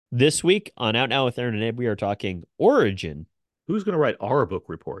This week on Out Now with Aaron and Abe, we are talking Origin. Who's going to write our book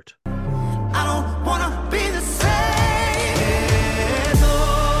report? I don't wanna be the same.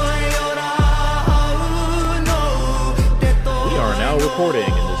 We are now recording,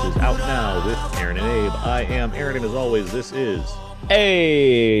 and this is Out Now with Aaron and Abe. I am Aaron, and as always, this is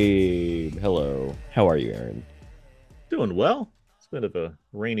Abe. Hello. How are you, Aaron? doing well. It's been a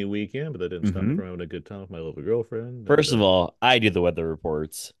rainy weekend, but that didn't stop me Mhm. from having a good time with my lovely girlfriend. First of all, I do the weather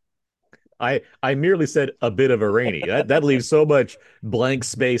reports. I merely said a bit of a rainy. That leaves so much blank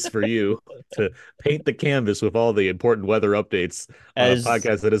space for you to paint the canvas with all the important weather updates on a As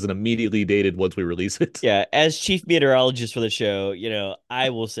podcast that isn't immediately dated once we release it. yeah, as chief meteorologist for the show, I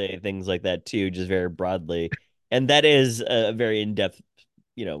will say things like that too, just very broadly. And that is a very in-depth,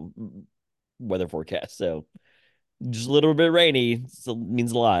 you know, weather forecast. So just a little bit rainy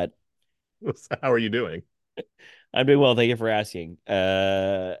means a lot. How are you doing? I'm doing well. Thank you for asking.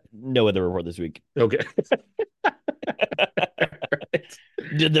 No weather report this week. Okay.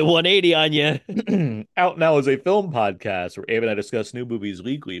 Did the 180 on you. Out Now is a film podcast where Abe and I discuss new movies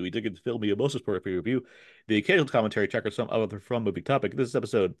weekly. We dig into film media, most of for review, the occasional commentary, check or some other from movie topic. This is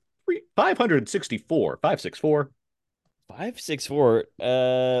episode 564. 564. 564.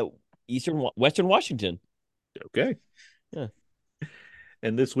 Western Washington. Okay. Yeah.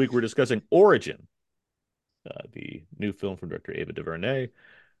 And this week we're discussing Origin, the new film from director Ava DuVernay.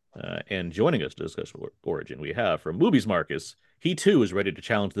 And joining us to discuss Origin, we have from Movies Marcus. He too is ready to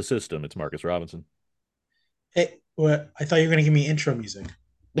challenge the system. It's Marcus Robinson. Hey, what? I thought you were gonna give me intro music.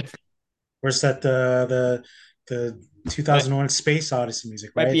 Where's that the 2001 Space Odyssey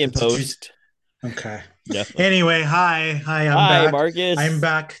music, Might right? be in post. Okay. Yeah. Anyway, hi, I'm Hi, back. Marcus. I'm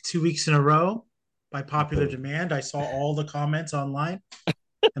back 2 weeks in a row by popular demand. I saw all the comments online,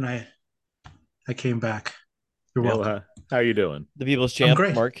 and I came back. You're Yeah, welcome. how are you doing? The people's champ,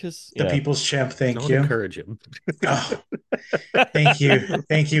 great. Marcus. The Yeah. people's champ. Thank Don't you. encourage him. Oh, thank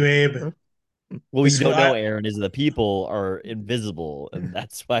you, Abe. What we This don't will- know, I- Aaron, is the people are invisible, and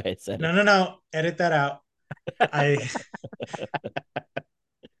that's why I said it. No. Edit that out. I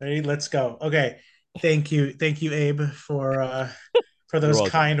Ready? Let's go. Okay. Thank you, Abe, for those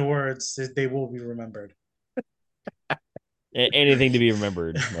welcome. kind words. They will be remembered. Anything to be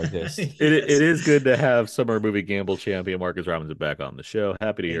remembered, Marcus. Yes. It is good to have summer movie gamble champion Marcus Robinson back on the show.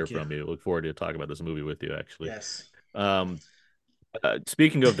 Happy to hear Thank you. from you. Look forward to talking about this movie with you, actually. Yes. Um,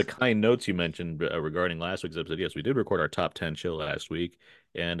 speaking of the kind notes you mentioned regarding last week's episode, yes, we did record our top 10 show last week,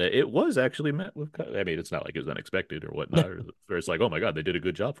 and it was actually met with, I mean, it's not like it was unexpected or whatnot, or it's like, oh my God, they did a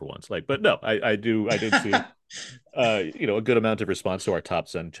good job for once. Like, but no, I did see, a good amount of response to our top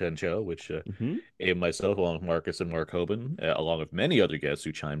 10 show, which Mhm. Abe, myself, along with Marcus and Mark Hoban, along with many other guests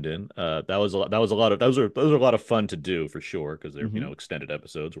who chimed in. Those are a lot of fun to do for sure, because they're, Mhm. extended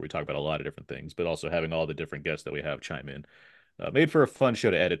episodes where we talk about a lot of different things, but also having all the different guests that we have chime in. Made for a fun show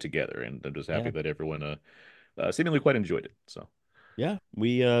to edit together, and I'm just happy Yeah. that everyone seemingly quite enjoyed it. So Yeah,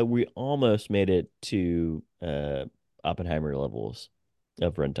 we almost made it to Oppenheimer levels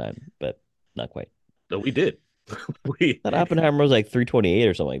of runtime, but not quite. we did. We That Oppenheimer was like 328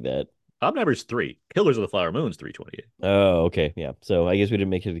 or something like that. Oppenheimer's 3. Killers of the Flower Moon's 328. Oh, okay, yeah. So I guess we didn't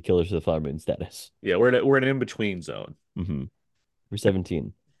make it to Killers of the Flower Moon status. Yeah, we're in an in-between zone, Mm-hmm. We're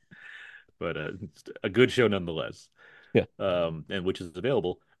 17. but it's a good show nonetheless. Yeah. And which is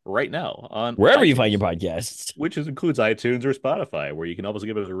available right now on Wherever you find iTunes, your podcasts. which includes iTunes or Spotify, where you can also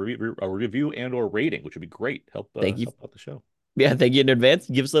give us a review and or rating, which would be great. Help Thank you. help out the show. Yeah, thank you in advance.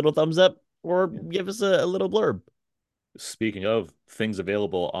 Give us a little thumbs up or give us a little blurb. Speaking of things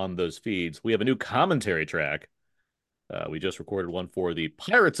available on those feeds, we have a new commentary track. We just recorded one for the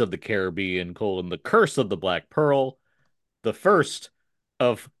Pirates of the Caribbean: The Curse of the Black Pearl, the first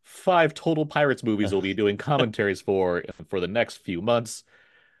of 5 total Pirates movies we'll be doing commentaries for the next few months.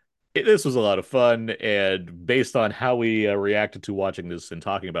 This was a lot of fun, and based on how we reacted to watching this and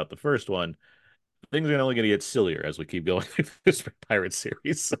talking about the first one, things are only going to get sillier as we keep going through this Pirate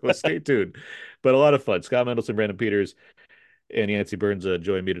series. So stay tuned. But a lot of fun. Scott Mendelson, Brandon Peters, and Yancey Burns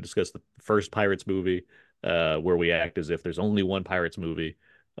joined me to discuss the first Pirates movie, where we act as if there's only one Pirates movie,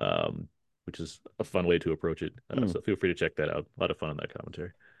 which is a fun way to approach it. So feel free to check that out. A lot of fun on that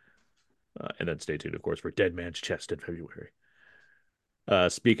commentary. And then stay tuned, of course, for Dead Man's Chest in February.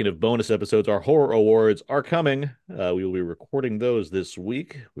 Speaking of bonus episodes, our horror awards are coming. We will be recording those this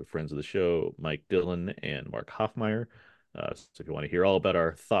week with friends of the show, Mike Dillon and Mark Hoffmeyer. So if you want to hear all about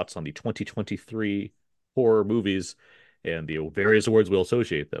our thoughts on the 2023 horror movies and the various awards we'll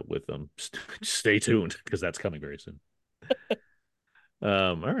associate that with them, stay tuned, because that's coming very soon.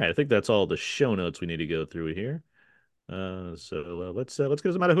 All right, I think that's all the show notes we need to go through here. So let's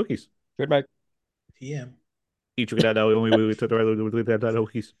get some out of hookies. Trademark. TM. Each we got now. We took the out of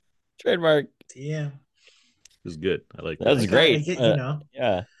hookies. Trademark. TM. This is good. I like That that. was I great. get,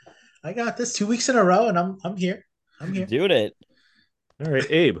 Yeah, I got this 2 weeks in a row, and I'm here. I'm here. doing it. All right,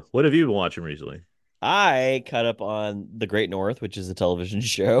 Abe, what have you been watching recently? I caught up on The Great North, which is a television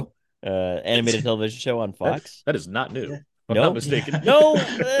show, animated television show on Fox. That is not new. Yeah. If I'm not Nope. mistaken. Yeah. No,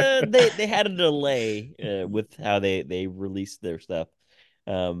 they had a delay with how they released their stuff.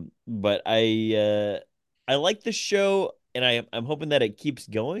 But I like the show, and I'm hoping that it keeps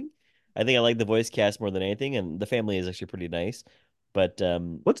going. I think I like the voice cast more than anything, and the family is actually pretty nice. But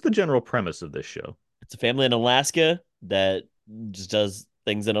What's the general premise of this show? it's a family in Alaska that just does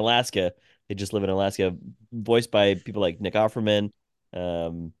things in Alaska. They just live in Alaska, voiced by people like Nick Offerman,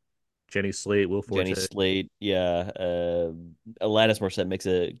 um, Jenny Slate, Will Forte. Jenny Slate, yeah. Alanis Morissette makes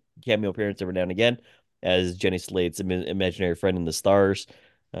a cameo appearance every now and again as Jenny Slate's imaginary friend in the stars.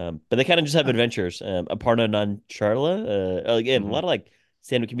 But they kind of just have adventures. Aparna Nancharla, again, a Mhm. lot of like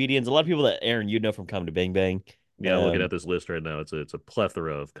stand-up comedians, a lot of people that Aaron you know from Comedy Bang Bang. Yeah, I'm looking Um, at this list right now. It's a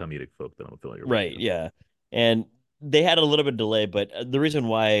plethora of comedic folk that I'm familiar with. Right, yeah. And they had a little bit of delay, but the reason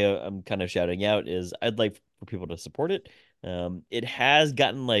why I'm kind of shouting out is I'd like for people to support it. It has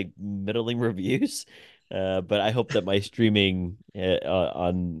gotten like middling reviews, but I hope that my streaming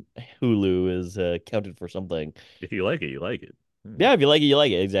on Hulu is counted for something. If you like it, you like it. Yeah, if you like it, you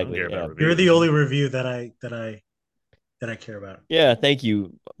like it. I don't Exactly. care Yeah. about You're reviews. the only review that I care about. Yeah, thank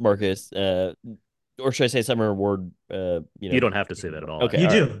you, Marcus. Or should I say Summer Award? You don't have to say that at all. Okay. You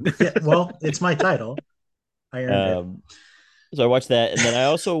all do. Yeah, well, it's my title. I earned it. So I watched that, and then I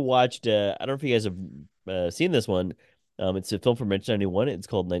also watched. I don't know if you guys have seen this one. It's a film from 1991. It's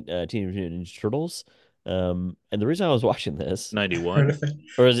called Teenage Mutant Ninja Turtles. And the reason I was watching this, 91.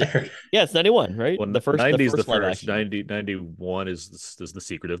 or is I it? heard. Yeah, it's 91, right? Well, The first 90's the live first. action. 91 is the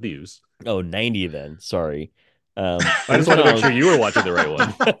secret of the use. Oh, 90 then. Sorry. I just want to make sure you were watching the right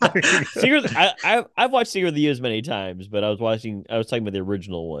one. Secret. I've watched Secret of the Use many times, but I was talking about the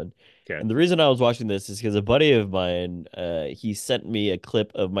original one. Okay. And the reason I was watching this is because a buddy of mine, he sent me a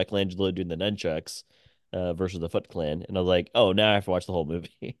clip of Michelangelo doing the nunchucks, versus the Foot Clan, and I was like, oh, now I have to watch the whole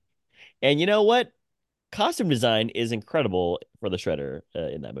movie. And you know what? Costume design is incredible for the Shredder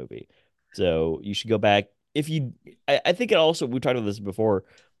in that movie. So you should go back if you. I think it also we talked about this before,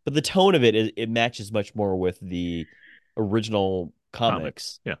 but the tone of it matches much more with the original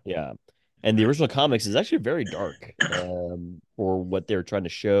comics. Yeah. Yeah, and the original comics is actually very dark for what they're trying to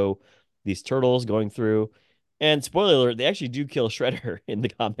show these turtles going through. And spoiler alert, they actually do kill Shredder in the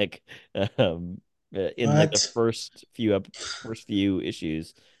comic, in like the What? first few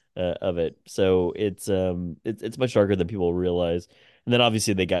issues of it. So it's much darker than people realize. And then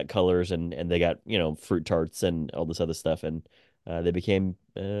obviously they got colors and they got fruit tarts and all this other stuff, and they became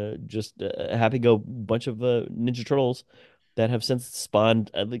just a happy go bunch of Ninja Turtles that have since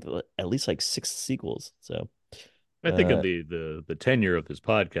spawned at least like 6 sequels. So I think in uh, the tenure of this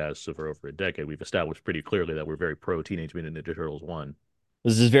podcast, so for over a decade, we've established pretty clearly that we're very pro Teenage Mutant Ninja Turtles 1.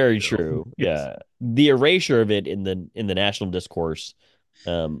 this is very So, true. yes. Yeah, the erasure of it in the national discourse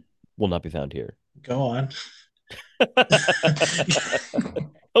will not be found here. Go on.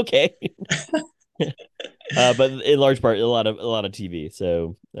 Okay. But in large part, a lot of TV.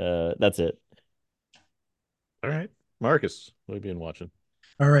 So that's it. All right. Marcus, what have you been watching?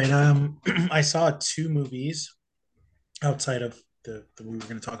 All right. I saw 2 movies outside of the movie we're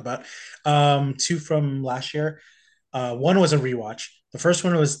going to talk about. Two from last year. One was a rewatch. The first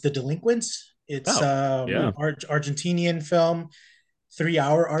one was The Delinquents. It's yeah. Argentinian film, 3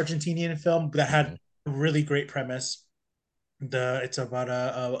 hour Argentinian film that had a really great premise. It's about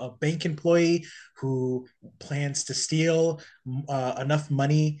a bank employee who plans to steal enough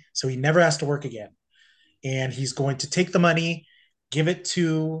money so he never has to work again, and he's going to take the money, give it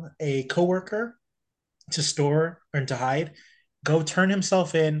to a coworker to store and to hide, go turn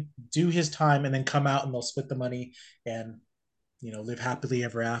himself in, do his time, and then come out and they'll split the money and live happily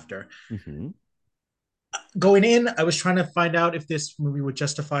ever after. Mm-hmm. Going in, I was trying to find out if this movie would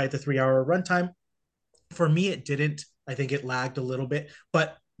justify the 3 hour runtime. For me, it didn't. I think it lagged a little bit,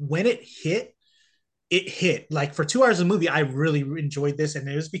 but when it hit. Like for 2 hours of the movie, I really enjoyed this, and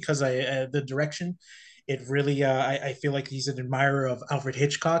it was because the direction. It really, I feel like he's an admirer of Alfred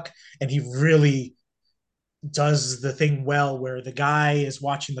Hitchcock, and he really does the thing well, where the guy is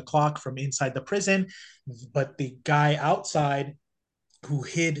watching the clock from inside the prison, but the guy outside who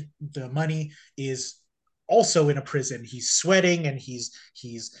hid the money is also in a prison. He's sweating, and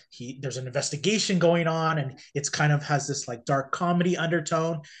there's an investigation going on, and it's kind of has this like dark comedy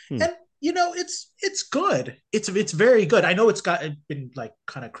undertone. Hmm. And it's good. It's very good. I know it's been like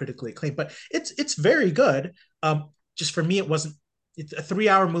kind of critically acclaimed, but it's very good. Just for me, it wasn't. It's a 3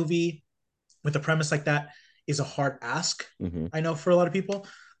 hour movie with a premise like that is a hard ask. Hmm. I know for a lot of people.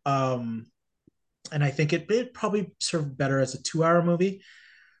 Um, and I think it probably served better as a 2 hour movie.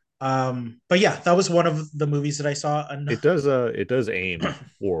 But yeah, that was one of the movies that I saw. And It does aim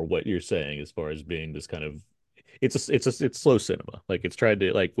for what you're saying as far as being this kind of it's slow cinema. Like it's trying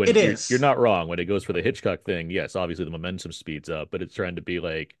to like when it you're is. not wrong when it goes for the Hitchcock thing. Yes, obviously the momentum speeds up, but it's trying to be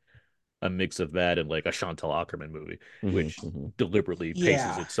like a mix of that and like a Chantal Ackerman movie, Hmm. which Hmm. deliberately paces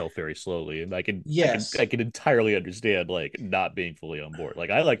Yeah. itselh very slowly. And Yes. I can entirely understand like not being fully on board.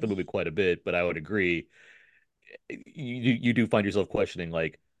 Like I like the movie quite a bit, but I would agree you do find yourself questioning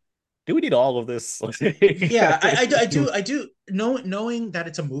like, do we need all of this? Yeah, I do knowing that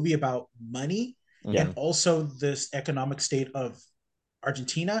it's a movie about money Yeah. and also this economic state of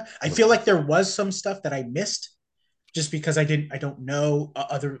Argentina. I Right. feel like there was some stuff that I missed just because I don't know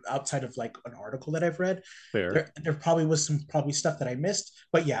other outside of like an article that I've read. Fair. There probably was some probably stuff that I missed,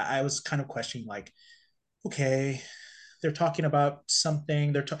 but yeah, I was kind of questioning like, okay, they're talking about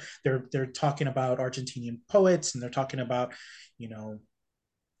something. They're talking about Argentinian poets and they're talking about, you know,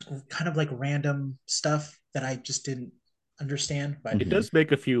 kind of like random stuff that I just didn't understand. But It Hmm. does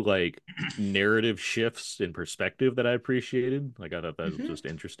make a few like narrative shifts in perspective that I appreciated. Like I thought that was Mhm. just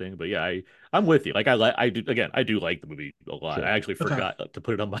interesting. But yeah, I'm with you. Like I do again, I do like the movie a lot. I Sure. actually Okay, forgot to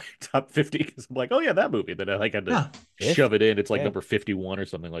put it on my top 50 because I'm like, oh yeah, that movie. Then I like had to yeah, shove it in. It's like Yeah. number 51 or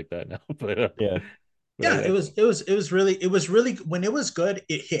something like that now. Yeah. But yeah. It was really when it was good.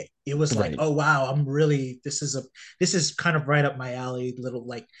 It hit. It was like, Right. oh wow, this is kind of right up my alley. Little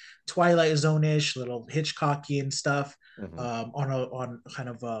like Twilight Zone ish, little Hitchcockian stuff. Mhm. On kind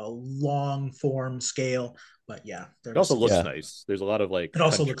of a long form scale. But yeah, there It was also some looks Yeah. stuff. nice. There's a lot of like It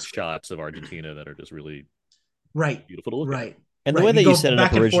also country looks great. shots of Argentina that are just really Right, beautiful to look at. right, And the right. way You that you go set it up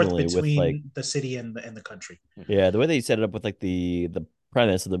back and forth originally with like, between the city and the country. Mhm. yeah, the way that you set it up with like the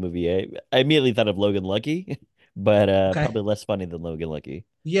premise of the movie, I immediately thought of Logan Lucky, but Okay. probably less funny than Logan Lucky.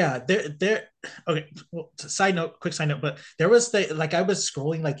 Yeah, there. Okay. Well, side note, quick side note, but there was the like I was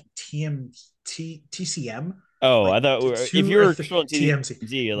scrolling like TCM, Oh, I like thought if two you or were three scrolling TMZ.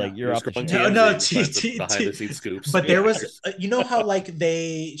 TMZ, like No, you're You're off the scrolling chain. no, TMZ no. to find some behind the scenes scoops. But there Yeah. was, how like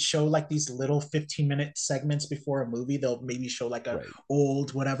they show like these little 15-minute segments before a movie. They'll maybe show like a Right.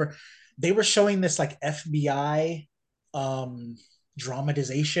 old whatever. They were showing this like FBI um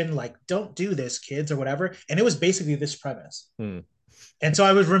dramatization, like don't do this, kids, or whatever. And it was basically this premise. Hmm. And so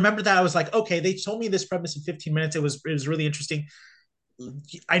I would remember that I was like, okay, they told me this premise in 15 minutes. It was really interesting.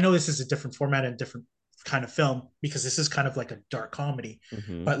 I know this is a different format and different kind of film because this is kind of like a dark comedy.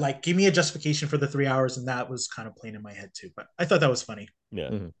 Hmm. But like, give me a justification for the 3 hours, and that was kind of playing in my head too. But I thought that was funny. Yeah.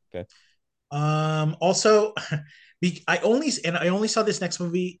 Mhm. Okay. Also, I only saw this next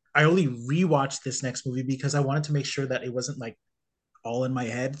movie. I only rewatched this next movie because I wanted to make sure that it wasn't like all in my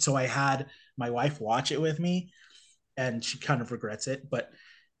head. So I had my wife watch it with me, and she kind of regrets it. But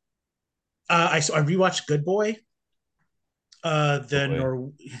I rewatched Good Boy, uh, the Boy.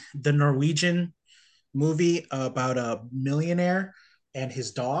 Nor the Norwegian movie about a millionaire and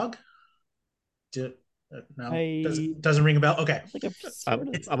his dog. Do, no, I doesn't ring a bell. Okay, think I've sort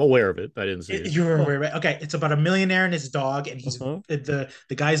of. I'm aware of it. I didn't see it. you were Huh. right. Okay, it's about a millionaire and his dog, and he's Uh-huh.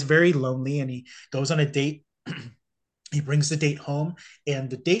 the guy's very lonely, and he goes on a date. He brings the date home, and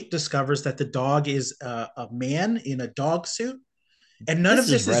the date discovers that the dog is a man in a dog suit, and none This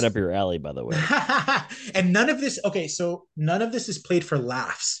of is this right is up your alley, by the way. and none of this. Okay, so none of this is played for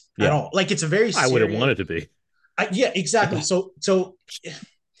laughs at Yeah. all. Like it's a very I wouldn't want serious. it to be. Yeah, exactly. So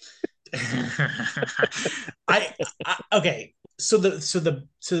okay. So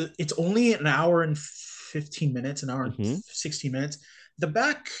it's only an hour and 15 minutes, an hour and Hmm. 16 minutes. The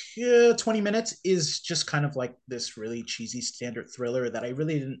back 20 minutes is just kind of like this really cheesy standard thriller that I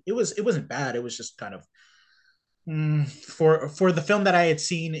really didn't. It wasn't bad. It was just kind of for the film that I had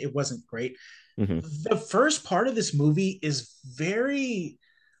seen, it wasn't great. Hmm. The first part of this movie is very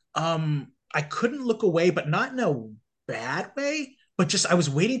I couldn't look away, but not in a bad way. But just I was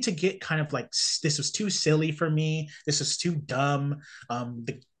waiting to get kind of like this was too silly for me. This was too dumb.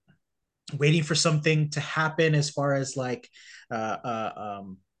 Waiting for something to happen as far as like uh, uh,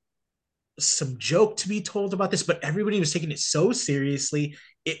 um, some joke to be told about this, but everybody was taking it so seriously.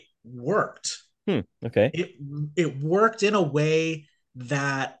 It worked. Okay. It it worked in a way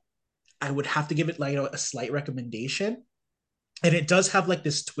that I would have to give it like a slight recommendation. And it does have like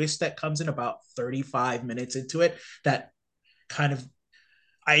this twist that comes in about 35 minutes into it that kind of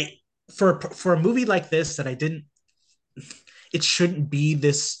I for a movie like this that I didn't it shouldn't be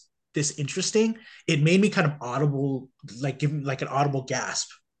this this interesting, it made me kind of audible, like give me like an audible gasp.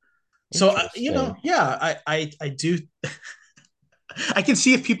 So Interesting. yeah, I do. I can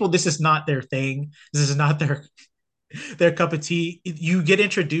see if people, this is not their thing. This is not their cup of tea. You get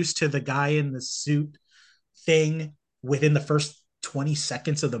introduced to the guy in the suit thing within the first 20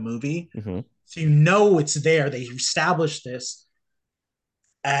 seconds of the movie. Hmm. So you know it's there. They established this,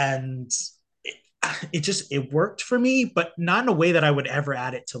 and it, it worked for me, but not in a way that I would ever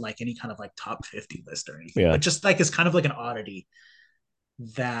add it to like any kind of like top 50 list or anything. Yeah. But just like it's kind of like an oddity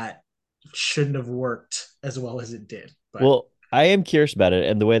that shouldn't have worked as well as it did. But Well, I am curious about it,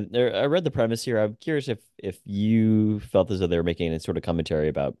 and the way I read the premise here, I'm curious if you felt as though they were making any sort of commentary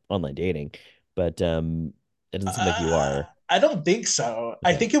about online dating, but it doesn't seem like you are. I don't think so. I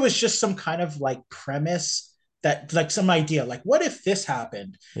Okay. think it was just some kind of like premise that like some idea like what if this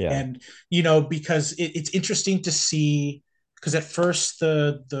happened, Yeah. and because it's interesting to see, because at first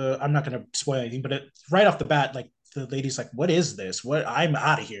the I'm not going to spoil anything, but right off the bat, like the lady's like, what is this, what, I'm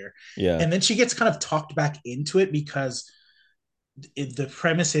out of here. Yeah. And then she gets kind of talked back into it because the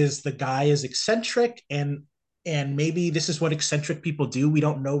premise is the guy is eccentric, and maybe this is what eccentric people do. We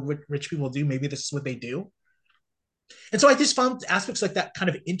don't know what rich people do. Maybe this is what they do. And so I just found aspects like that kind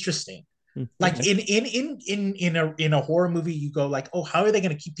of interesting. Hmm, Like okay. in a horror movie, you go like, oh, how are they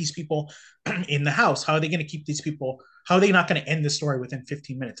going to keep these people in the house? How are they going to keep these people? How are they not going to end the story within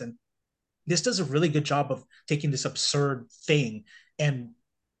 15 minutes? And this does a really good job of taking this absurd thing and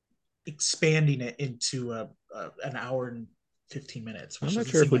expanding it into an hour and 15 minutes, I'm which not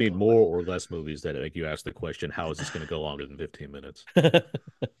doesn't sure if seem we like need a more lot. or less movies that make you ask the question, how is this going to go longer than 15 minutes?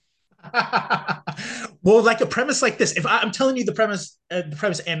 Well, like a premise like this, if I'm telling you the premise,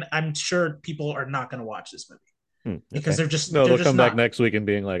 and I'm sure people are not going to watch this movie Hmm, because okay. No, they're they'll just come back not. next week and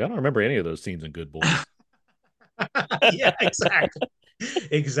being like, I don't remember any of those scenes in Good Boys. Yeah, exactly,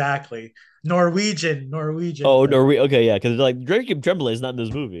 exactly. Norwegian. Oh, no, okay, yeah, because like Jacob Tremblay is not in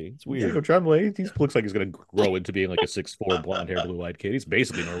this movie. It's Jacob weird. Tremblay, he looks like he's going to grow into being like a 6'4", blonde-haired, blue-eyed kid. He's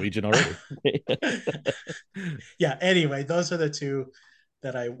basically Norwegian already. Yeah. Anyway, those are the two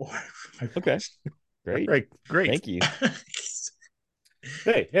that I Okay, watched. great. Great, great. Thank you.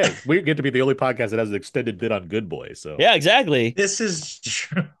 Hey, we get to be the only podcast that has an extended bit on Good Boys. So Yeah, exactly. This is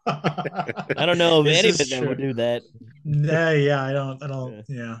true. I don't know of This is anyone that would true. do that. No, yeah, I don't. Yeah.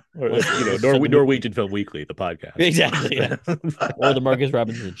 Yeah. Unless you said the movie. Norwegian Film Weekly, the podcast. Exactly, yeah. Or the Marcus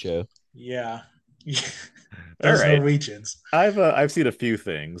Robinson show. Yeah. Yeah. All Those right. Norwegians. I've seen a few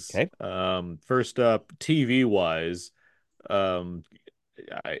things. Okay. First up, TV wise, um,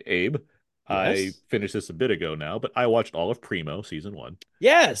 Abe, I Yes. finished this a bit ago now, but I watched all of Primo season one,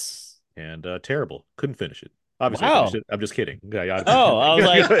 Yes. and terrible. Couldn't finish it. Obviously, I finished Wow. it. I'm just kidding. Oh, I was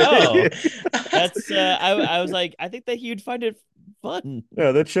like, oh, that's I was like, I think that you'd find it fun.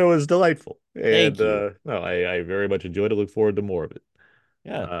 No, that show is delightful, and Thank you. no, I very much enjoyed it. Look forward to more of it.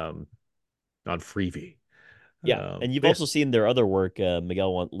 Yeah. Um, on Freevee. Yeah. And you've also This seen their other work,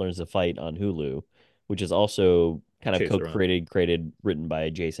 Learns to Fight on Hulu, which is also kind of Chase Theron. created, written by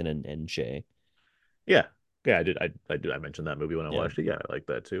Jason and Shay. Yeah. Yeah, I did. I mentioned that movie when I Yeah. watched it. Yeah, I like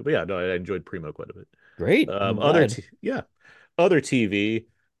that too. But yeah, no, I enjoyed Primo quite a bit. Great. I'm Other glad. yeah, other TV.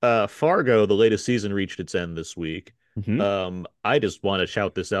 Fargo, the latest season reached its end this week. Hmm. I just want to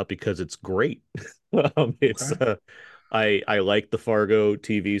shout this out because it's great. It's Okay. I like the Fargo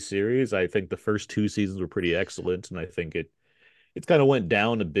TV series. I think the first two seasons were pretty excellent, and I think it kind of went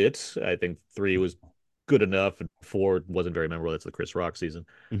down a bit. I think three was good enough, and four wasn't very memorable. That's the Chris Rock season.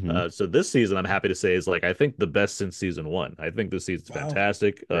 Hmm. So this season, I'm happy to say, is like I think the best since season one. I think this season's Wow.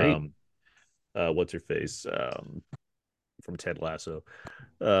 fantastic. Great. What's her face? From Ted Lasso.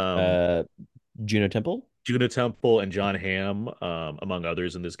 Um, Uh, Juno Temple. Juno Temple and John Hamm, among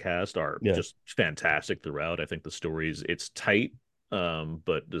others in this cast, are Yeah. just fantastic throughout. I think the stories it's tight,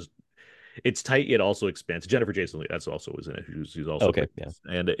 but it's tight yet also expansive. Jennifer Jason Leigh, that's also was in it, who's also Okay. great.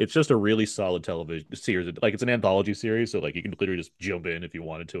 Yeah. And it's just a really solid television series. Like it's an anthology series, so like you can literally just jump in if you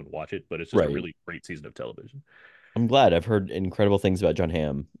wanted to and watch it. But it's just a Right. really great season of television. I'm glad. I've heard incredible things about John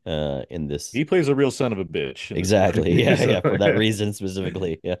Hamm in this. He plays a real son of a bitch in this Exactly. movie. Yeah, yeah, So, for that reason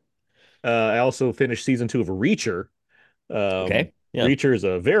specifically. Yeah. I also finished season two of Reacher. Okay. Yeah. Reacher is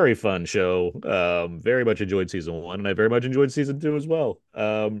a very fun show. Very much enjoyed season one, and I very much enjoyed season two as well.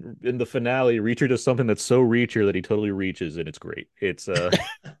 In the finale, Reacher does something that's so Reacher that he totally reaches, and it's great.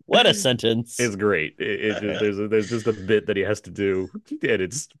 What a sentence. It's great. There's just a bit that he has to do, and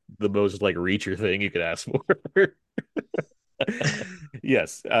it's the most like Reacher thing you could ask for.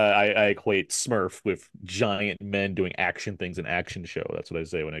 Yes, I equate Smurf with giant men doing action things in action show. That's what I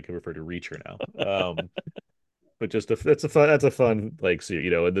say when I can refer to Reacher now. But just that's a fun like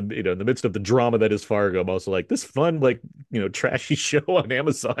in the in the midst of the drama that is Fargo, I'm also like this fun like trashy show on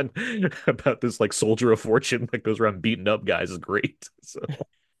Amazon about this like soldier of fortune that goes around beating up guys is great. So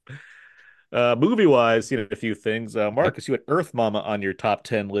movie wise, a few things. Yep. Marcus, you had Earth Mama on your top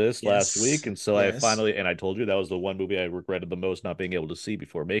 10 list last week, Yes. and so Yes. I told you that was the one movie I regretted the most not being able to see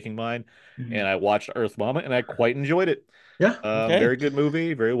before making mine. Mhm. And I watched Earth Mama, and I quite enjoyed it. Yeah. Okay. Very good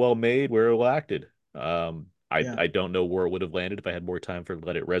movie, very well made, very well acted. Yeah. I don't know where it would have landed if I had more time for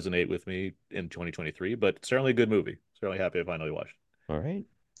let it resonate with me in 2023, but certainly a good movie. Certainly happy I finally watched. All right.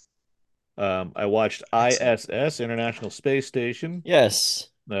 I watched Excellent. ISS, International Space Station. Yes.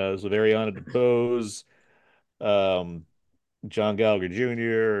 It was Ariana DeBose, um, John Gallagher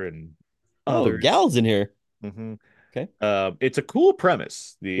Jr., and Oh, others. Gal's in here. hmm Okay. It's a cool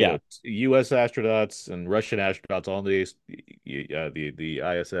premise. The Yeah. U.S. astronauts and Russian astronauts on the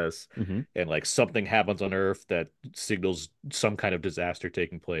ISS, Mm-hmm. and like something happens on Earth that signals some kind of disaster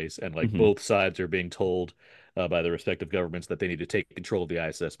taking place, and like Mm-hmm. both sides are being told by the respective governments that they need to take control of the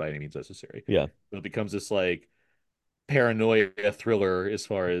ISS by any means necessary. Yeah. So it becomes this like paranoia thriller as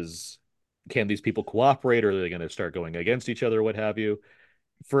far as can these people cooperate or are they going to start going against each other or what have you.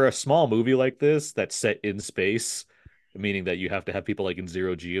 For a small movie like this that's set in space, meaning that you have to have people like in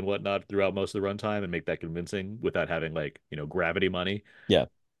zero G and whatnot throughout most of the runtime and make that convincing without having like gravity money. Yeah.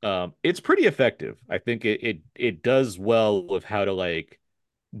 It's pretty effective. I think it does well with how to like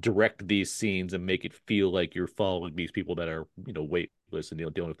direct these scenes and make it feel like you're following these people that are weightless and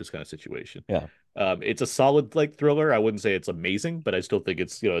dealing with this kind of situation. Yeah. It's a solid like thriller. I wouldn't say it's amazing, but I still think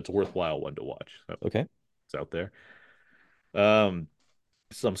it's a worthwhile one to watch. So Okay. it's out there. Um,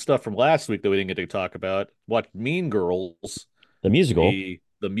 some stuff from last week that we didn't get to talk about. Watched Mean Girls, The musical.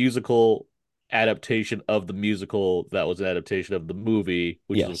 the musical adaptation of the musical that was an adaptation of the movie,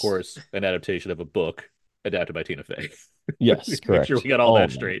 which is of Yes. course an adaptation of a book adapted by Tina Fey. Yes. Make sure Correct. we got all Oh that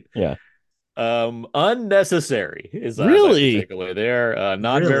man. straight. Yeah. Unnecessary is my big Really? takeaway there.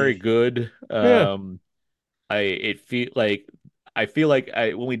 Not very Really? good. Yeah. I feel like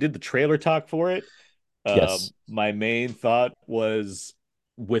I when we did the trailer talk for it, Yes. my main thought was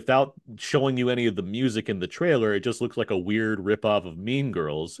without showing you any of the music in the trailer, it just looks like a weird ripoff of Mean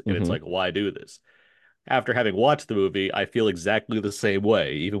Girls, and it's Mm-hmm. like, why do this? After having watched the movie, I feel exactly the same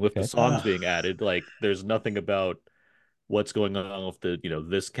way, even with the Okay. songs being added. Like, there's nothing about what's going on with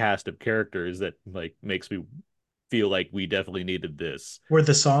this cast of characters that like makes me feel like we definitely needed this. Were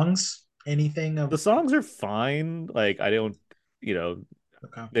the songs anything The of? songs are fine. Like, I don't, you know,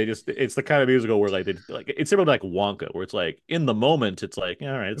 Okay. it's the kind of musical where like it's similar to like Wonka, where it's like in the moment it's like,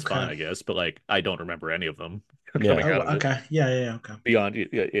 yeah, all right, it's fine, Okay. I guess, but like I don't remember any of them Yeah. coming Oh, out of it okay. Yeah, yeah, yeah, okay.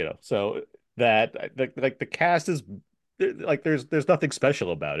 beyond so that like the cast is like there's nothing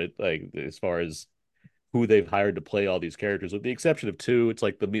special about it, like as far as who they've hired to play all these characters, with the exception of two. It's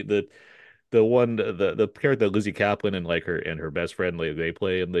like the one the character that Lizzie Kaplan and like her and her best friend like, they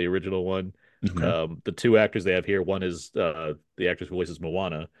play in the original one. Mm-hmm. Okay. The two actors they have here, one is the actress who voices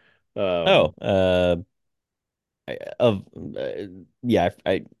Moana. Oh. Um, Of. Yeah.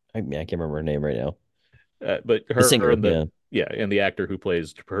 I mean, I can't remember her name right now. but The her singer. and Yeah. and the actor who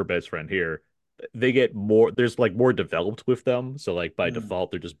plays her best friend here, they get more. There's like more developed with them, so like by Mm.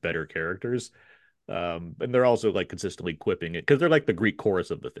 default they're just better characters. And they're also like consistently quipping it because they're like the Greek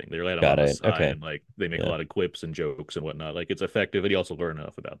chorus of the thing. They're like on Got the it. side Okay. and like they make a Yeah. lot of quips and jokes and whatnot. Like it's effective, and you also learn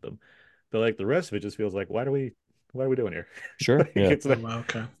enough about them. But like the rest of it just feels like what are we doing here? Sure. Like Yeah. Oh, wow,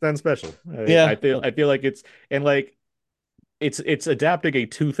 okay. it's not special. Yeah. I feel like it's and like it's adapting a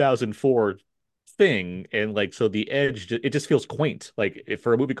 2004 thing, and like so the edge it just feels quaint. Like if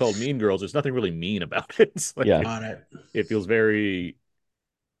for a movie called Mean Girls, there's nothing really mean about it. It's like Yeah. Got it. it feels very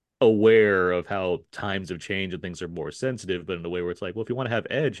aware of how times have changed and things are more sensitive, but in a way where it's like, well, if you want to have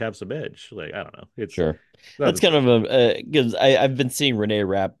edge, have some edge. Like I don't know, it's Sure. nothing That's kind of special. a because I've been seeing Renee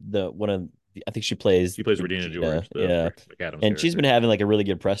Rapp, the one of I think she plays She plays Regina Regina. George, the Yeah. Rachel McAdams And she's been character. having like a really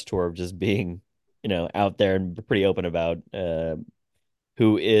good press tour of just being, out there and pretty open about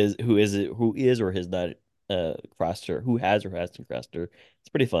who is or has not crossed her, who has or hasn't crossed her. It's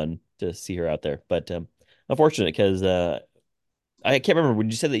pretty fun to see her out there. But unfortunate because I can't remember when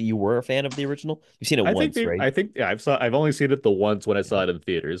you said that you were a fan of the original. You've seen it once, right? I think yeah, I've only seen it the once when I Yeah. saw it in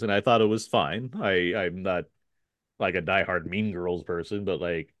theaters, and I thought it was fine. I'm not like a diehard Mean Girls person, but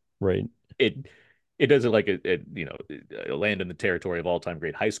like Right. it it doesn't like land in the territory of all time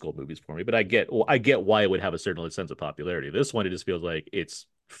great high school movies for me. But I get why it would have a certain sense of popularity. This one it just feels like it's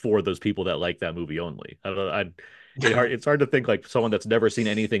for those people that like that movie only. I don't know. It's hard to think like someone that's never seen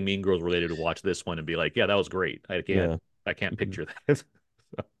anything Mean Girls related to watch this one and be like, yeah, that was great. Yeah. I can't Mhm. picture that.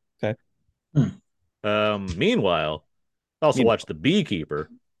 Okay. Hmm. Meanwhile, I also Meanwhile. watched The Beekeeper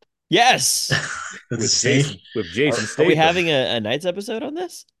Yes. That's a safe. With Jason Are we Statham. having a Knights episode on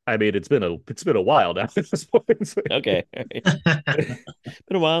this? I mean, it's been a while now at this point. Okay. All right.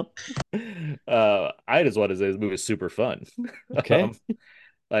 Been a while. I just want to say this movie is super fun. Okay. Um,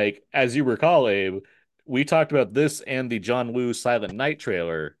 like as you recall, Abe, we talked about this and the John Woo Silent Night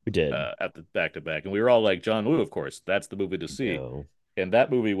trailer We did. at the back to back, and we were all like, John Woo, of course, that's the movie to see. No. And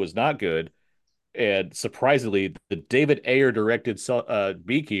that movie was not good. And surprisingly, the David Ayer directed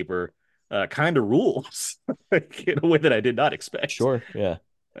Beekeeper kind of rules like, in a way that I did not expect. Sure. Yeah.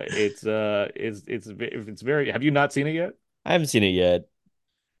 It's very. Have you not seen it yet? I haven't seen it yet.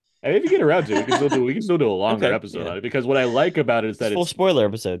 I mean, if you get around to it, we can still do a longer Okay. episode Yeah. on it because what I like about it is It's that full spoiler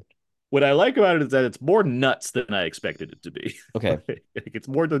episode. what I like about it is that it's more nuts than I expected it to be. Okay. Like, it's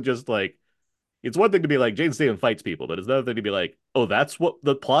more than just like it's one thing to be like Jason Statham fights people, but it's another thing to be like, oh, that's what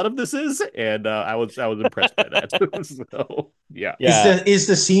the plot of this is, and I was impressed by that. So yeah, Yeah. Is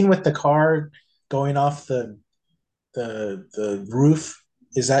the scene with the car going off the roof?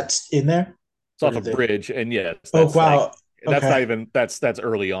 Is that in there? it's off Or a did they- bridge, and yes, Oh that's like wow. that's not Okay. even that's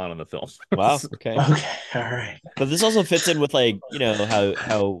early on in the film. Wow. Okay. Okay. All right. But this also fits in with like,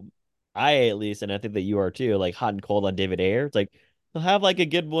 how I at least, and I think that you are too, like hot and cold on David Ayer. It's like he'll have like a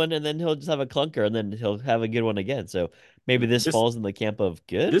good one and then he'll just have a clunker and then he'll have a good one again. So maybe this This falls in the camp of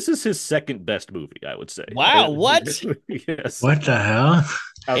good. this is his second best movie, I would say. Wow, what? Yes. What the hell?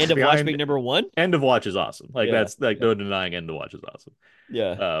 End of Watch being number one. End of Watch is awesome. Like Yeah. that's like no denying End of Watch is awesome.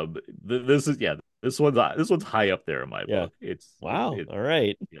 Yeah. This is this one's high up there in my Yeah. book. It's Wow. it, All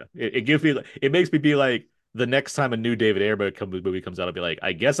right. yeah. It gives me it makes me be like the next time a new David Ayer movie comes out, I'll be like,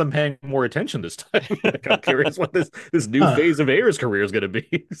 I guess I'm paying more attention this time. Like, I'm curious what this new phase of Ayer's career is going to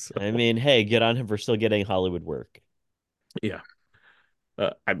be. So, I mean, hey, good on him for still getting Hollywood work. yeah.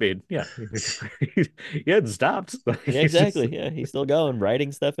 I mean, yeah, he hadn't stopped. Yeah, He's just- exactly. Yeah, he's still going,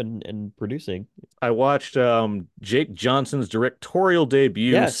 writing stuff and producing. I watched Jake Johnson's directorial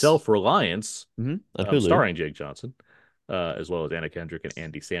debut, Yes. Self-Reliance, Mm-hmm. On Hulu. starring Jake Johnson, as well as Anna Kendrick and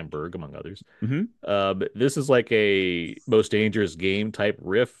Andy Samberg, among others. Mhm. This is like a Most Dangerous Game type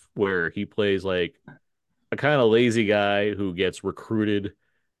riff where he plays like a kind of lazy guy who gets recruited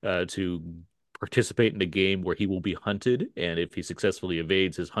to participate in a game where he will be hunted, and if he successfully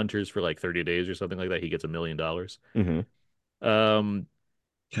evades his hunters for like 30 days or something like that, he gets $1 million. Mm-hmm.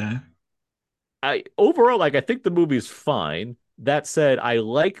 Okay. I overall, like, I think the movie's fine. That said, I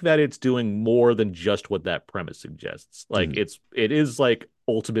like that it's doing more than just what that premise suggests. Like it is like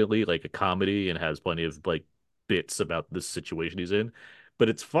ultimately like a comedy and has plenty of like bits about this situation he's in, but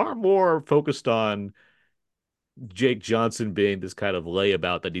it's far more focused on Jake Johnson being this kind of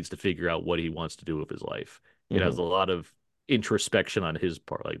layabout that needs to figure out what he wants to do with his life. It has a lot of introspection on his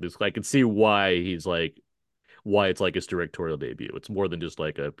part. Like this, I can see why why it's like his directorial debut. It's more than just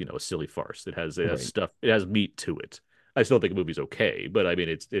like a a silly farce. It has Right. stuff. It has meat to it. I still think the movie's okay, but I mean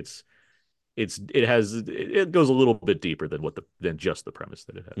it goes a little bit deeper than just the premise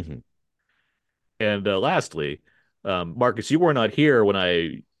that it has. Mhm. And lastly, Marcus, you were not here when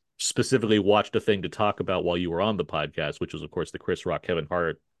I specifically watched a thing to talk about while you were on the podcast, which was of course the Chris Rock Kevin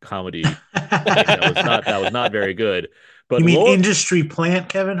Hart comedy. That was not very good. But You mean lo, industry plant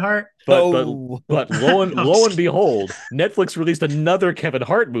Kevin Hart? Oh. but lo and behold, Netflix released another Kevin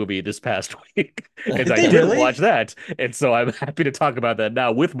Hart movie this past week, and Did I they did really? watch that, and so I'm happy to talk about that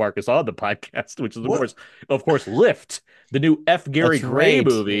now with Marcus on the podcast, which is What? of course, Lift, the new F. Gary That's Gray right.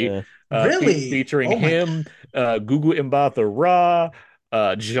 movie, Yeah. Really? featuring Oh my him, Gugu Mbatha Raw,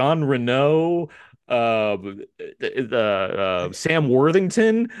 Jean Reno, Sam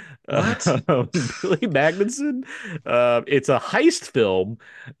Worthington, What? Billy Magnuson. It's a heist film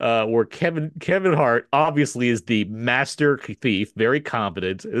where Kevin Hart obviously is the master thief, very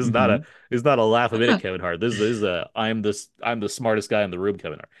competent. This is not a laugh a minute Kevin Hart. This is a I'm the smartest guy in the room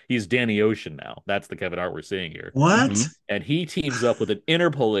Kevin Hart. He's Danny Ocean now. That's the Kevin Hart we're seeing here. What? And he teams up with an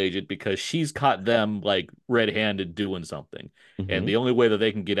Interpol agent because she's caught them like red-handed doing something. And the only way that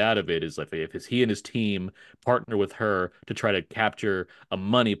they can get out of it is if he and his team partner with her to try to capture a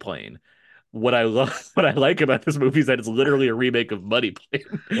money plane. What I like about this movie is that it's literally a remake of Money Plane.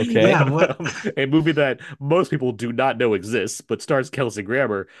 Okay. Yeah, what? A movie that most people do not know exists, but stars Kelsey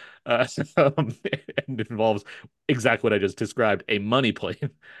Grammer, and involves exactly what I just described, a money plane.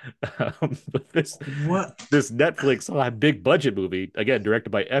 But What? this Netflix big budget movie, again directed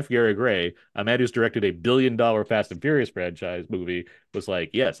by F. Gary Gray, a man who's directed a $1 billion Fast and Furious franchise movie, was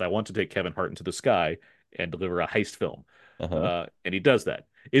like, yes, I want to take Kevin Hart into the sky and deliver a heist film. Uh-huh. And he does that.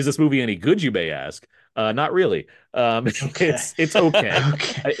 Is this movie any good, you may ask? Not really. Okay. It's okay.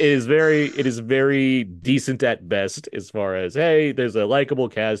 Okay. It is very decent at best as far as, hey, there's a likable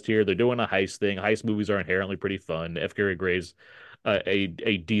cast here. They're doing a heist thing. Heist movies are inherently pretty fun. F. Gary Gray's a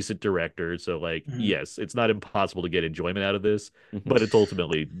decent director, so like Mhm. yes, it's not impossible to get enjoyment out of this, Mhm. but it's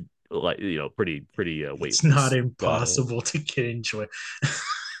ultimately like pretty It's not weightless. Got it. impossible to get enjoy.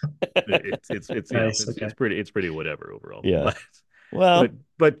 It's Nice. Okay. it's pretty whatever overall. Yeah. But Well,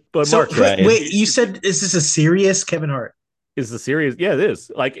 but So Mark, try. wait, you said is this a serious Kevin Hart? is the series? Yeah, it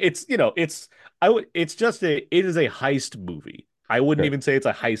is. Like it's I would it's just it is a heist movie. I wouldn't Sure. even say it's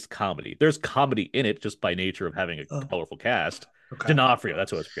a heist comedy. There's comedy in it just by nature of having a Oh, colorful cast. okay. D'Onofrio,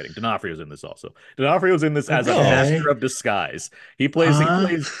 that's what I was forgetting. D'Onofrio's in this also. D'Onofrio's in this as a Okay. master of disguise. He Uh-huh.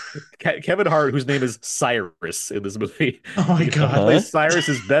 plays Kevin Hart, whose name is Cyrus in this movie. Oh my He God. plays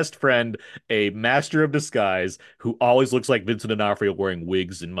Cyrus's best friend, a master of disguise who always looks like Vincent D'Onofrio wearing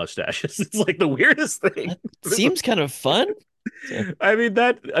wigs and mustaches. It's like the weirdest thing. Seems kind of fun. I mean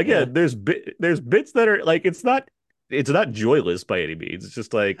that Yeah. again. There's bits that are like it's not joyless by any means. It's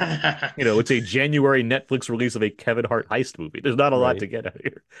just like it's a January Netflix release of a Kevin Hart heist movie. There's not a lot to Right. get out of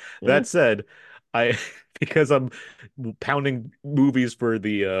here. Yeah. That said, I because I'm pounding movies for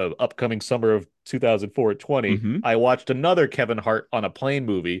the upcoming summer of 2004-20, Hmm. I watched another Kevin Hart on a plane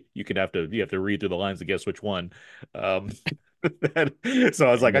movie. You have to read through the lines to guess which one. Um, so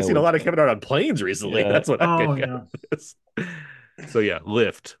I was I like, I've know seen a which lot of one. Kevin Hart on planes recently. Yeah. That's what I Oh get out no. of this. So yeah,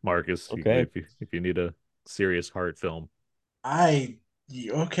 Lift, Marcus, Okay. if you need a serious heart film. Okay.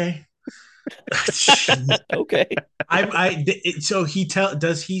 Okay. So he tell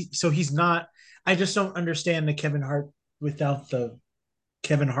does he so he's not I just don't understand the Kevin Hart without the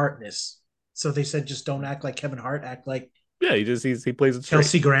Kevin Hartness. So they said just don't act like Kevin Hart, act like Yeah, he plays it straight.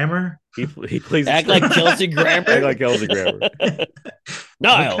 Kelsey Grammer. He plays it Act like straight. Kelsey Grammer. Act like Kelsey Grammer. Okay.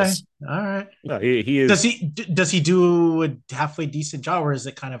 Niles. All right. No, he is. Does he do a halfway decent job, or is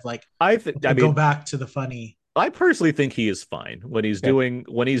it kind of like I go mean, back to the funny? I personally think he is fine when he's Okay. doing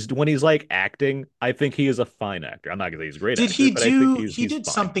when he's like acting. I think he is a fine actor. I'm not gonna say he's a great Did actor, he but I think do? He he's did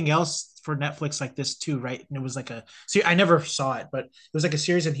fine. something else for Netflix like this too, right? And it was like a. See, I never saw it, but it was like a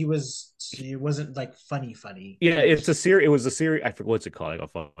series, and he wasn't like funny. Yeah, it's a series. It was a series. I forget what's it called. I'll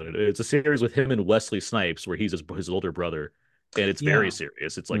find it. It's a series with him and Wesley Snipes, where he's his older brother, and it's Yeah. very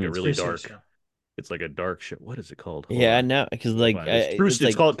serious. It's like a It's really Very dark. serious, yeah. It's like a dark show. What is it called? Hold Yeah, on. no, because like Fine. It's true. it's It's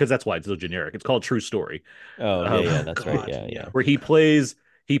like called because that's why it's so generic. It's called True Story. oh Um, yeah, Oh that's right. God, Yeah. where he plays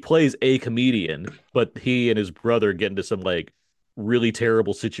a comedian, but he and his brother get into some like really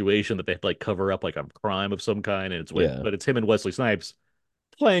terrible situation that they have to like cover up like a crime of some kind, and Yeah. but it's him and Wesley Snipes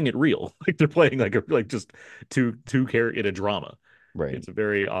playing it real, like they're playing like just two character in a drama. Right. It's a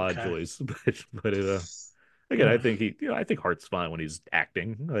very odd Okay. choice, but again, I think I think Hart's fine when he's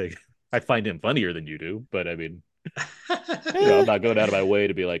acting. Like I find him funnier than you do, but I mean, I'm not going out of my way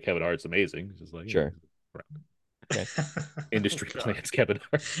to be like Kevin Hart's amazing. It's just like Sure. industry plans Kevin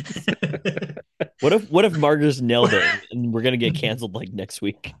Hart. What if Marcus nailed it and we're gonna get canceled like next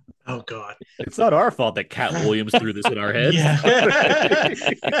week? Oh God. It's not our fault that Cat Williams threw this in our heads. Yeah.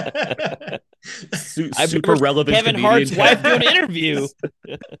 Super relevant Kevin comedian Hart's wife Cat. doing an interview.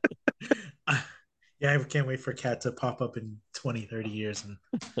 Yeah, I can't wait for Cat to pop up in 20, 30 years and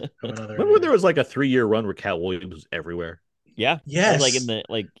have another. Remember when there was like a 3-year run where Cat Williams was everywhere? Yeah. Yes. Like in the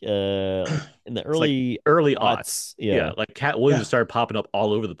early Early aughts. aughts. Yeah. Like Cat Williams Yeah. started popping up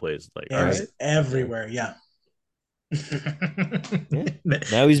all over the place. Like, Yeah, all it was right. everywhere. Yeah.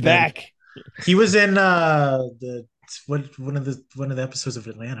 Now he's back. He was in one of the episodes of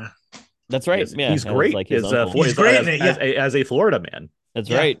Atlanta. That's right. Yeah. He's as, great. like his as, uncle. He's great in it, as a Florida man. That's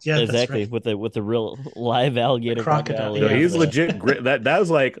Yeah, right. yeah, that's exactly. right. With the real live alligator crocodile, So Yeah, he's yeah. legit great. That was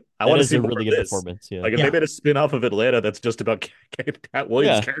like I That want to is see a more really of good this. performance. Yeah. Like if Yeah. they made a spin-off of Atlanta that's just about Cat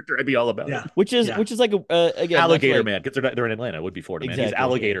Williams' Yeah. character, I'd be all about Yeah. it. Which is Yeah. like a again Alligator like, Man, because they're in Atlanta. It would be Florida Man. He's Exactly,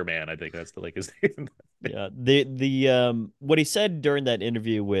 Alligator Man. I think that's the like his name. Yeah. The what he said during that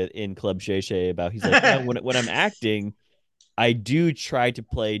interview in Club Shay Shay about he's like, when I'm acting, I do try to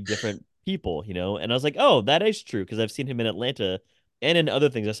play different people, and I was like, oh, that is true because I've seen him in Atlanta and in other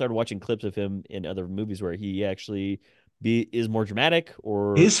things. I started watching clips of him in other movies where he actually is more dramatic,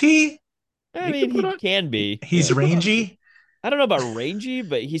 or Is he? I He mean, can put he on- can be. He's Yeah. rangy. I don't know about rangy,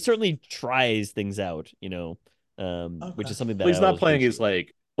 but he certainly tries things out, which Okay. is something that Well, he's I not always playing his appreciate.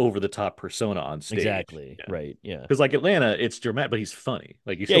 like over the top persona on stage. Exactly. Right. Yeah. Because like Atlanta, it's dramatic, but he's funny.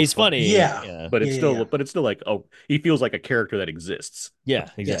 Like Yeah, he's funny. Yeah. Yeah. But it's Yeah. still like, oh, he feels like a character that exists. Yeah,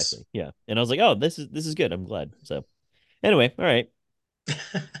 exactly. Yeah. And I was like, oh, this is good. I'm glad. So anyway, all right.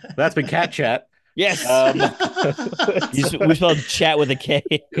 That's been Cat Chat. Yes. We spelled chat with a K.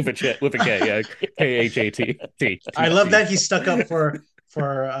 with a K, yeah, KHAT. I love that he stuck up for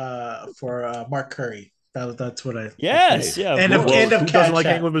Mark Curry. That's what I. Yes, yeah, of End of course. Well, end of who doesn't cat like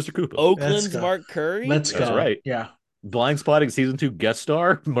chat. hanging with Mr. Koopa? Let's Oakland's go. Mark Curry. Let's That's go. right. Yeah. Blind Spotting season 2 guest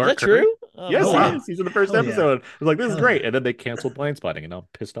star Is Mark that Curry. true? Oh, Yes, Oh, he wow. is. He's in the first Hell yeah. episode. I was like, this is Hell great. yeah. And then they canceled Blind Spotting, and now I'm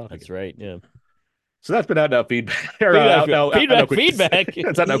pissed off That's again. right. Yeah. So that's been out now. Feedback. Feedback.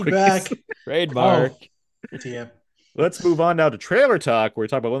 That's out now. Feedback. Trademark. TM. Let's move on now to trailer talk, where we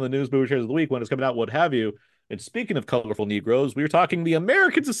talk about one of the news movie trailers of the week, when it's coming out, what have you. And speaking of colorful Negroes, we were talking the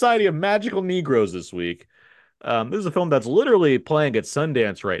American Society of Magical Negroes this week. This is a film that's literally playing at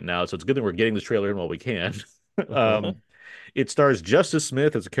Sundance right now, so it's good that we're getting this trailer in while we can. It stars Justice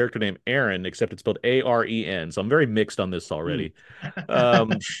Smith as a character named Aaron, except it's spelled Aren. So I'm very mixed on this already.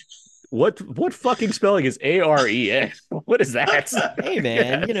 What fucking spelling is Aren? What is that? Hey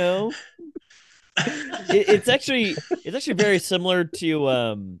man, it's actually very similar to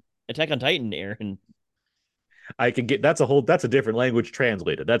Attack on Titan, Aaron. I can get that's a different language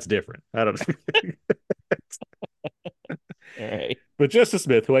translated. That's different. I don't know. All right. But Justice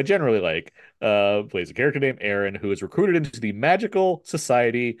Smith, who I generally like, plays a character named Aaron, who is recruited into the Magical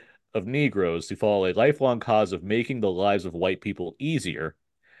Society of Negroes to follow a lifelong cause of making the lives of white people easier.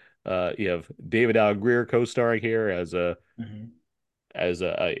 You have David Alan Grier co-starring here as a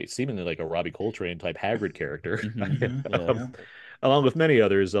seemingly like a Robbie Coltrane type Hagrid character, Yeah. along with many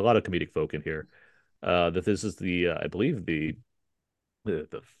others. A lot of comedic folk in here. That this is I believe the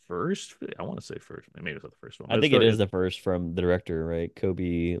first. I want to say first. Maybe it's not the first one. I think it is the first from the director, right?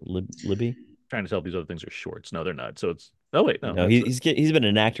 Kobe Libby. Trying to tell if these other things are shorts. No, they're not. So it's no. He's been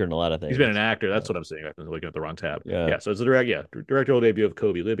an actor in a lot of things. He's been an actor. That's what I'm saying. I've been looking at the wrong tab. Yeah. So it's a directorial debut of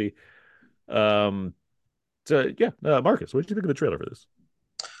Kobe Libby. Marcus, what did you think of the trailer for this?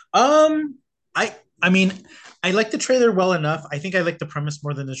 I mean, I like the trailer well enough. I think I like the premise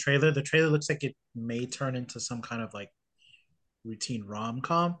more than the trailer. The trailer looks like it may turn into some kind of like routine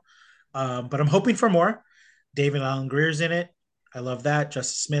rom-com. But I'm hoping for more. David Alan Grier's in it. I love that.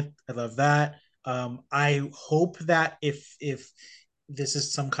 Justice Smith, I love that. I hope that if this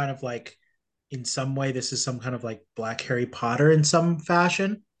is some kind of like, in some way, this is some kind of like Black Harry Potter in some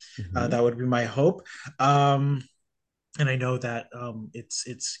fashion. That would be my hope. And I know that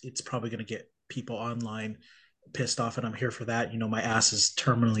it's probably going to get people online pissed off, and I'm here for that. My ass is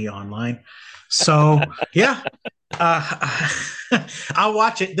terminally online, so yeah. I'll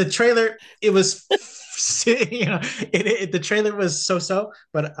watch it. The trailer, it was, the trailer was so,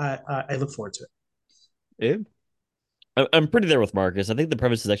 but I look forward to it. I'm pretty there with Marcus. I think the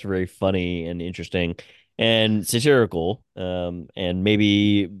premise is actually very funny and interesting and satirical, and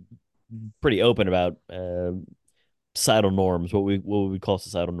maybe pretty open about societal norms, what we call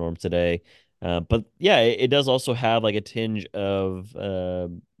societal norms today. But yeah, it does also have like a tinge of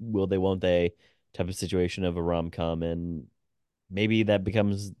will they, won't they type of situation of a rom-com, and maybe that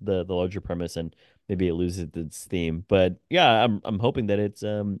becomes the larger premise, and maybe it loses its theme. But yeah, I'm hoping that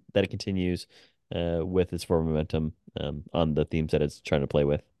it continues with its forward momentum on the themes that it's trying to play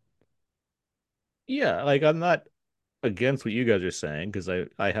with. Yeah, like I'm not against what you guys are saying because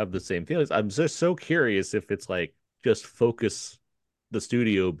I have the same feelings. I'm just so curious if it's like just focus the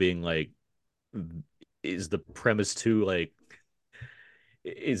studio being like, is the premise too like,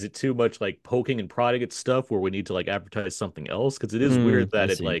 is it too much like poking and prodding at stuff where we need to like advertise something else? Because it is weird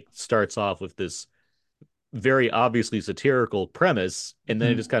that it like starts off with this very obviously satirical premise, and then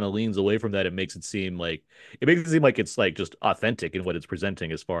it just kind of leans away from that. It makes it seem like it's like just authentic in what it's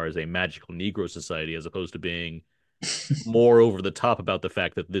presenting as far as a magical Negro society, as opposed to being more over the top about the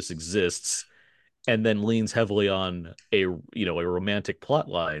fact that this exists, and then leans heavily on a romantic plot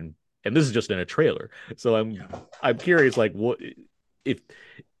line. And this is just in a trailer. So I'm curious, like, what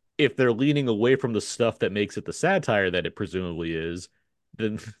if they're leaning away from the stuff that makes it the satire that it presumably is,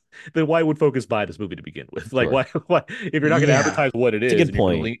 then why would focus buy this movie to begin with? Like, why if you're not going to advertise what it is, it's a good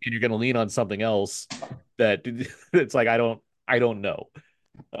point, and you're going to lean on something else that it's like, I don't know.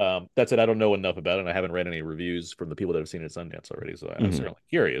 That's it. I don't know enough about it. And I haven't read any reviews from the people that have seen it at Sundance already. So I'm certainly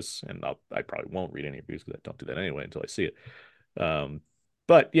curious, and I probably won't read any reviews because I don't do that anyway until I see it.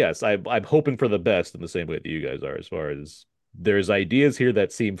 But yes, I'm hoping for the best in the same way that you guys are, as far as there's ideas here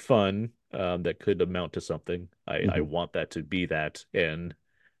that seem fun, that could amount to something. I want that to be that. And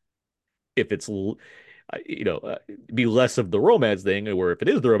if it's, be less of the romance thing, or if it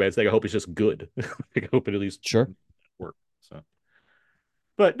is the romance thing, I hope it's just good. I hope it at least work. So,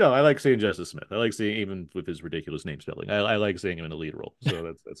 but no, I like seeing Justice Smith. I like seeing, even with his ridiculous name spelling, I like seeing him in a lead role.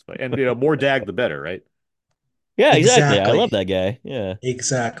 So that's fine. And more Dag, the better, right? Yeah, exactly. I love Exactly. that guy. Yeah.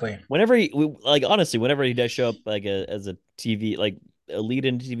 Exactly. Whenever like honestly, whenever he does show up like as a TV, like a lead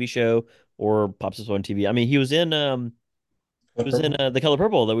in a TV show or pops up on TV. I mean, he Color was in Purple. The Color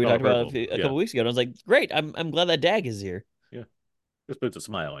Purple that we Color talked about Purple. a Yeah. couple weeks ago. And I was like, great. I'm glad that Dag is here. Yeah. Just puts a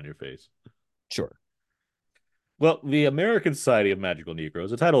smile on your face. Sure. Well, The American Society of Magical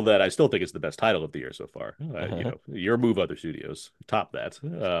Negroes, a title that I still think is the best title of the year so far. Uh-huh. Your move, other studios, top that.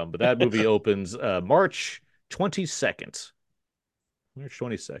 But that movie opens March 22nd. March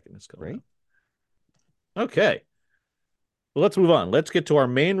 22nd is coming Right. up. Okay. Well, let's move on. Let's get to our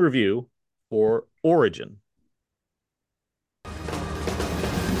main review for Origin.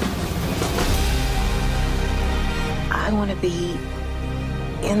 I want to be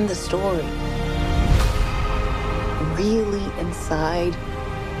in the story, really inside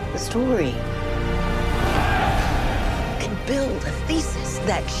the story, and build a thesis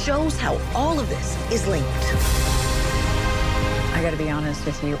that shows how all of this is linked. I gotta be honest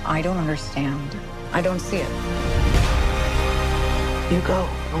with you, I don't understand. I don't see it. You go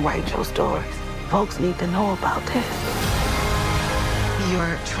and write your stories. Folks need to know about this.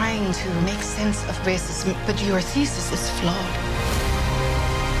 You're trying to make sense of racism, but your thesis is flawed.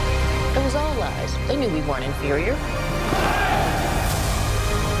 It was all lies. They knew we weren't inferior.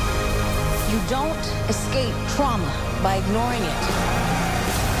 You don't escape trauma by ignoring it.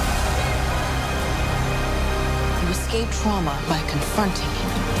 You escape trauma by confronting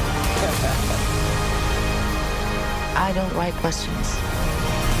it. I don't write questions.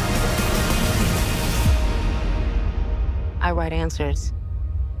 I write answers.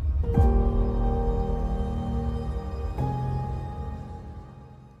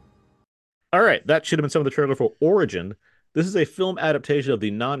 All right, that should have been some of the trailer for Origin. This is a film adaptation of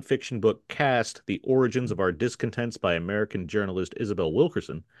the nonfiction book Caste, The Origins of Our Discontents by American journalist Isabel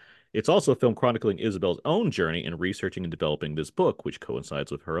Wilkerson. It's also a film chronicling Isabel's own journey in researching and developing this book, which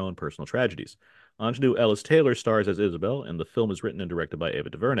coincides with her own personal tragedies. Aunjanue Ellis Taylor stars as Isabel, and the film is written and directed by Ava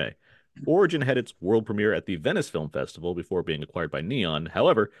DuVernay. Origin had its world premiere at the Venice Film Festival before being acquired by Neon.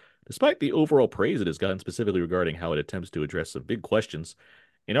 However, despite the overall praise it has gotten specifically regarding how it attempts to address some big questions,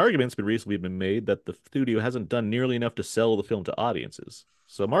 an argument's been recently been made that the studio hasn't done nearly enough to sell the film to audiences.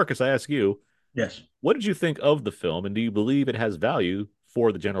 So, Marcus, I ask you, Yes. what did you think of the film, and do you believe it has value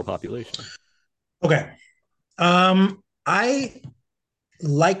for the general population? Okay. I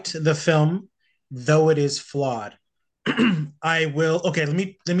liked the film, though it is flawed. I will. Okay,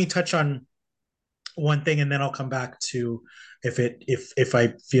 let me touch on one thing, and then I'll come back to if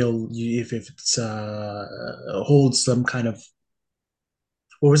I feel if it's holds some kind of.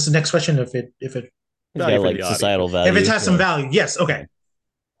 What was the next question? If it He's got Value for like the societal audience. if it value. has some value, yes. Okay.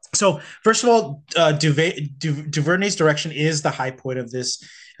 So first of all, DuVernay's direction is the high point of this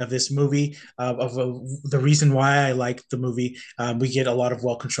movie. The reason why I like the movie, we get a lot of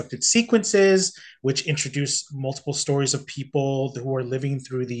well constructed sequences, which introduce multiple stories of people who are living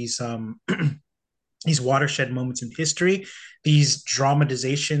through these watershed moments in history. These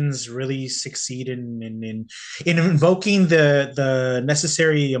dramatizations really succeed in invoking the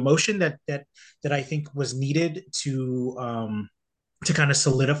necessary emotion that I think was needed to kind of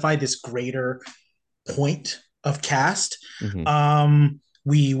solidify this greater point of Caste. Mhm.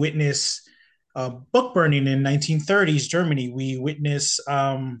 We witness book burning in 1930s Germany. We witness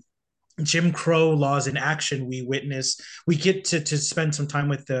Jim Crow laws in action. We get to spend some time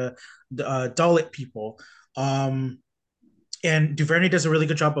with the Dalit people. And DuVernay does a really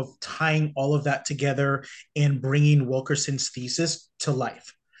good job of tying all of that together and bringing Wilkerson's thesis to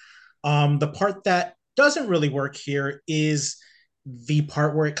life. The part that doesn't really work here is the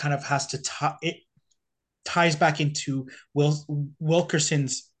part where it kind of has to it ties back into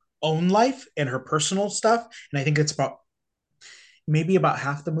Wilkerson's own life and her personal stuff, and I think it's maybe about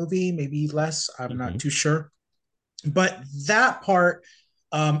half the movie, maybe less. I'm not too sure, but that part,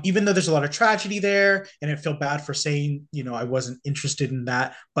 even though there's a lot of tragedy there, and I feel bad for saying, I wasn't interested in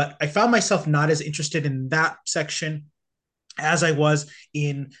that, but I found myself not as interested in that section as I was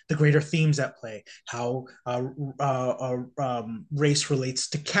in the greater themes at play, how race relates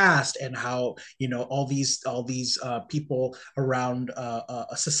to caste, and how all these people around a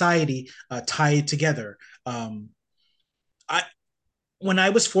society tie together. I When I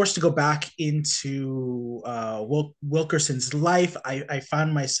was forced to go back into Wilkerson's life, I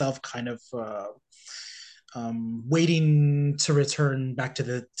found myself kind of waiting to return back to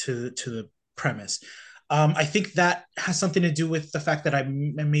the premise. I think that has something to do with the fact that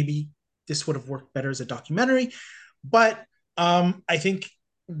maybe this would have worked better as a documentary, but I think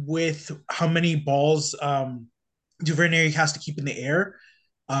with how many balls DuVernay has to keep in the air,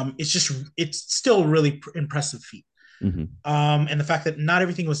 it's still a really impressive feat. Hmm. And the fact that not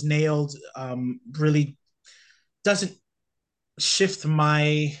everything was nailed really doesn't shift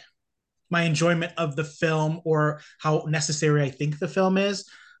my enjoyment of the film or how necessary I think the film is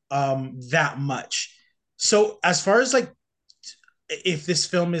that much. So as far as like if this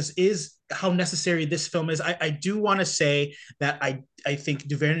film is how necessary this film is, I do want to say that I think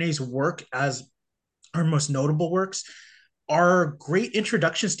Duvernay's work as our most notable works are great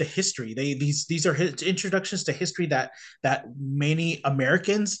introductions to history. These are introductions to history that many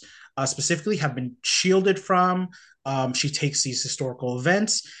Americans specifically have been shielded from. She takes these historical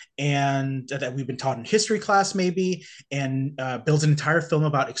events and that we've been taught in history class maybe, and builds an entire film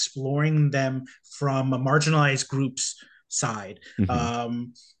about exploring them from a marginalized group's side. Hmm.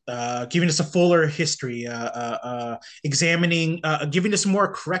 Giving us a fuller history, examining, giving us a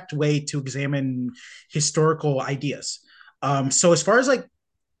more correct way to examine historical ideas. So as far as like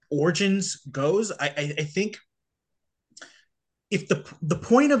origins goes, I think if the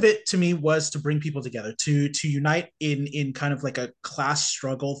point of it to me was to bring people together, to unite in kind of like a class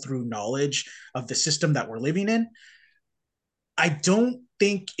struggle through knowledge of the system that we're living in, I don't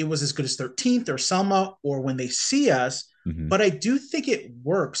think it was as good as 13th or Selma or When They See Us, Hmm. but I do think it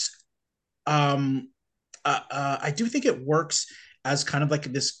works. I do think it works as kind of like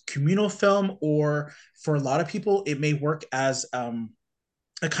this communal film, or for a lot of people, it may work as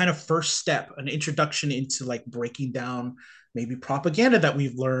a kind of first step, an introduction into like breaking down maybe propaganda that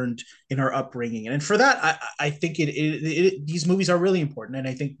we've learned in our upbringing. And for that, I think these movies are really important. And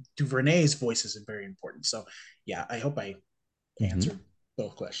I think Duvernay's voice is very important. So yeah, I hope I Hmm. answered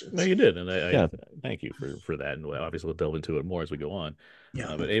both No, questions. you did, and I Yeah. thank you for that. And obviously, we'll delve into it more as we go on.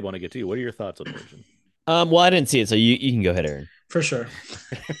 Yeah, But Abe, I want to get to you. What are your thoughts on Origin? Well, I didn't see it, so you can go ahead, Aaron. for sure.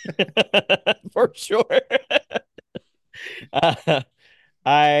 For sure. uh,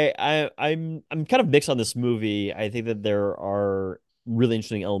 I'm kind of mixed on this movie. I think that there are really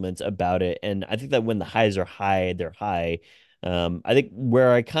interesting elements about it, and I think that when the highs are high, they're high. I think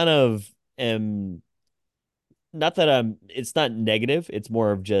where I kind of am, not that it's not negative, it's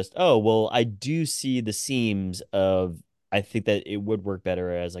more of just, oh, well, I do see the seams of, I think that it would work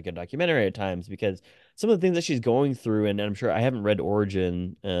better as like a documentary at times, because some of the things that she's going through, and I'm sure I haven't read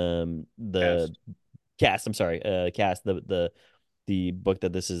Origin, the Cast. cast, I'm sorry, cast, the book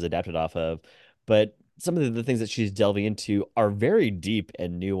that this is adapted off of, but some of the things that she's delving into are very deep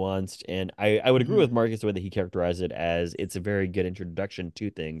and nuanced, and I would agree Mm-hmm. with Marcus the way that he characterized it as it's a very good introduction to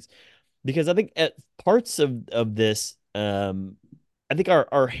things, because I think at parts of this, I think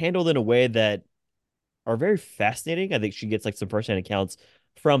are handled in a way that are very fascinating. I think she gets like some firsthand accounts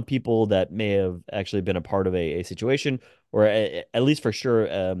from people that may have actually been a part of a situation, or at least for sure,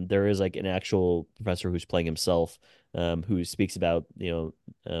 there is like an actual professor who's playing himself, who speaks about, the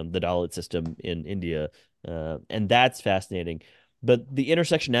Dalit system in India, and that's fascinating. But the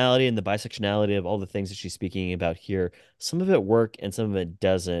intersectionality and the bisectionality of all the things that she's speaking about here, some of it work and some of it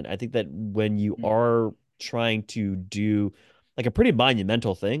doesn't. I think that when you are trying to do like a pretty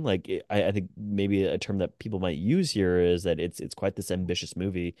monumental thing. Like I think maybe a term that people might use here is that it's quite this ambitious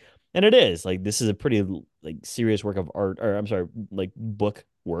movie, and it is. Like this is a pretty like serious work of art, or I'm sorry, like book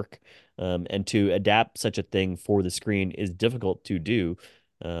work. And to adapt such a thing for the screen is difficult to do.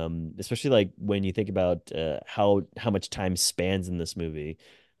 Especially like when you think about how much time spans in this movie,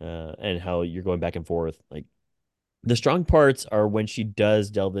 and how you're going back and forth. Like the strong parts are when she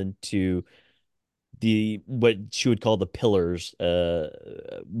does delve into what she would call the pillars,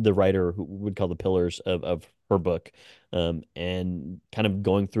 the writer who would call the pillars of her book, and kind of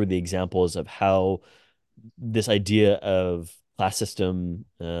going through the examples of how this idea of class system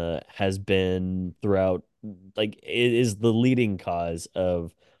has been throughout, like it is the leading cause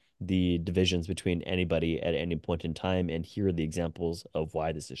of the divisions between anybody at any point in time, and here are the examples of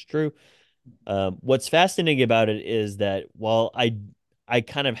why this is true. What's fascinating about it is that while I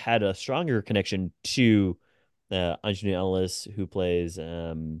kind of had a stronger connection to Anjali Ellis, who plays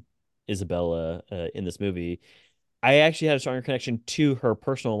Isabella in this movie, I actually had a stronger connection to her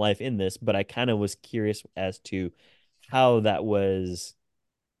personal life in this, but I kind of was curious as to how that was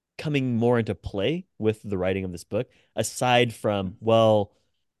coming more into play with the writing of this book, aside from, well,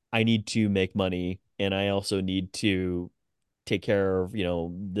 I need to make money and I also need to take care of,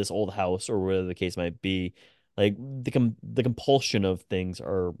 this old house or whatever the case might be. Like the compulsion of things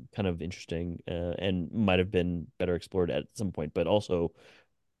are kind of interesting, and might have been better explored at some point, but also,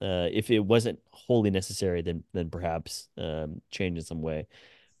 if it wasn't wholly necessary, then perhaps change in some way.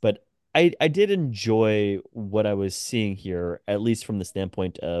 But I did enjoy what I was seeing here, at least from the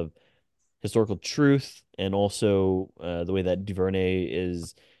standpoint of historical truth, and also the way that DuVernay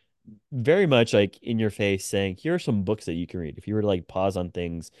is very much like in your face saying, here are some books that you can read. If you were to like pause on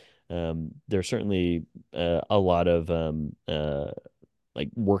things, there's certainly a lot of like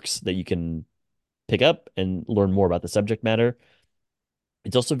works that you can pick up and learn more about the subject matter.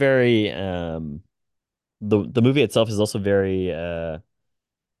 It's also very the movie itself is also very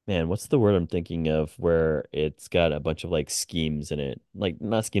man, what's the word I'm thinking of where it's got a bunch of like schemes in it. Like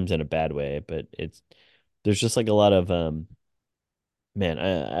not schemes in a bad way, but there's just like a lot of man,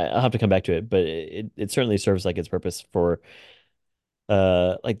 I'll have to come back to it, but it certainly serves like its purpose for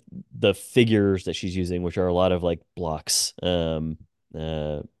like the figures that she's using, which are a lot of like blocks.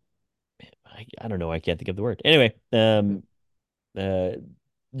 Uh I don't know, I can't think of the word. Anyway, uh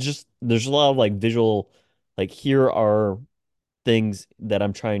just there's a lot of like visual like here are things that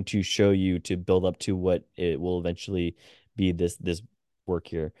I'm trying to show you to build up to what it will eventually be this work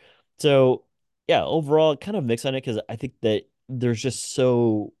here. So yeah, overall kind of mix on it because I think that there's just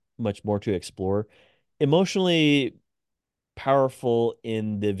so much more to explore. Emotionally powerful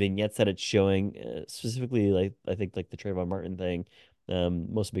in the vignettes that it's showing, specifically like I think like the Trayvon Martin thing,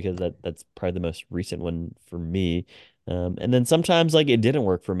 mostly because that's probably the most recent one for me. And then sometimes like it didn't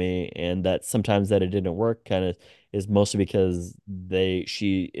work for me, and that sometimes that it didn't work kind of is mostly because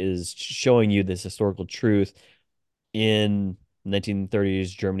she is showing you this historical truth in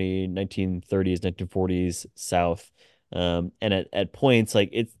 1930s Germany, 1930s, 1940s South. And at points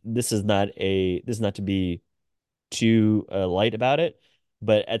like this is not to be too light about it,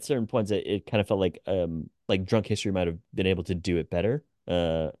 but at certain points it kind of felt like Drunk History might have been able to do it better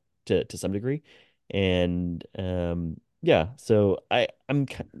to some degree. And yeah, so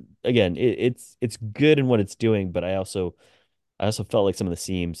again it's good in what it's doing, but I also felt like some of the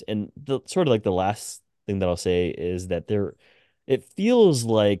seams and the sort of like the last thing that I'll say is that it feels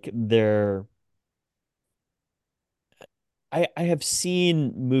like they're I have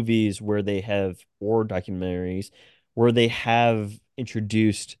seen movies where they have, or documentaries where they have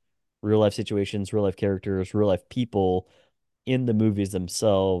introduced real life situations, real life characters, real life people in the movies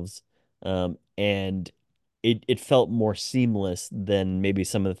themselves. And it felt more seamless than maybe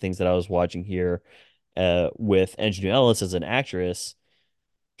some of the things that I was watching here with Angelina Ellis as an actress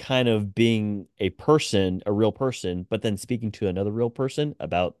kind of being a person, a real person, but then speaking to another real person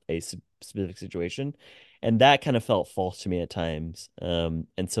about a specific situation. And that kind of felt false to me at times. And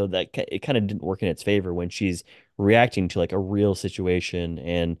so it kind of didn't work in its favor when she's reacting to like a real situation.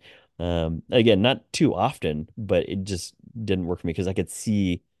 And again, not too often, but it just didn't work for me because I could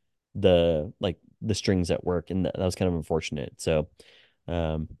see the strings at work, and that was kind of unfortunate. So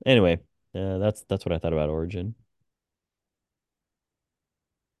anyway, that's what I thought about Origin.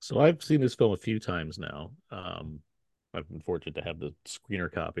 So I've seen this film a few times now. I've been fortunate to have the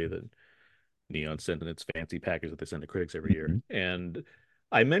screener copy that Neon sent in its fancy package that they send to critics every year. Mhm. And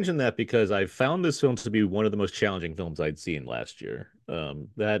I mention that because I found this film to be one of the most challenging films I'd seen last year.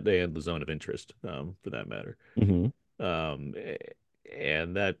 That and The Zone of Interest, for that matter. Mhm. Um,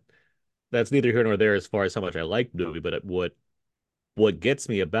 and that's neither here nor there as far as how much I like the movie, but what gets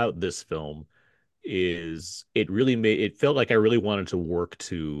me about this film is it felt like I really wanted to work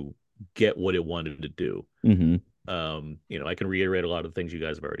to get what it wanted to do. Mhm. I can reiterate a lot of the things you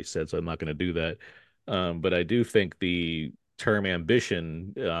guys have already said, so I'm not going to do that. But I do think the term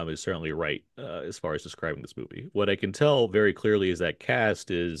ambition is certainly right as far as describing this movie. What I can tell very clearly is that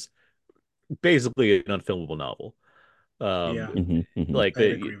cast is basically an unfilmable novel. Yeah, Mhm. Mhm. Like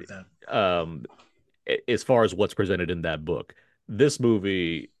I'd agree with that. um, as far as what's presented in that book, this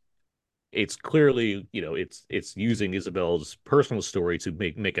movie it's clearly it's using Isabel's personal story to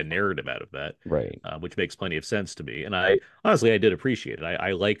make a narrative out of that, Right. which makes plenty of sense to me. And I honestly I did appreciate it.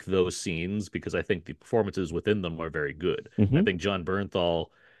 I like those scenes because I think the performances within them are very good. I Mhm. think John Bernthal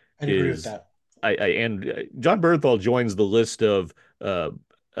I'd agree with is that. John Bernthal joins the list of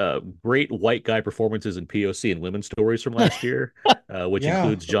great white guy performances in POC and women's stories from last year, which Yeah.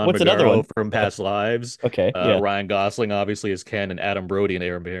 includes John What's another Magaro one? from Past Lives, Okay. Yeah. Ryan Gosling obviously as Ken, and Adam Brody in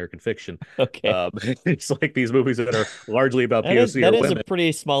American Fiction. Okay. It's like these movies that are largely about That is POC that or is a women.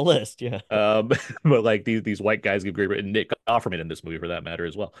 pretty small list. Yeah. Um, but like these white guys give great, and Nick Offerman in this movie for that matter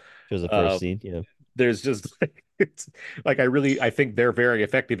as well. Shows the first Um, scene. Yeah. there's just it's like I think they're very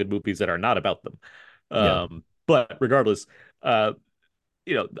effective in movies that are not about them. Yeah. But regardless, uh,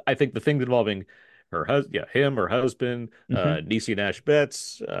 I think the things involving her husband, yeah, him, her husband, Hmm. Niecy Nash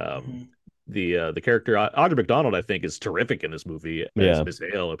Betts, Mhm. the character Audra McDonald, I think, is terrific in this movie as Yeah. Miss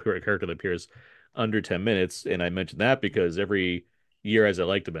Hale, a character that appears under 10 minutes. And I mentioned that because every year, as I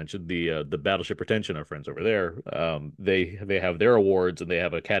like to mention, the Battleship Pretension, our friends over there, they have their awards, and they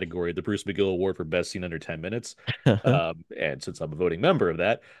have a category, the Bruce McGill Award for Best Scene Under 10 Minutes. And since I'm a voting member of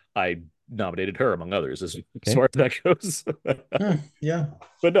that, I nominated her among others as Okay. far as that goes. Yeah.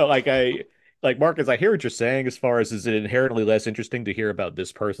 But no, like Marcus, I hear what you're saying as far as is it inherently less interesting to hear about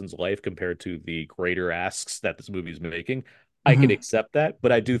this person's life compared to the greater asks that this movie is making. I can accept that,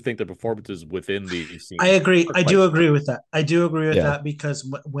 but I do think the performances within the scene. I agree. are I quite do agree strong. with that. I do agree with Yeah. that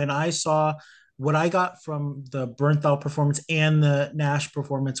because when I saw what I got from the Bernthal performance and the Nash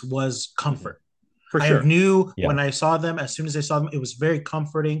performance was comfort. For I sure. knew Yeah. when I saw them, as soon as I saw them, it was very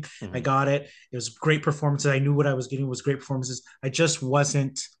comforting. I Mhm. got it. It was great performances. I knew what I was getting was great performances. I just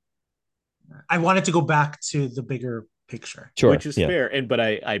wasn't. I wanted to go back to the bigger picture. Sure. Which is Yeah. fair. And but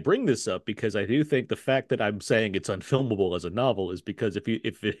I bring this up because I do think the fact that I'm saying it's unfilmable as a novel is because if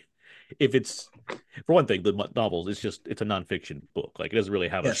it's for one thing, the novel is it's a nonfiction book. Like it doesn't really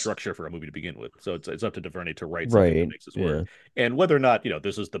have a Yes. structure for a movie to begin with. So it's up to DuVernay to write something that Right. makes this Yeah. work. And whether or not,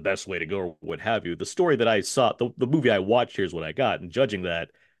 this is the best way to go or what have you, the story that I saw, the movie I watched, here's what I got. And judging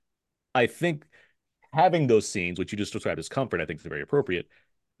that, I think having those scenes, which you just described as comfort, I think is very appropriate.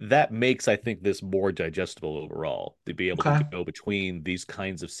 That makes, I think, this more digestible overall to be able Okay. to go between these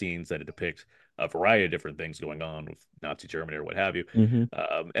kinds of scenes that depict a variety of different things going on with Nazi Germany or what have you. hmm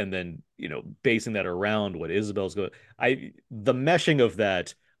And then, basing that around what Isabel's going, the meshing of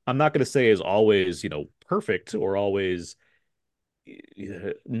that, I'm not going to say is always, perfect or always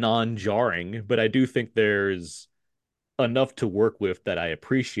non-jarring, but I do think there's enough to work with that I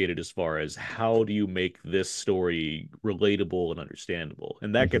appreciated as far as how do you make this story relatable and understandable.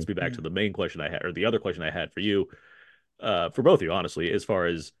 And that gets me back to the main question I had, or the other question I had for you, for both of you, honestly, as far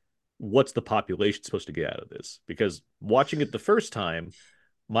as what's the population supposed to get out of this? Because watching it the first time,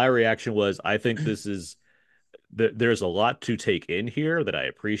 my reaction was, I think this is there's a lot to take in here that I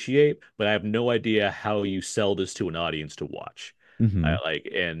appreciate, but I have no idea how you sell this to an audience to watch. hmm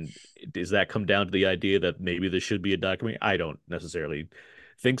And does that come down to the idea that maybe this should be a documentary? I don't necessarily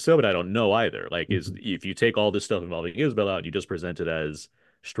think so, but I don't know either. Like, is if you take all this stuff involving Isabel out and you just present it as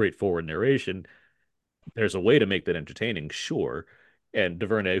straightforward narration, there's a way to make that entertaining, sure. And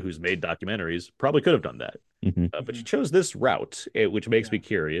DuVernay, who's made documentaries, probably could have done that, hmm but you chose this route, which makes me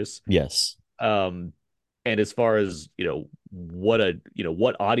curious. Yes. Um, and as far as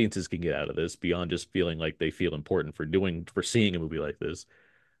what audiences can get out of this beyond just feeling like they feel important for seeing a movie like this,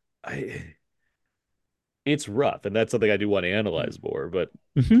 I it's rough, and that's something I do want to analyze more.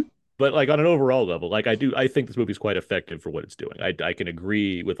 hmm But like on an overall level, like I think this movie's quite effective for what it's doing. I can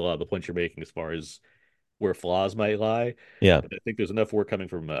agree with a lot of the points you're making as far as where flaws might lie. Yeah. But I think there's enough work coming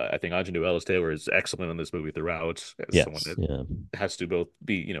from I think Aunjanue Ellis Taylor is excellent in this movie throughout as someone Yes. that Yeah. has to both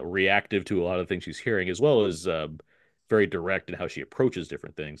be reactive to a lot of things she's hearing as well as very direct in how she approaches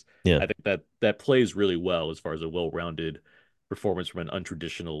different things. Yeah. I think that plays really well as far as a well-rounded performance from an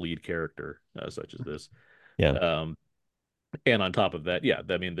untraditional lead character such as this. Yeah. And on top of that, yeah,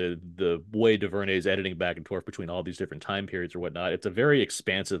 I mean the way DuVernay is editing back and forth between all these different time periods or whatnot, it's a very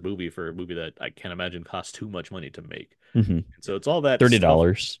expansive movie for a movie that I can't imagine costs too much money to make. hmm So it's all that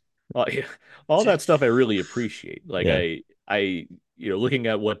 $30. yeah, all that stuff I really appreciate. Like Yeah. I looking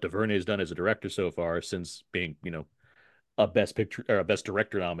at what DuVernay has done as a director so far since being a best picture or a best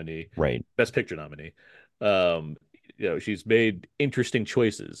director nominee, Right. best picture nominee. Um, she's made interesting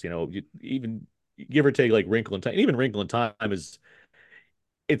choices. Even give or take like Wrinkle in Time. Even Wrinkle in Time is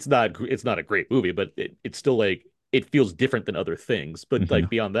it's not a great movie, but it's still like it feels different than other things. But hmm like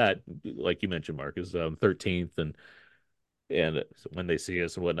beyond that, like you mentioned, Mark, is 13th and When They See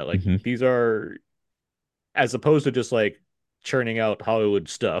Us and whatnot. Like hmm these are as opposed to just like churning out Hollywood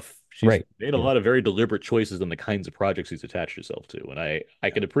stuff. She's Right. made a Yeah. lot of very deliberate choices in the kinds of projects she's attached herself to, and I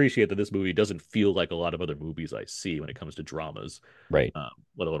can appreciate that this movie doesn't feel like a lot of other movies I see when it comes to dramas, Right.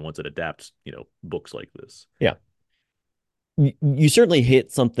 let alone ones that adapt books like this. Yeah. You certainly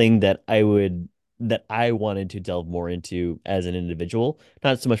hit something that I wanted to delve more into as an individual,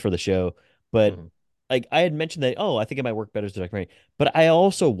 not so much for the show, but Mhm. like I had mentioned that, oh, I think it might work better as a documentary, but I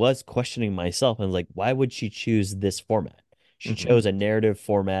also was questioning myself and like, why would she choose this format? She Mhm. chose a narrative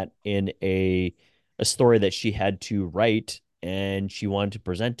format in a story that she had to write and she wanted to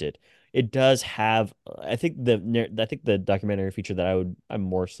present it. It does have, I think the documentary feature that I'm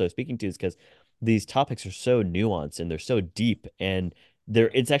more so speaking to is because these topics are so nuanced and they're so deep and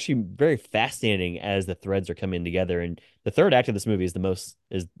it's actually very fascinating as the threads are coming together. And the third act of this movie is the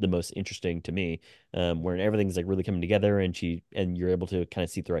most interesting to me, where everything's like really coming together and you're able to kind of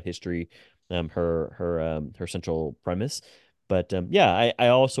see throughout history, her central premise. But yeah, I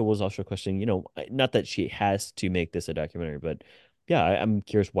also was questioning, not that she has to make this a documentary, but yeah, I'm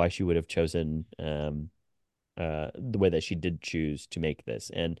curious why she would have chosen the way that she did choose to make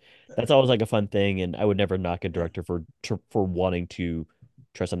this, and that's always like a fun thing. And I would never knock a director for wanting to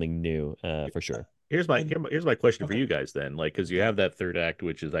try something new, for sure. Here's my question for Okay. you guys then, like, because you have that third act,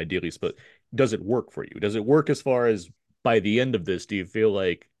 which is ideally split. Does it work for you? Does it work as far as by the end of this? Do you feel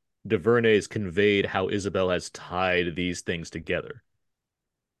like DuVernay's conveyed how Isabel has tied these things together?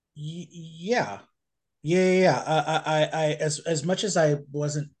 Yeah, yeah. As much as I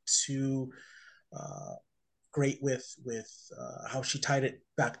wasn't too uh, great with how she tied it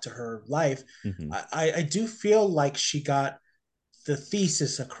back to her life, Hmm. I do feel like she got the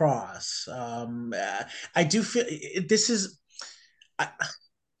thesis across. I do feel this is.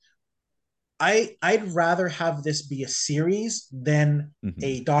 I, I'd rather have this be a series than Hmm.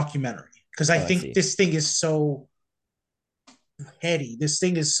 a documentary because I Oh, I think see. this thing is so heady. This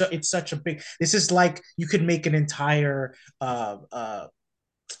thing is so it's such a big. This is like you could make an entire uh,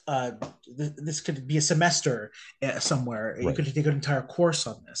 this could be a semester somewhere. You Right. could take an entire course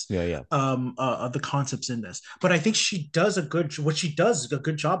on this, Yeah, yeah. of the concepts in this. But I think she does a good. What she does a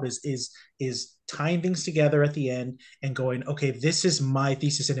good job is tying things together at the end and going, okay, this is my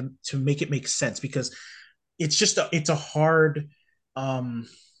thesis, and to make it make sense because it's a hard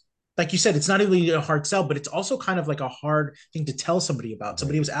like you said, it's not really a hard sell, but it's also kind of like a hard thing to tell somebody about.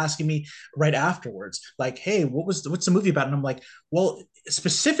 Somebody Right. was asking me right afterwards, like, "Hey, what's the movie about?" And I'm like, "Well,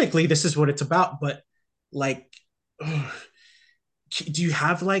 specifically, this is what it's about." But like, ugh, do you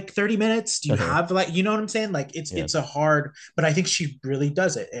have like 30 minutes? Do you Uh-huh. have like, you know what I'm saying? Like, Yeah. it's a hard, but I think she really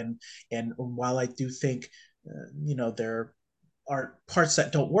does it. And while I do think, there are parts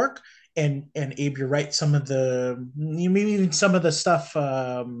that don't work, and Abe, you're right. Some of the maybe even some of the stuff,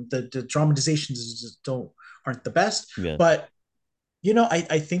 the dramatizations just don't aren't the best. Yeah. But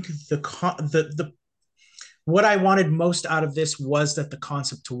I think the what I wanted most out of this was that the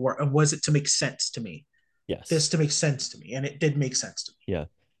concept to work was it to make sense to me. This Yes. to make sense to me, and it did make sense to Yeah.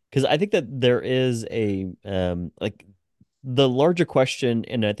 Because I think that there is a like the larger question,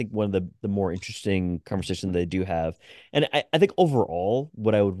 and I think one of the more interesting conversations they do have, and I think overall,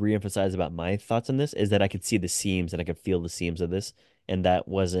 what I would reemphasize about my thoughts on this is that I could see the seams and I could feel the seams of this, and that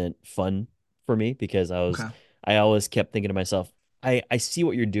wasn't fun for me because me. Okay. I always kept thinking to myself, I see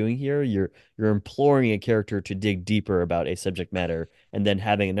what you're doing here. You're imploring a character to dig deeper about a subject matter, and then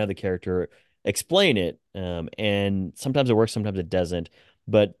having another character explain it. And sometimes it works, sometimes it doesn't.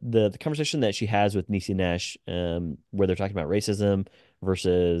 But the conversation that she has with Niecy Nash, where they're talking about racism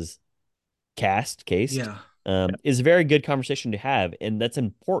versus caste, Yeah. is a very good conversation to have, and that's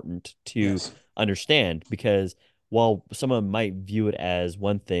important to Yes. understand because while someone might view it as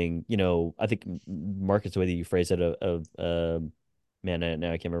one thing, I think Marcus, the way that you phrase it, man,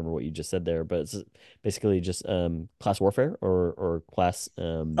 now I can't remember what you just said there, but it's basically just class warfare or class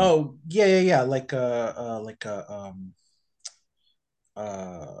Oh, yeah.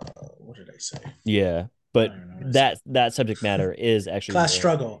 Uh, what did I say? yeah, I but don't know what I said. that subject matter is actually Class more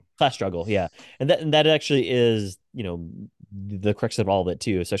struggle. class struggle, yeah, and that actually is the crux of all of it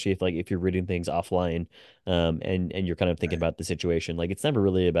too, especially if you're reading things offline, and you're kind of thinking Right. about the situation. Like it's never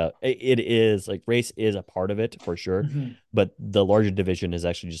really about it is like race is a part of it for sure, Mhm. but the larger division is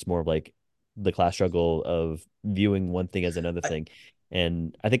actually just more of like the class struggle of viewing one thing as another I, thing.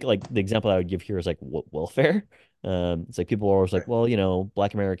 And I think like the example I would give here is like welfare. It's like people are always like, right. well,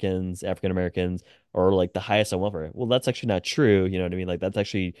 Black Americans, African Americans are like the highest on welfare. Well, that's actually not true. You know what I mean? Like that's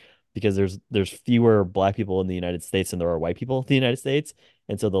actually because there's fewer Black people in the United States than there are white people in the United States,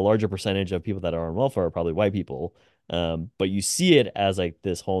 and so the larger percentage of people that are on welfare are probably white people. But you see it as like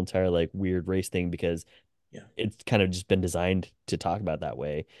this whole entire like weird race thing because Yeah. it's kind of just been designed to talk about that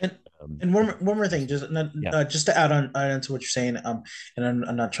way. And Um, and one more thing, yeah. just to add on to what you're saying, and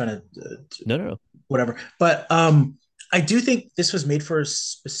I'm not trying to No, no, no. whatever, but I do think this was made for a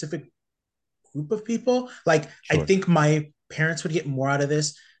specific group of people. Like I Sure. think my parents would get more out of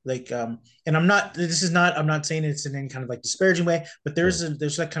this. Like and I'm not saying it's in any kind of like disparaging way, but Sure.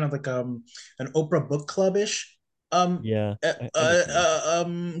 there's like kind of like an Oprah book club ish Yeah. I get what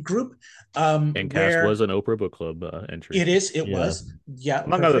you mean. group And Cast where was an Oprah Book Club entry, it Yeah. was, yeah,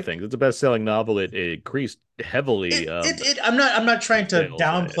 among other perfect. things. It's a best-selling novel. It increased heavily I'm not trying to sales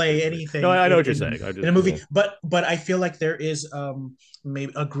downplay actually. No, anything I know what you're saying. I in a just Yeah. movie, but I feel like there is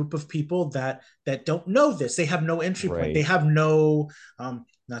maybe a group of people that don't know this. They have no entry point. They Right. have no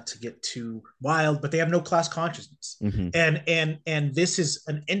not to get too wild, but they have no class consciousness. Hmm. And this is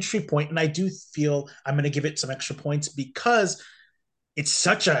an entry point, and I do feel I'm going to give it some extra points because it's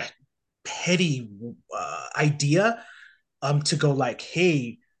such a petty idea to go like,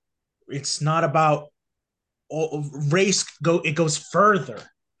 hey, it's not about race it goes further,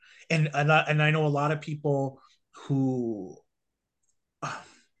 and I know a lot of people who uh,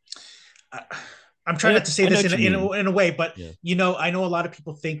 I'm trying not to say this in a way, but I know a lot of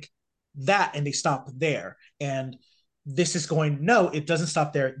people think that and they stop there. And this is going, no, it doesn't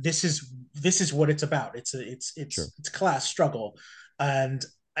stop there. This is what it's about. It's class struggle. And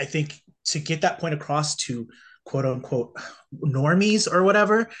I think to get that point across to quote unquote normies or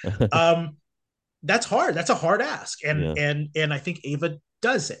whatever, that's hard. That's a hard ask. And I think Ava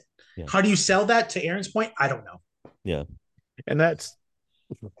does it. Yeah. How do you sell that, to Aaron's point? I don't know. Yeah. And that's,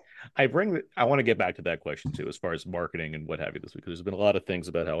 I want to get back to that question too, as far as marketing and what have you this week, because there's been a lot of things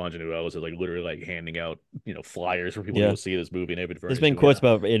about how Aunjanue Ellis is like literally like handing out, flyers for people to go see this movie. And Ava DuVernay. There's been quotes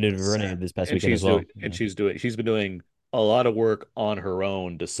about Ava DuVernay this past weekend as well. She's been doing a lot of work on her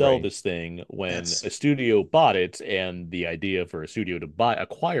own to sell this thing when a studio bought it, and the idea for a studio to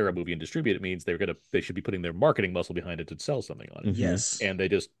acquire a movie and distribute it means they should be putting their marketing muscle behind it to sell something on it. Yes. And they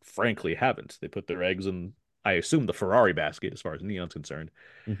just frankly haven't. They put their eggs in, I assume, the Ferrari basket as far as Neon's concerned.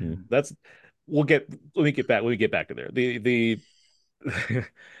 Let me get back to there. The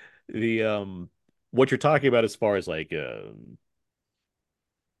what you're talking about as far as like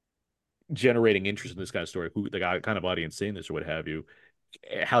generating interest in this kind of story, who the kind of audience seeing this or what have you,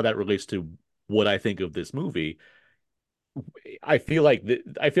 how that relates to what I think of this movie. I feel like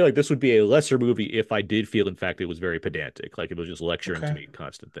this would be a lesser movie if I did feel, in fact, it was very pedantic, like it was just lecturing to me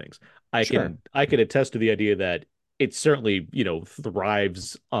constant things. I can attest to the idea that it certainly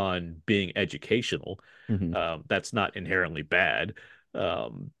thrives on being educational. That's not inherently bad.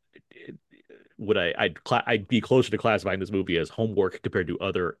 I'd be closer to classifying this movie as homework compared to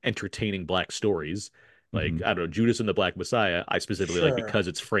other entertaining Black stories. Like, I don't know, Judas and the Black Messiah, I specifically like because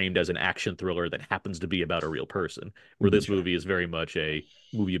it's framed as an action thriller that happens to be about a real person, where this movie is very much a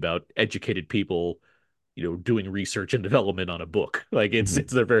movie about educated people, doing research and development on a book. Like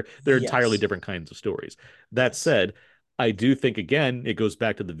they're entirely different kinds of stories. That said, I do think, again, it goes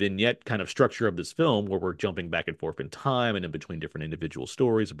back to the vignette kind of structure of this film where we're jumping back and forth in time and in between different individual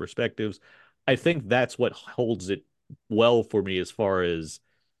stories and perspectives. I think that's what holds it well for me as far as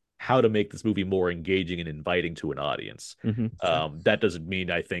how to make this movie more engaging and inviting to an audience. That doesn't mean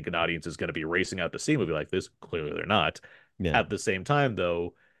I think an audience is going to be racing out to see a movie like this. Clearly they're not. Yeah. At the same time,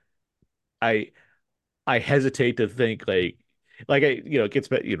 though, I hesitate to think it gets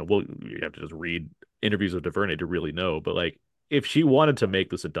back, you have to just read interviews with DuVernay to really know, but like, if she wanted to make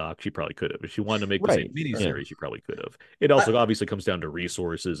this a doc, she probably could have. If she wanted to make this a miniseries, she probably could have. It also obviously comes down to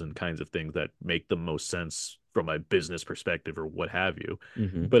resources and kinds of things that make the most sense from a business perspective or what have you.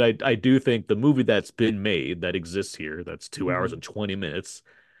 But I do think the movie that's been made, that exists here, that's 2 hours and 20 minutes,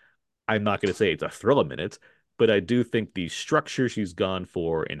 I'm not going to say it's a thrill a minute, but I do think the structure she's gone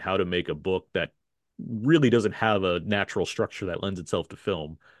for and how to make a book that really doesn't have a natural structure that lends itself to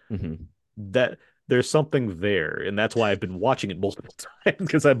film, that there's something there, and that's why I've been watching it multiple times,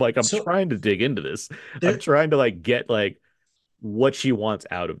 because I'm trying to dig into this. I'm trying to get what she wants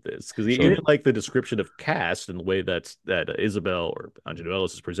out of this, because even like the description of cast and the way that Isabel or Aunjanue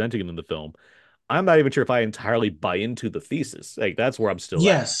Ellis is presenting it in the film, I'm not even sure if I entirely buy into the thesis. Like, that's where I'm still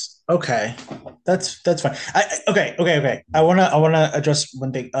at. Okay, that's fine. Okay. I wanna address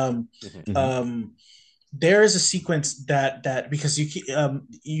one thing. There is a sequence that because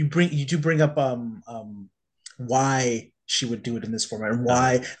you do bring up why she would do it in this format and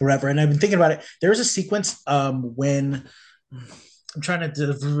why whatever, and I've been thinking about it. There's a sequence when I'm trying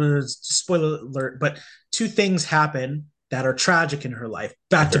to spoiler alert, but two things happen that are tragic in her life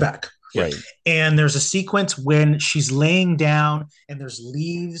back to back. Right. And there's a sequence when she's laying down and there's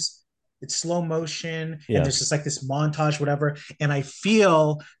leaves, it's slow motion, and there's just like this montage, whatever. And I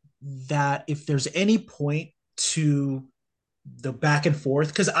feel that if there's any point to the back and forth,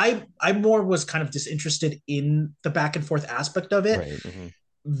 because I more was kind of disinterested in the back and forth aspect of it,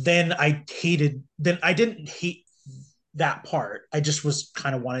 then I didn't hate that part. I just was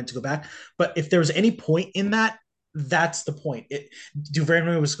kind of wanting to go back. But if there was any point in that, that's the point.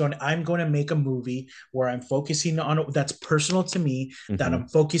 DuVernay was going, I'm going to make a movie where I'm focusing on that's personal to me, that I'm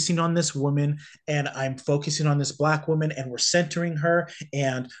focusing on this woman, and I'm focusing on this Black woman, and we're centering her,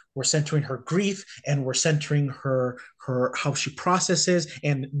 and we're centering her grief, and we're centering her how she processes,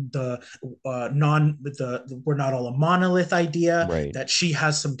 and we're not all a monolith idea, that she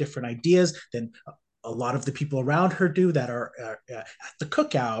has some different ideas than a lot of the people around her do, that are at the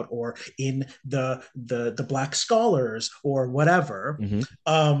cookout or in the Black scholars or whatever.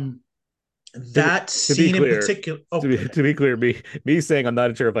 That To be scene in clear, particular. Oh, to be clear, me saying I'm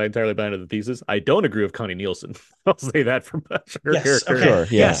not sure if I entirely buy into the thesis. I don't agree with Connie Nielsen. I'll say that from her yes. character. Okay. Sure, yeah.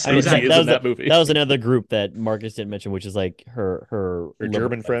 Yes. I mean She that is Exactly. that in was that movie. that was another group that Marcus didn't mention, which is like her Her liberal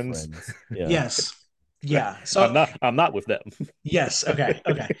German friends. friends. Yeah. Yes. Yeah. So I'm not with them. yes. Okay.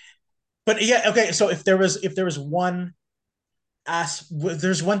 Okay. But yeah. Okay. So if there was one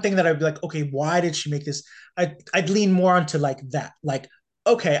there's one thing that I'd be like, okay, why did she make this? I'd lean more onto like that. Like,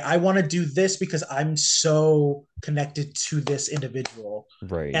 okay, I want to do this because I'm so connected to this individual.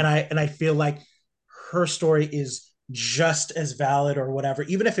 Right. And I feel like her story is just as valid or whatever,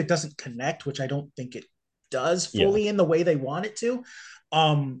 even if it doesn't connect, which I don't think it does Yeah. fully in the way they want it to.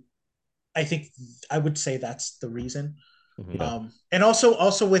 Um, I think I would say that's the reason. Mhm. And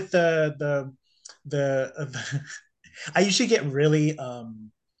also with the I usually get really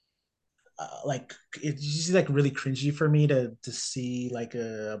like it's usually like really cringy for me to see like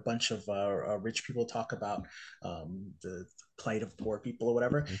a bunch of rich people talk about the plight of poor people or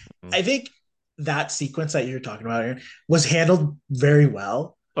whatever. Mhm. I think that sequence that you're talking about Aaron, was handled very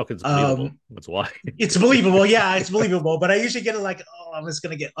well. Oh, because it's believable. Um, That's why. it's believable, yeah, it's believable. But I usually get it like, oh, I'm just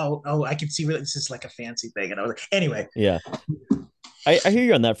gonna get, I can see this is like a fancy thing, and I was like, anyway, Yeah. I hear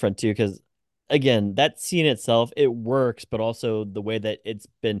you on that front too, because again, that scene itself, it works, but also the way that it's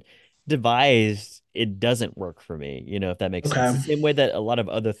been devised, it doesn't work for me, if that makes sense. okay. The same way that a lot of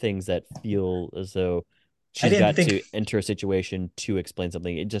other things that feel as though I she's didn't got think to enter a situation to explain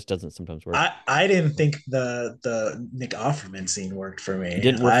something, it just doesn't sometimes work. I didn't think the Nick Offerman scene worked for It me.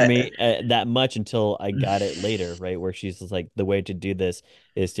 didn't work for me that much until I got it later, right? Where she's just like, the way to do this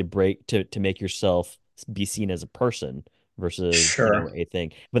is to make yourself be seen as a person versus, Sure. a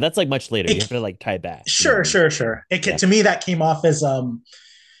thing. But that's like much later. You have It, to like tie back, sure, sure, sure. Yeah. To me that came off as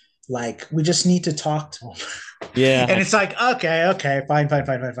like we just need to talk to him. Yeah. And it's like, okay, fine, fine,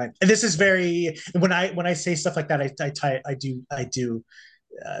 fine, fine, fine. And this is very when I say stuff like that, I do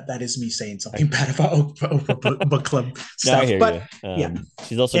that is me saying something bad about Oprah book club No, I stuff. hear But you. yeah.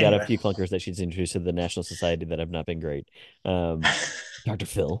 She's also got a Anyway. few clunkers that she's introduced to the National Society that have not been great. Dr.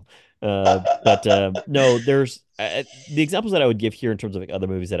 Phil. But no, there's the examples that I would give here in terms of like other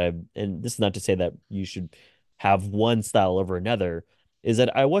movies that and this is not to say that you should have one style over another, is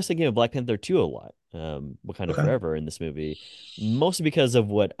that I was thinking of Black Panther 2 a lot, Wakanda Okay. Forever in this movie, mostly because of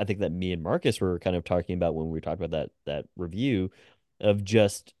what I think that me and Marcus were kind of talking about when we talked about that review of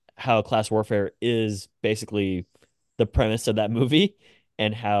just how class warfare is basically the premise of that movie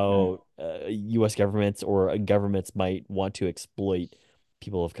and how U.S. governments or governments might want to exploit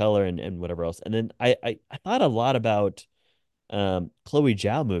people of color and whatever else. And then I thought a lot about Chloe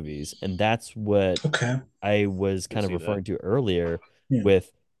Zhao movies, and that's what Okay. I was Can kind of see that. referring to earlier Yeah.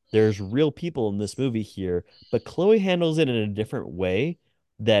 with there's real people in this movie here, but Chloe handles it in a different way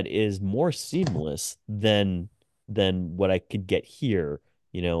that is more seamless than what I could get here.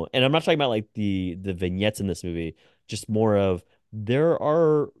 And I'm not talking about like the vignettes in this movie, just more of there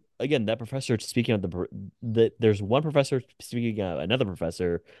are again that professor speaking of there's one professor speaking of another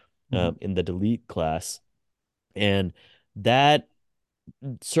professor Mhm. in the delete class, and that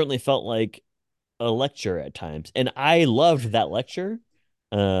certainly felt like a lecture at times. And I loved that lecture.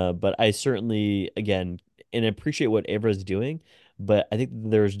 But I certainly, again, and appreciate what Avra's doing. But I think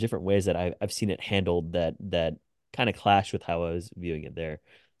there's different ways that I've seen it handled that kind of clash with how I was viewing it there. Hmm.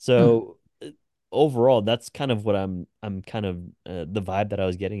 So overall, that's kind of what I'm kind of the vibe that I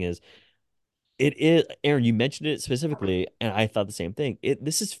was getting is it is Aaron, you mentioned it specifically, and I thought the same thing.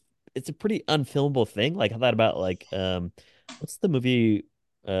 It's a pretty unfilmable thing. Like I thought about like what's the movie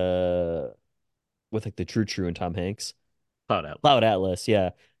uh with like the True and Tom Hanks. Cloud Atlas. Cloud Atlas, yeah.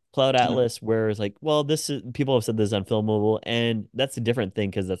 Cloud Atlas, where it's like, well, this is people have said this is unfilmable, and that's a different thing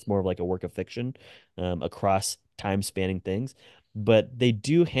because that's more of like a work of fiction, across time spanning things. But they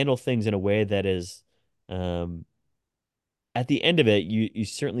do handle things in a way that is, um, at the end of it, you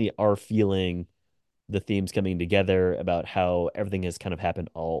certainly are feeling the themes coming together about how everything has kind of happened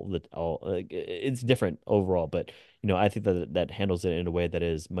all like, it's different overall, but I think that handles it in a way that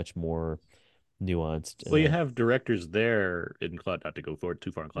is much more nuanced. Well, you have directors there in Cloud, not to go forward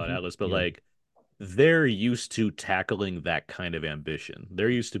too far in Cloud Mhm. Atlas, but Yeah. like they're used to tackling that kind of ambition. They're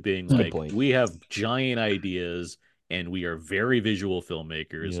used to being Good like, point. we have giant ideas and we are very visual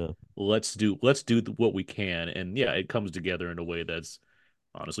filmmakers. Yeah. Let's do what we can, and yeah, it comes together in a way that's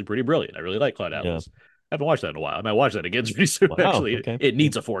honestly pretty brilliant. I really like Cloud Yeah. Atlas. I haven't watched that in a while. I might watch that again pretty soon. Wow. Actually, Okay. it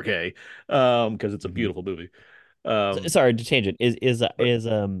needs a 4K because it's a Mhm. beautiful movie. Sorry to change it. But Is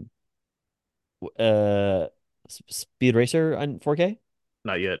uh Speed Racer on 4K?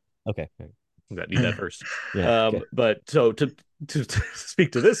 not yet. Okay. Need that first. Yeah. Okay. But so to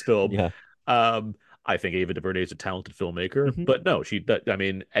speak to this film, Yeah. I think Ava DuVernay is a talented filmmaker, Mhm. but no, I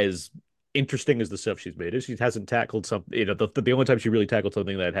mean, as interesting as the stuff she's made is, she hasn't tackled something. The only time she really tackled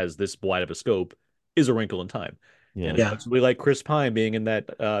something that has this wide of a scope is A Wrinkle in Time. Yeah. And Yeah. it's really like Chris Pine being in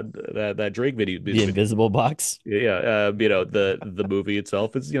that Drake video. The Invisible Box. Yeah, the movie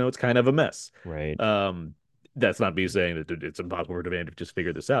itself is, it's kind of a mess. Right. That's not me saying that it's impossible for Devan to just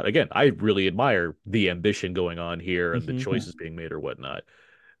figure this out. Again, I really admire the ambition going on here and the Mhm. choices being made or whatnot.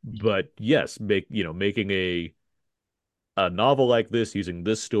 But yes, making a novel like this, using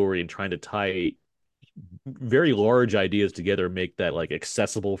this story and trying to tie very large ideas together, make that like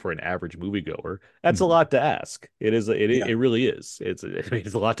accessible for an average moviegoer. That's a Mhm. lot to ask. It is. Yeah. It really is. It's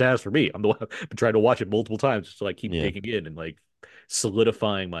a lot to ask for me. I'm the one I've been trying to watch it multiple times just to like keep Yeah. taking in and like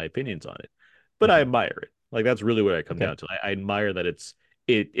solidifying my opinions on it. But I Mhm. admire it. Like that's really what I come Okay. down to. I admire that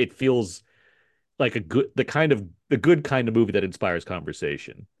it feels like the good kind of movie that inspires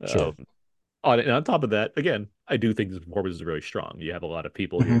conversation. Sure. And on top of that, again, I do think the performance is very strong. You have a lot of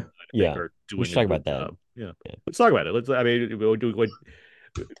people here Mhm. that I Yeah. think are We doing should a talk good about that. job. Yeah. Yeah. Let's talk about it.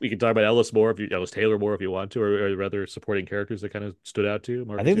 We can talk about Ellis more Ellis Taylor more if you want to, or other supporting characters that kind of stood out to you. I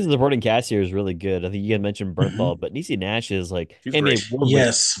Marcus, think the supporting cast here is really good. I think you had mentioned Bernthal, Mhm. but Niecy Nash is like She's Emmy great. Award winning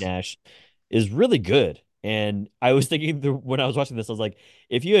Yes. Nash is really good. And I was thinking when I was watching this, I was like,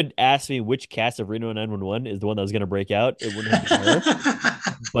 if you had asked me which cast of Reno 911 is the one that was going to break out, it wouldn't have been her,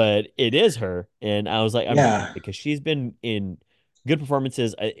 but it is her. And I was like, I'm really Yeah. because she's been in good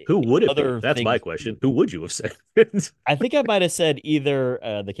performances. Who would it be? Other That's my things question. too. Who would you have said? I think I might have said either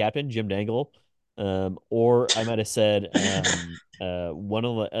the captain, Jim Dangle, or I might have said one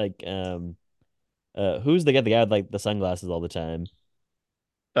of the like who's the guy with like the sunglasses all the time?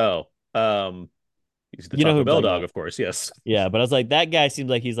 Oh, he's the You know who Taco I'm Bell talking dog, about. of course. Yes. Yeah, but I was like, that guy seems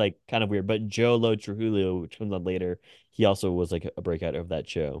like he's like kind of weird. But Joe Lo Trujillo, which comes on later, he also was like a breakout of that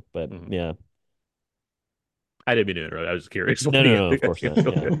show. But Mhm. yeah. I didn't mean to interrupt. I was curious. No, of course not.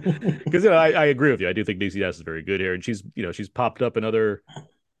 Yeah. Because I agree with you. I do think Niecy Nash is very good here, and she's popped up in other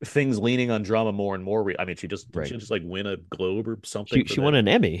things leaning on drama more and more. I mean, she Right. just like win a Globe or something She won an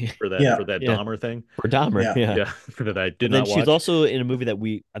Emmy for Yeah. that Yeah. Dahmer thing. for Dahmer. Yeah. Yeah. Yeah, for that I did And then not she was watch. also in a movie that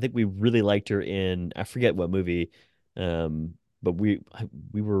I think we really liked her in. I forget what movie, but we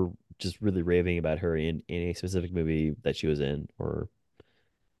were just really raving about her in a specific movie that she was in. Or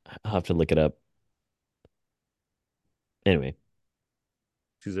I'll have to look it up. Anyway,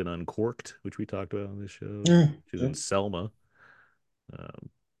 She's in Uncorked, which we talked about on this show. Mm. She's in Selma.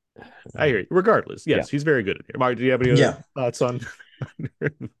 I hear you. Regardless, yes, Yeah. she's very good at it. Mark, do you have any other Yeah. thoughts on?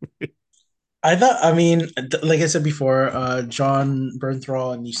 I mean, like I said before, John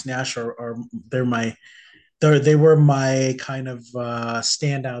Bernthal and Niecy Nash are they were my kind of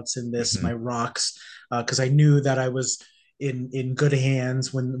standouts in this, Mhm. my rocks, because I knew that I was in good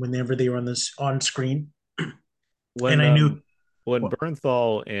hands whenever they were on screen, When and I knew. when Well,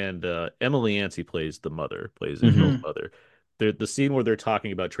 Bernthal and Emily Yancey plays Mhm. Israel's mother, the scene where they're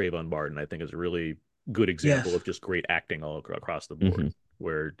talking about Trayvon Martin, I think, is a really good example Yes. of just great acting all across the board, Mhm.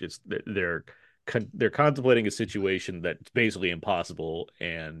 where they're contemplating a situation that's basically impossible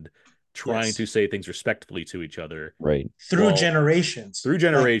and trying Yes. to say things respectfully to each other Right. through Well, generations. through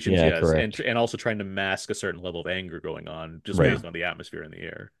generations, Yeah, yes, correct. and also trying to mask a certain level of anger going on just Right. based on the atmosphere in the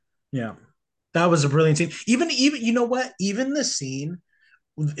air. Yeah, that was a brilliant scene. Even you know what? Even the scene,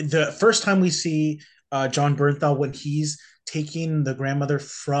 the first time we see John Bernthal when he's taking the grandmother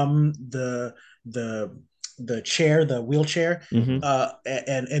from the the chair, the wheelchair, Mhm.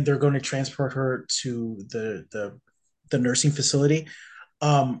 and they're going to transport her to the nursing facility.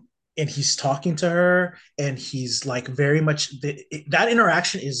 And he's talking to her, and he's like very much that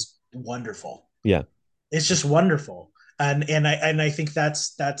interaction is wonderful. Yeah. It's just wonderful, and I think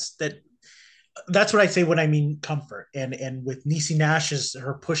that's what I say when I mean comfort. And with Niecy Nash's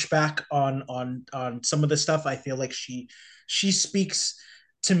her pushback on some of the stuff, I feel like she speaks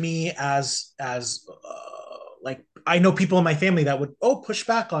to me as like I know people in my family that would push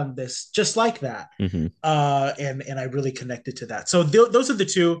back on this just like that, Mhm. and I really connected to that. So those are the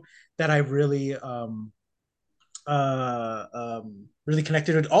two that I really really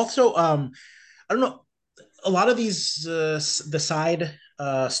connected with. Also, I don't know, a lot of these the side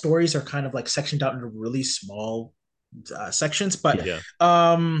stories are kind of like sectioned out into really small sections, but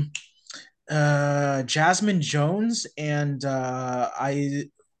Yeah, Jasmine Jones and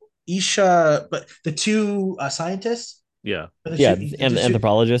Isha, but the two scientists, yeah, Yeah, and the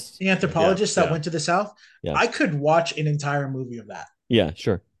anthropologist. the anthropologists that yeah. went to the South, Yeah. I could watch an entire movie of that. Yeah,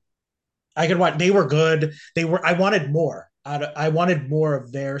 sure. I could watch. They were good. I wanted more. I wanted more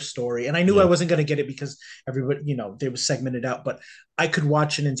of their story, and I knew Yeah. I wasn't going to get it because everybody, they was segmented out. But I could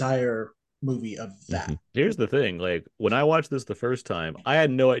watch an entire movie of that. Here's the thing, like when I watched this the first time, I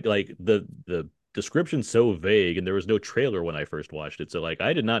had no idea, like the description's so vague and there was no trailer when I first watched it. So like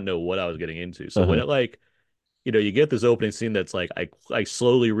I did not know what I was getting into. So when it like, you get this opening scene that's like I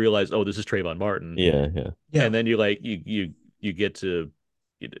slowly realized, oh, this is Trayvon Martin. Yeah. And then you like you get to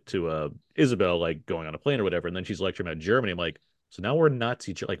Isabel like going on a plane or whatever, and then she's lecturing about Germany. I'm like, so now we're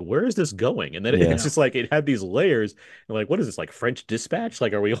Nazi, like where is this going? And then it's just like it had these layers. And like, what is this, like French Dispatch?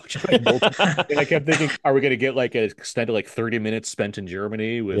 Like, are we like and I kept thinking, are we gonna get like an extended like 30 minutes spent in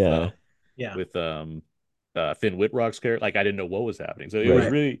Germany with with Finn Wittrock's character? Like I didn't know what was happening. So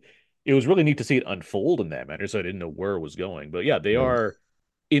it was really neat to see it unfold in that manner. So I didn't know where it was going. But yeah, they are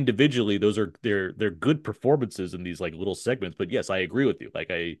individually, those are they're good performances in these like little segments. But yes, I agree with you. Like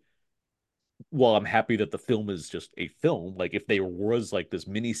while I'm happy that the film is just a film, like if there was like this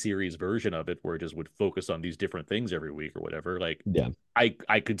mini series version of it where it just would focus on these different things every week or whatever, like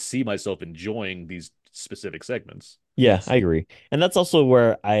I could see myself enjoying these specific segments. Yeah, I agree. And that's also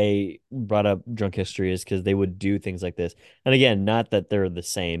where I brought up Drunk History, is because they would do things like this. And again, not that they're the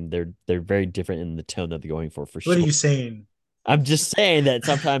same. They're very different in the tone that they're going for sure. What are you saying? I'm just saying that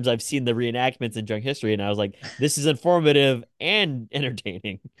sometimes I've seen the reenactments in Drunk History and I was like, this is informative and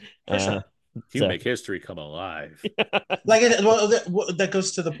entertaining. You make history come alive. Like, well, that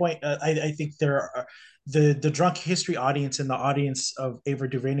goes to the point. I think there are the Drunk History audience and the audience of Ava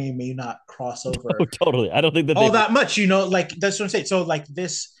DuVernay may not cross over. Oh, totally. I don't think that all that much. Like that's what I'm saying. So like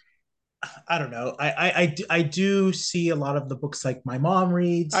this, I don't know. I do see a lot of the books like my mom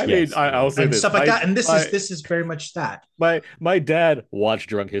reads. I mean, I'll say and this. Stuff like that. And this is very much that. My dad watched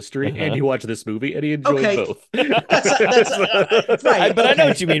Drunk History and he watched this movie and he enjoyed both. That's right. But I know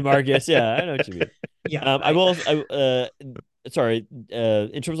what you mean, Marcus. Yeah, I know what you mean. Yeah. I will. Sorry.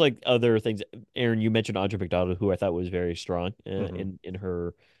 In terms of like other things, Aaron, you mentioned Audra McDonald, who I thought was very strong in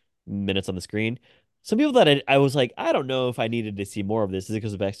her minutes on the screen. Some people that I was like, I don't know if I needed to see more of this. Is it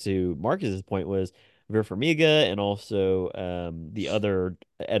because back to Marcus's point was Vera Farmiga and also the other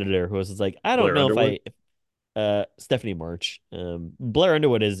editor who was like, I don't know if Stephanie March. Blair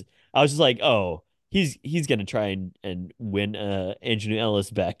Underwood is, I was just like, oh, he's gonna try and win Angelou Ellis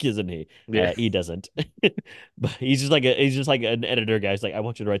back, isn't he? Yeah. He doesn't. But he's just like an editor guy. He's like, I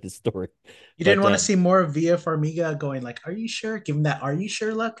want you to write this story. You didn't want to see more of Via Farmiga going like, are you sure? Give him that, are you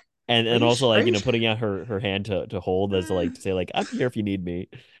sure look? And also like, putting out her hand to hold as like to say like, I'm here if you need me.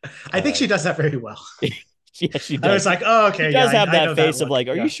 I think she does that very well. Yeah, she does. I was like, oh, okay. She does have that face that of like,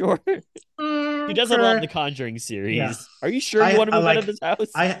 are you sure? She does a lot in the Conjuring series. Yeah. Are you sure you want to move out of this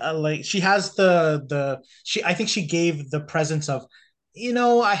house? I like, she has I think she gave the presence of,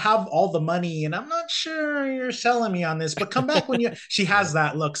 I have all the money and I'm not sure you're selling me on this, but come back when she has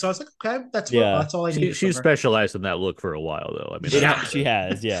that look. So I was like, okay, that's all I need. She specialized in that look for a while though. I mean, she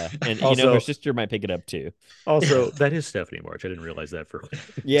has, yeah. And also, her sister might pick it up too. Also, that is Stephanie March. I didn't realize that for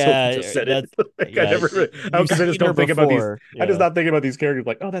yeah. Just said it. Like, I just don't think about these. I just not thinking about these characters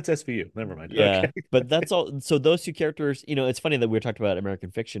like, oh, that's SVU. Never mind. Yeah, okay. But that's all. So those two characters, it's funny that we were talking about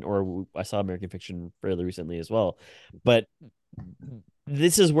American Fiction, or I saw American Fiction fairly recently as well, but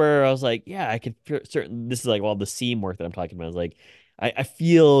this is where I was like, yeah, I could certain. This is like all the seam work that I'm talking about. Is like, I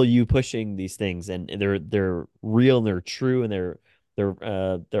feel you pushing these things, and they're real and they're true and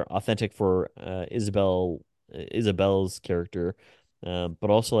they're authentic for Isabel's character, but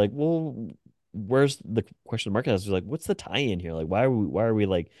also like, well, where's the question mark? I was like, what's the tie-in here? Like, why are we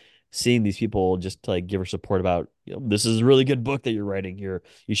like seeing these people just to like give her support about, this is a really good book that you're writing here.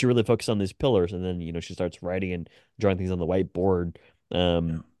 You should really focus on these pillars. And then, she starts writing and drawing things on the whiteboard.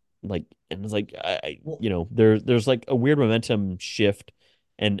 Like, and it's like, there's like a weird momentum shift.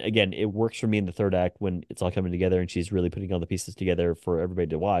 And again, it works for me in the third act when it's all coming together and she's really putting all the pieces together for everybody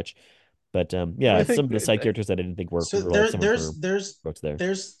to watch. But some of the side characters that I didn't think worked. So there's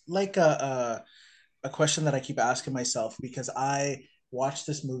like a question that I keep asking myself, because I watched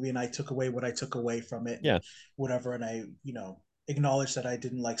this movie and I took away what I took away from it. Yeah. Whatever. And I, acknowledged that I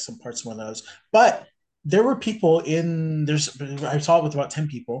didn't like some parts more than others. But there were people I saw it with about 10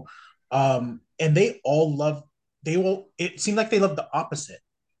 people. And they all it seemed like they loved the opposite.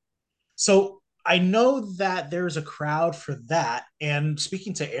 So I know that there's a crowd for that. And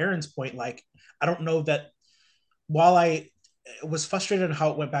speaking to Aaron's point, like, I don't know that while I was frustrated at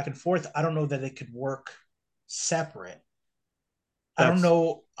how it went back and forth, I don't know that it could work separate. I don't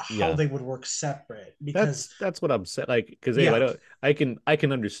know how they would work separate, because that's what I'm saying. Like, because I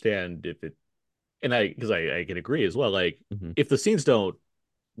can understand if it, and I can agree as well. Like, if the scenes don't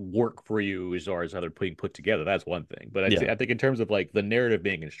work for you as far as how they're being put together, that's one thing. But I think in terms of like the narrative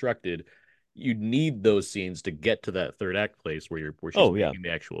being constructed, you need those scenes to get to that third act place where she's Oh yeah. making the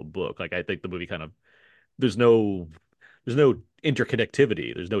actual book. Like I think the movie kind of there's no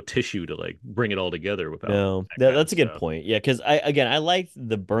interconnectivity. There's no tissue to like bring it all together without No, that kind of that's a good stuff. point. Yeah, because I liked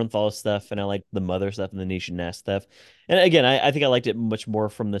the Bernthal stuff and I liked the mother stuff and the Nisha Nass stuff. And again, I think I liked it much more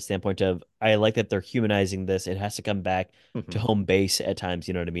from the standpoint of I like that they're humanizing this. It has to come back to Mhm. home base at times,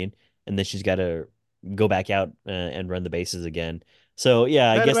 you know what I mean? And then she's got to go back out and run the bases again. So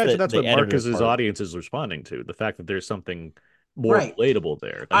yeah, I I'd guess imagine that that's the what editor Marcus's part. audience is responding to. The fact that there's something more Right. relatable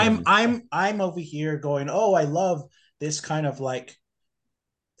there. I I'm mean, I'm I'm over here going, oh, I love this kind of like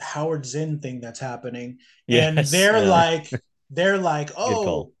Howard Zinn thing that's happening, and Yes, yeah, they're like, good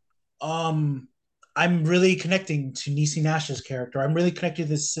call. oh, um, I'm really connecting to Niecy Nash's character. I'm really connected to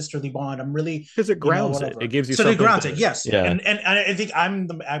this sisterly bond. I'm really, because it grounds it. It whatever. gives you So they something ground it, to. yes, Yeah. and I think I'm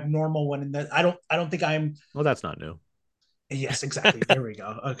the abnormal one in that. I don't think I'm. Well, that's not new. Yes, exactly. There we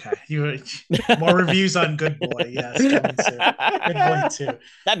go. Okay, you more reviews on Good Boy. Yes, coming soon. Good Boy too.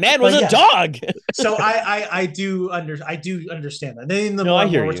 That man was But a yes, dog. so I do understand that. Then the No, more I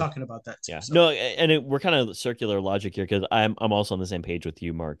and more hear we're you. talking about that too. Yeah. So No, and we're kind of circular logic here because I'm also on the same page with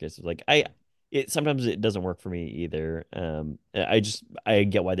you, Marcus. Like it sometimes it doesn't work for me either. I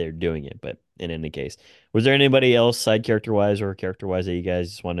get why they're doing it, but in any case, was there anybody else side character wise or character wise that you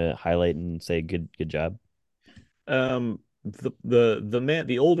guys just want to highlight and say good job?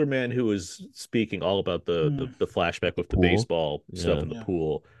 The older man who was speaking all about mm, the flashback with the Pool. baseball stuff Yeah. in the yeah,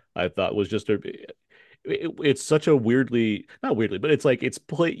 pool, I thought was just it's such a weirdly, not weirdly, but it's like it's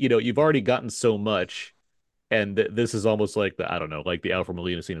play, you've already gotten so much, and this is almost like the, I don't know, like the Alfred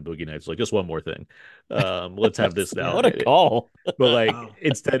Molina scene in Boogie Nights, like just one more thing. Let's have this now. What a call. But like wow,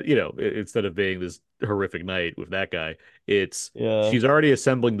 instead of being this horrific night with that guy, it's Yeah. she's already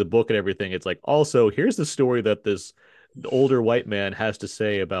assembling the book and everything. It's like, also here's the story that this older white man has to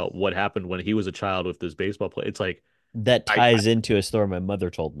say about what happened when he was a child with this baseball player. It's like That I ties into a story my mother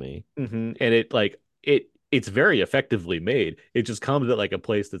told me. and it's very effectively made. It just comes at like a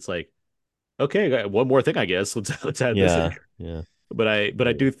place that's like, okay, I got one more thing, I guess. Let's add this in Yeah. here. Yeah. But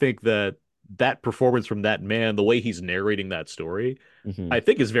I do think that that performance from that man, the way he's narrating that story, Hmm. I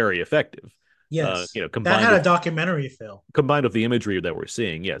think is very effective. yes, that Combined had a with documentary feel. the imagery that we're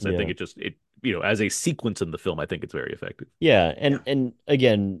seeing, yes, I think Yeah. as a sequence in the film, I think it's very effective. Yeah, Yeah, and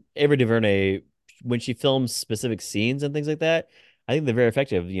again, Ava DuVernay, when she films specific scenes and things like that, I think they're very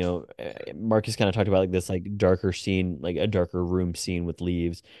effective. Marcus kind of talked about like this like darker scene, like a darker room scene with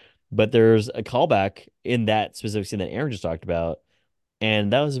leaves, but there's a callback in that specific scene that Aaron just talked about,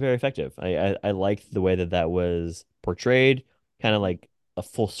 and that was very effective. I liked the way that that was portrayed, kind of like a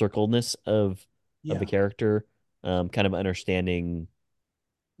full circleness of the yeah, character, kind of understanding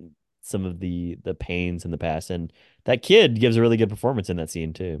some of the pains in the past. And that kid gives a really good performance in that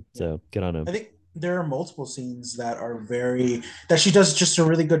scene too. yeah. So good on I him. think there are multiple scenes that are very that she does just a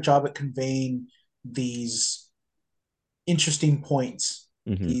really good job at conveying these interesting points,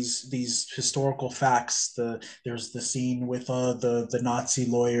 Hmm. these historical facts. There's the scene with the Nazi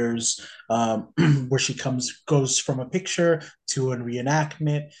lawyers, where she comes goes from a picture to a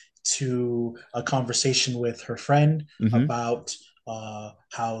reenactment to a conversation with her friend Hmm. about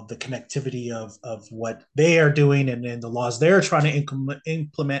how the connectivity of what they are doing and the laws they're trying to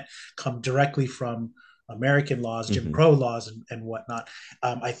implement come directly from American laws, Jim Hmm. Crow laws, and whatnot.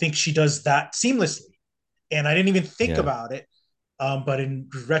 I think she does that seamlessly, and I didn't even think Yeah. about it. But in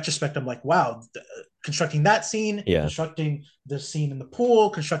retrospect, I'm like, wow, constructing that scene, Yeah. constructing the scene in the pool,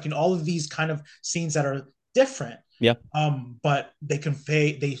 constructing all of these kind of scenes that are different. Yeah. But they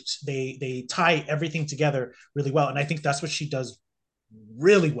convey, they tie everything together really well, and I think that's what she does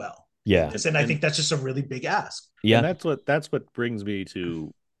really well in Yeah. this. And I think that's just a really big ask. And Yeah. that's what brings me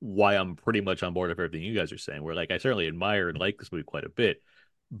to why I'm pretty much on board with everything you guys are saying. Where like I certainly admire and like this movie quite a bit,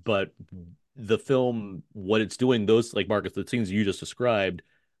 but the film, what it's doing, those like Marcus, the scenes you just described,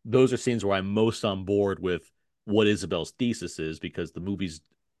 those are scenes where I'm most on board with what Isabel's thesis is because the movie's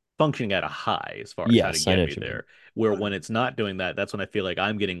functioning at a high as far as how to Yes, I know get me what you mean. there. Where But when it's not doing that, that's when I feel like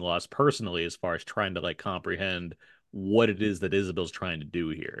I'm getting lost personally as far as trying to like comprehend what it is that Isabel's trying to do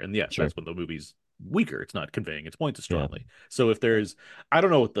here. And yes, Sure. that's when the movie's weaker. It's not conveying its points as Yeah. strongly. So if there's, I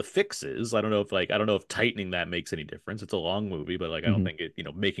don't know what the fix is. I don't know if tightening that makes any difference. It's a long movie, but like I don't Hmm. think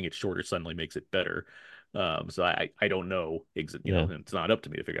it, making it shorter suddenly makes it better. So I don't know, Yeah. it's not up to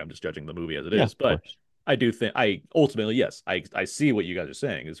me to figure. I'm just judging the movie as it Yeah, is. of But course. I do think I ultimately, yes, I see what you guys are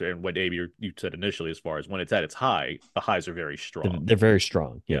saying is, and what Abe you said initially, as far as when it's at its high, the highs are very strong. They're very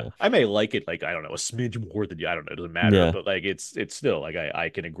strong. Yeah, Yeah. I may like it, like, I don't know, a smidge more than you. I don't know, it doesn't matter. Yeah. But like it's still like I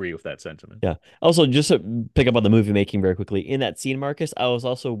can agree with that sentiment. Yeah. Also, just to pick up on the movie making very quickly, in that scene, Marcus, I was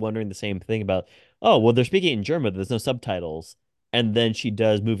also wondering the same thing about, oh, well, they're speaking in German, but there's no subtitles. And then she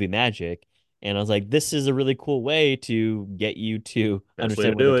does movie magic. And I was like, this is a really cool way to get you to Best way to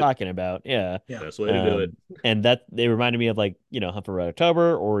understand what do they're it. talking about. Yeah. Yeah. Best way to do it. And that they reminded me of, like, Hunt for Red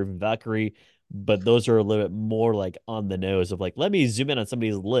October or even Valkyrie, but those are a little bit more like on the nose of like, let me zoom in on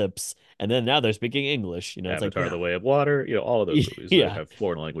somebody's lips, and then now they're speaking English. It's like, Avatar: The Way of Water, all of those movies that yeah, have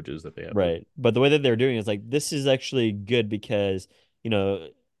foreign languages that they have. right. But the way that they're doing it is like, this is actually good because, you know,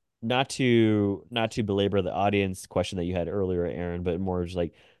 not to belabor the audience question that you had earlier, Aaron, but more just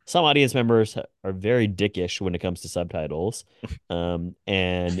like some audience members are very dickish when it comes to subtitles. And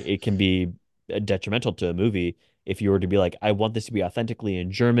it can be detrimental to a movie if you were to be like, I want this to be authentically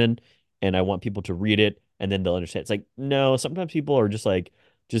in German and I want people to read it and then they'll understand. It's like, no, sometimes people are just like,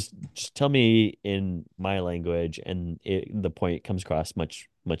 just tell me in my language, and the point comes across much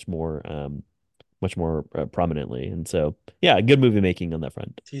more prominently. And so, yeah, good movie making on that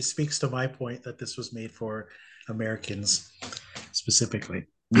front. He speaks to my point that this was made for Americans specifically.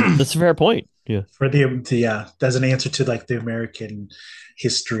 That's a fair point. Yeah. For the as an answer to like the American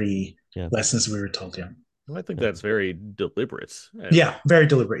history Yeah. lessons we were told. Yeah. I think that's very deliberate. Yeah, very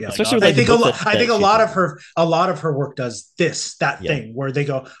deliberate. Yeah, Especially with, I like, think the book I think a lot she of her work does that Yeah. thing where they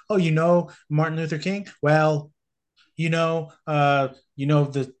go, oh, Martin Luther King. Well, the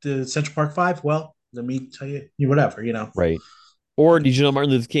Central Park Five. Well, let me tell you, whatever. Right. Or did you know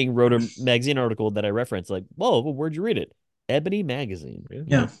Martin Luther King wrote a magazine article that I referenced? Like, whoa, where'd you read it? Ebony Magazine.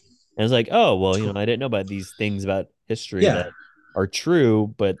 Yeah. And it's like, oh, well, I didn't know about these things about history Yeah. that are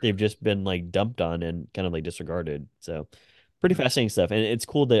true, but they've just been like dumped on and kind of like disregarded. So pretty fascinating stuff. And it's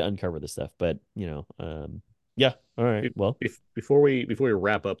cool to uncover this stuff. But, yeah. All right. Well, Before we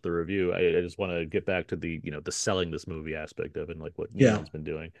wrap up the review, I just want to get back to the the selling this movie aspect of it, and like what Yeah. Neon's been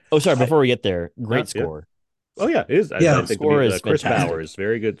doing. oh, sorry, before we get there, Yeah. great score. Oh yeah, it is. Yeah. I think Score is Chris fantastic. Bauer is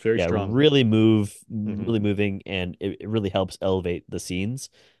very good, very Yeah, strong. really Mhm. really moving, and it really helps elevate the scenes.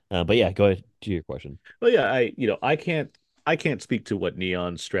 But yeah, go ahead to your question. But yeah, I can't speak to what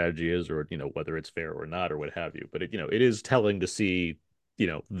Neon's strategy is, or whether it's fair or not, or what have you. But it is telling to see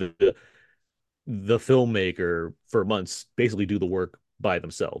the filmmaker for months basically do the work by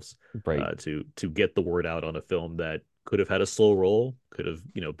themselves, Right. to get the word out on a film that could have had a slow roll, could have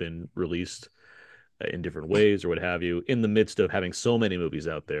been released in different ways or what have you, in the midst of having so many movies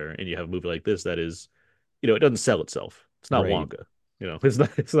out there, and you have a movie like this that is, it doesn't sell itself. It's not Right. Wonka. It's not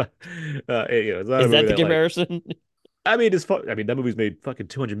it's not a Is movie that the like, comparison? I mean, that movie's made fucking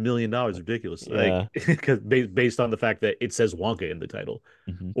 $200 million, ridiculous. Yeah. Like, because based on the fact that it says Wonka in the title,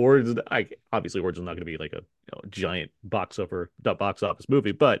 Mhm. or obviously, Origin's not going to be like a giant box office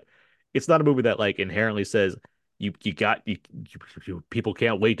movie, but it's not a movie that like inherently says you people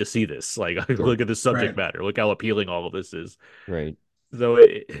can't wait to see this. Like, look at the subject Right. matter, look how appealing all of this is. Right. So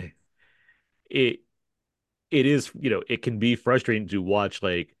it is, it can be frustrating to watch,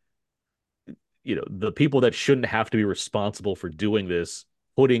 like, the people that shouldn't have to be responsible for doing this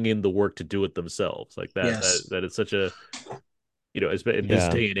putting in the work to do it themselves, like that. Yes. That it's such a, in this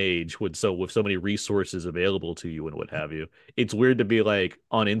day and age, with so many resources available to you and what have you, it's weird to be like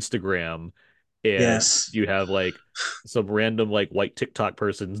on Instagram and Yes. you have like some random like white TikTok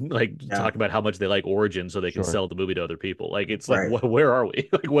person like talk about how much they like Origin so they can Sure. sell the movie to other people. Like, it's Right. like, where are we?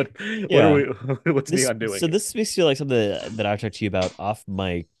 Like, what Yeah. are we? What's Neon doing? So this speaks to like something that I talked to you about off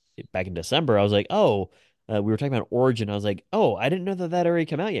mic back in December. I was like, oh, we were talking about Origin. I was like, oh, I didn't know that already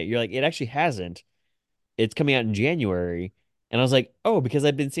come out yet. You're like, it actually hasn't. It's coming out in January. And I was like, oh, because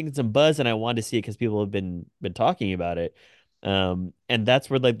I've been seeing some buzz and I wanted to see it because people have been talking about it. And that's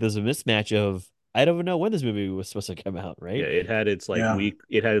where like there's a mismatch of, I don't know when this movie was supposed to come out, right? Yeah, it had its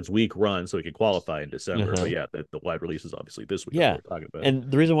week run so it could qualify in December. Uh-huh. But yeah, the wide release is obviously this week. Yeah. That's what we're talking about.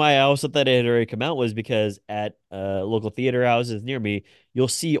 And the reason why I also thought it had already come out was because at local theater houses near me, you'll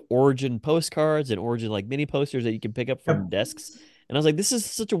see Origin postcards and Origin like mini posters that you can pick up from desks. And I was like, this is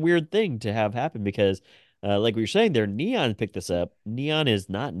such a weird thing to have happen because, like we were saying there, Neon picked this up. Neon is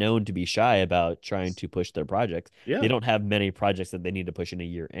not known to be shy about trying to push their projects. Yeah. They don't have many projects that they need to push in a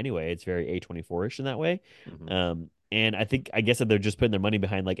year anyway. It's very A24-ish in that way. Mhm. And I guess that they're just putting their money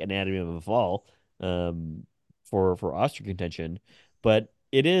behind like Anatomy of a Fall, for Oscar contention. But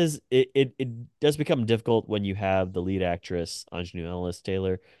it does become difficult when you have the lead actress Anjanou Ellis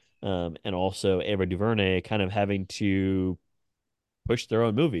Taylor, and also Ava DuVernay kind of having to push their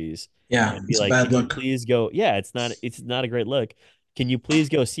own movies Yeah, and be it's a like, bad can you look. please go? Yeah, it's not a great look. Can you please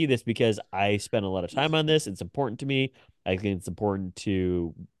go see this because I spent a lot of time on this. It's important to me. I think it's important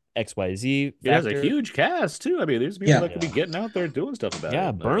to XYZ It has a factor. huge cast too. I mean, there's people Yeah, that could be getting out there doing stuff about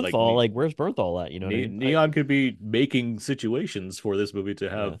Yeah, it. Like Bernthal, like where's Bernthal at? You know what I mean? Neon could be making situations for this movie to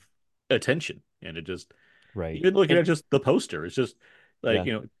Yeah, have attention, and it just right. even looking And at just the poster, it's just like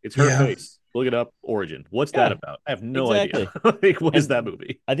yeah, it's her yeah. face. Look it up. Origin. What's that yeah, about? I have no idea. exactly. Like, what is that And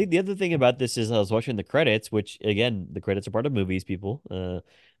movie? I think the other thing about this is I was watching the credits, which again, the credits are part of movies, people.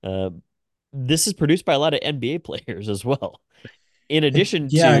 This is produced by a lot of NBA players as well. In addition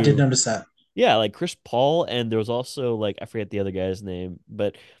Yeah, I did to, notice that. yeah, like Chris Paul, and there was also like I forget the other guy's name,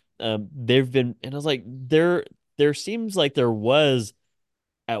 but they've been, and I was like, there seems like there was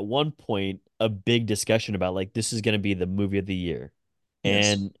at one point a big discussion about like this is going to be the movie of the year,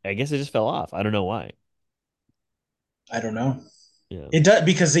 Yes, and I guess it just fell off. I don't know why. I don't know. Yeah, It does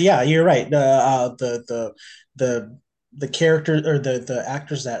because yeah, you're right. The the character or the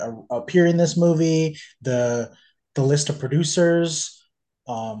actors that appear in this movie, the list of producers.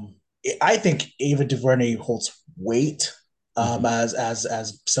 I think Ava DuVernay holds weight hmm,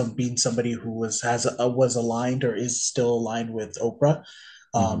 as some being somebody who was aligned or is still aligned with Oprah.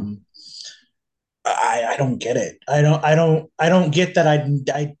 hmm, Um, I don't get it. I don't get that.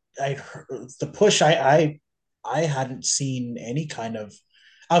 I the push. I hadn't seen any kind of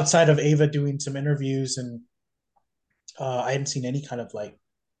outside of Ava doing some interviews and I hadn't seen any kind of like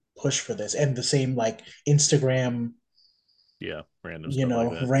push for this and the same like Instagram, Yeah, random stuff like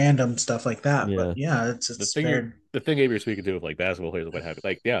that. random stuff like that. But yeah, yeah, it's The it's thing you're fair. the thing Avery speaking to of like basketball players and what have you,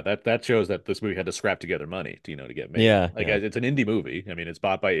 like yeah, that shows that this movie had to scrap together money to get made. yeah, Like yeah. it's an indie movie. I mean, it's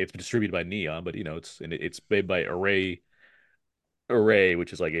distributed by Neon, but it's made by Array,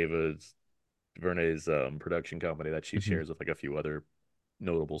 which is like Ava DuVernay's production company that she Hmm. shares with like a few other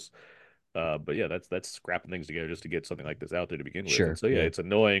notables. But yeah, that's scrapping things together just to get something like this out there to begin with. And Sure, so yeah, yeah, it's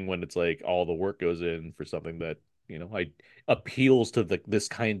annoying when it's like all the work goes in for something that I appeals to this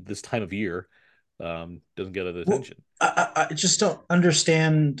time of year, doesn't get the Well, attention. I just don't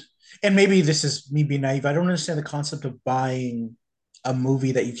understand, and maybe this is me being naive. I don't understand the concept of buying a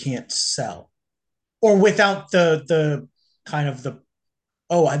movie that you can't sell, or without the kind of the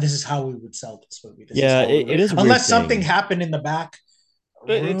this is how we would sell this movie. This is yeah. how we It would, is a weird unless something thing, happened in the back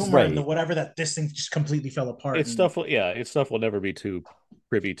It's room or in the right? whatever that this thing just completely fell apart. it's And stuff. Yeah, it's stuff we'll never be too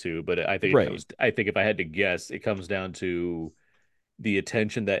privy to. But I think it Right. comes. I think if I had to guess, it comes down to the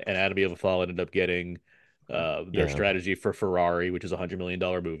attention that Anatomy of a Fall ended up getting, their Yeah. strategy for Ferrari, which is $100 million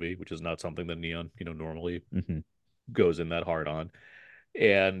movie, which is not something that Neon, normally Hmm. goes in that hard on,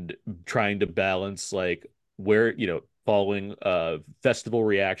 and trying to balance like where, following festival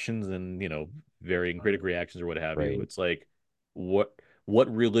reactions and, varying critic reactions or what have you. Right. It's like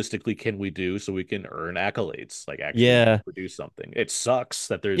what realistically can we do so we can earn accolades, like actually Yeah, produce something. It sucks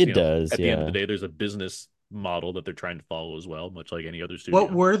that there's, it does. at the end of the Yeah. day, there's a business model that they're trying to follow as well, much like any other what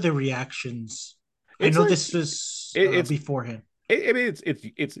studio. were the reactions? I It's know like this was it's beforehand. I mean,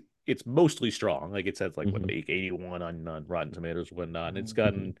 it's mostly strong. Like it says like what Hmm. like 81 on Rotten Tomatoes or whatnot, and it's Hmm.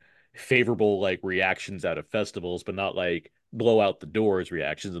 gotten favorable like reactions out of festivals, but not like blow out the doors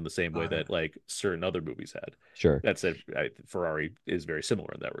reactions in the same way Got it. that like certain other movies had. Sure. That said, Ferrari is very similar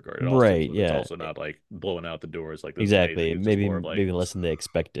in that regard. Right. It's Yeah. also not like blowing out the doors like this is amazing. Exactly. It's just Maybe more of like maybe less than they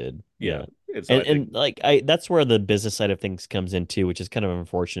expected. yeah. Yeah. And so And I think like I that's where the business side of things comes into, which is kind of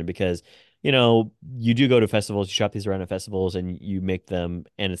unfortunate because, you do go to festivals, you shop these around at festivals and you make them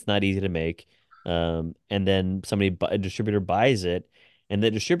and it's not easy to make. And then a distributor buys it and the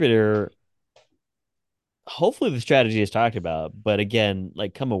distributor hopefully the strategy is talked about, but again,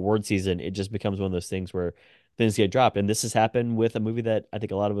 like come award season, it just becomes one of those things where things get dropped. And this has happened with a movie that I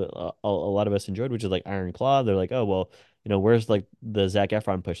think a lot of us enjoyed, which is like Iron Claw. They're like, oh well, where's like the Zac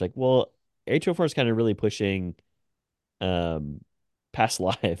Efron push? Like, well, H.O. is kind of really pushing um past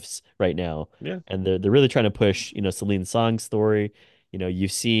lives right now, yeah. and they're really trying to push Celine Song's story.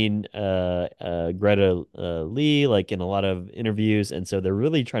 You've seen Greta Lee like in a lot of interviews, and so they're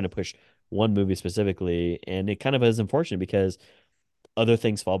really trying to push one movie specifically, and it kind of is unfortunate because other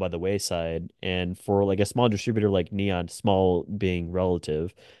things fall by the wayside. And for like a small distributor like Neon, small being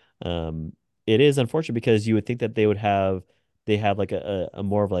relative, um, it is unfortunate because you would think that they have like a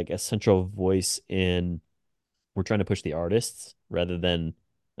more of like a central voice in we're trying to push the artists rather than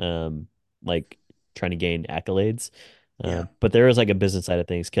um like trying to gain accolades. Yeah. But there is like a business side of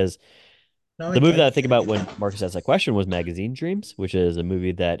things because No, the movie that I think about when Marcus asked that question was Magazine Dreams, which is a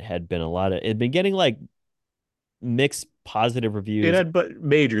movie that had been a lot of it had been getting like mixed positive reviews. But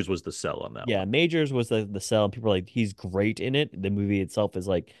Majors was the sell on that Yeah, one. Majors was the sell. People are like, he's great in it. The movie itself is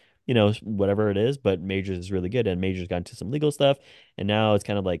like, whatever it is, but Majors is really good. And Majors got into some legal stuff, and now it's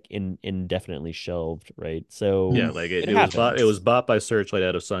kind of like indefinitely shelved, right? So Yeah, like it it was bought. It happens. was bought by Searchlight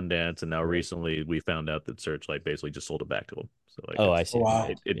out of Sundance, and now recently we found out that Searchlight basically just sold it back to them. So like, Oh, I it's see. Wow.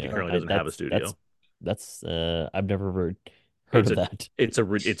 Okay. it Yeah, currently doesn't have a studio. that's I've never heard It's of a that.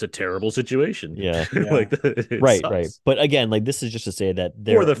 it's a terrible situation. Yeah. Yeah. Like it Right, sucks. right. But again, like this is just to say that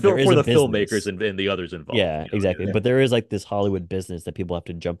For the there is for a the business. filmmakers and the others involved. Yeah, exactly. Yeah. But there is like this Hollywood business that people have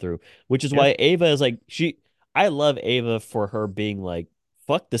to jump through, which is Yeah. why Ava is like I love Ava for her being like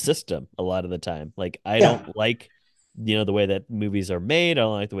fuck the system a lot of the time. Like I Yeah. don't like the way that movies are made. I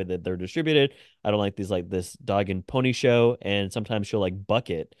don't like the way that they're distributed. I don't like this dog and pony show, and sometimes she'll like buck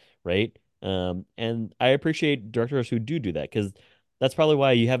it, right? And I appreciate directors who do that, because that's probably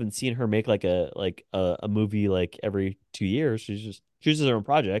why you haven't seen her make like a movie like every 2 years. She's just chooses her own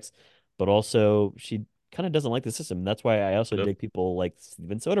projects, but also she kind of doesn't like the system. That's why I also Yep. dig people like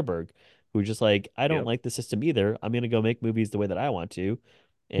Steven Soderbergh, who just like, I don't Yep. like the system either. I'm gonna go make movies the way that I want to,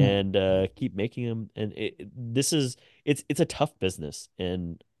 and keep making them. And it's a tough business.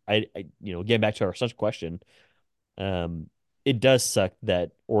 And I getting back to our such question, um, it does suck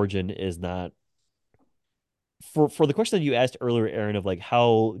that Origin is not, for the question that you asked earlier, Aaron, of like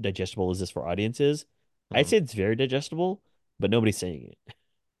how digestible is this for audiences. I'd say it's very digestible, but nobody's saying it.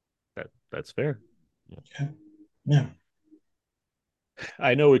 That's fair. Yeah.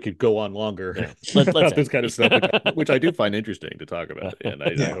 I know we could go on longer Yeah. Let's about this end. kind of stuff, which I do find interesting to talk about, and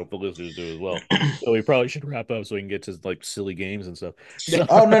I Yeah. hope the listeners do as well. So we probably should wrap up so we can get to like silly games and stuff. So,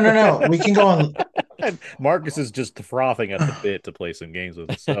 Oh, no. We can go on. and Marcus is just frothing at the bit to play some games with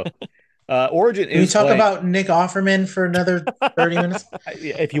us. So, Origin Can we is talk playing. about Nick Offerman for another 30 minutes?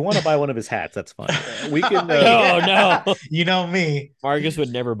 If you want to buy one of his hats, that's fine. We can. No. You know me. Marcus would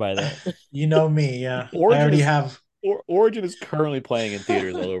never buy that. You know me. Yeah. Origin I already is- have. Origin is currently playing in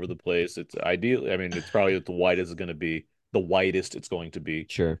theaters all over the place. It's ideal. I mean, it's probably the widest it's going to be. The widest it's going to be.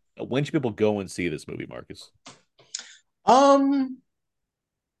 Sure. When should people go and see this movie, Marcus?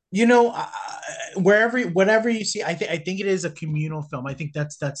 Whatever you see, I think it is a communal film. I think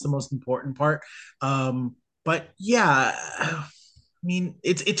that's the most important part. But yeah, I mean,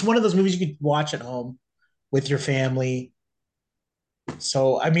 it's one of those movies you could watch at home with your family.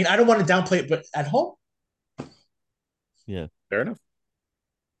 So I mean, I don't want to downplay it, but at home, Yeah. Fair enough.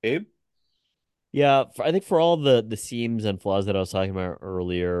 Abe? Yeah, I think for all the seams and flaws that I was talking about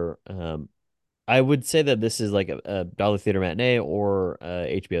earlier, I would say that this is like a dollar theater matinee or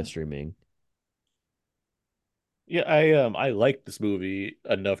HBO streaming. Yeah, I like this movie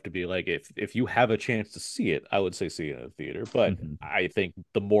enough to be like, if you have a chance to see it, I would say see it in a theater. But Mhm. I think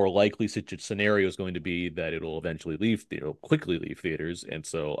the more likely scenario is going to be that it'll eventually quickly leave theaters. And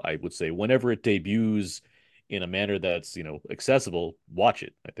so I would say whenever it debuts in a manner that's accessible, watch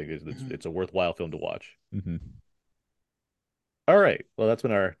it. I think it's a worthwhile film to watch. All right, well that's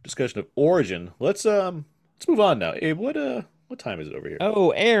been our discussion of Origin. Let's move on now. Abe, what time is it over here?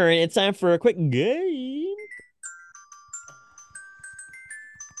 Oh, Aaron, it's time for a quick game.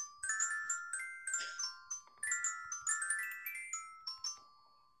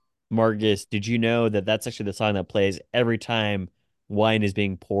 Marcus, did you know that that's actually the song that plays every time wine is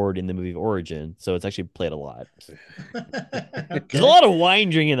being poured in the movie Origin? So it's actually played a lot. There's a lot of wine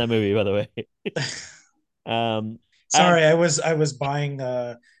drinking in that movie, by the way. Sorry, I was buying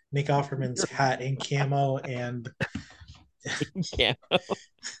Nick Offerman's hat in camo and Camo.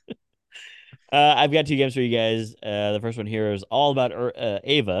 I've got two games for you guys. The first one here is all about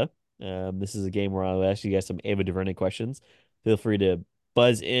Ava. This is a game where I'll ask you guys some Ava DuVernay questions. Feel free to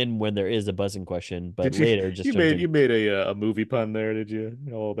buzz in when there is a buzzing question, but later just you made a movie pun there, did you?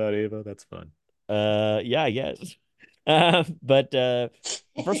 All about Ava. That's fun. Yeah, I guess. But the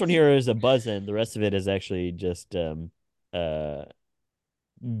first one here is a buzz in. The rest of it is actually just back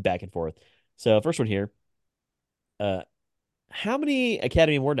and forth. So first one here. How many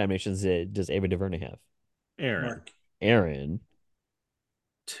Academy Award nominations does Ava DuVernay have? Aaron. Mark. Aaron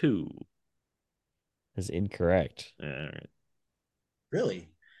 2. is incorrect. All right. Really?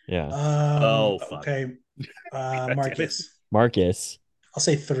 Yeah. Oh, fuck. Okay. Marcus. Marcus. I'll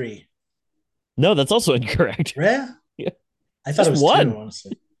say 3. No, that's also incorrect. Yeah? Yeah. I thought Just it was one. 2,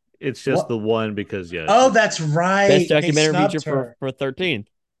 honestly. It's just What? the one because Oh, that's right. Best They documentary snubbed feature her. for 13th.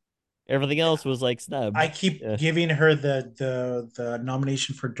 Everything else was like snubbed. I keep Yeah. giving her the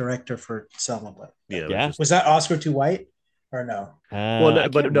nomination for director for Selma Blair. yeah. Yeah. Just, Was that Oscar too white? or no? Well, I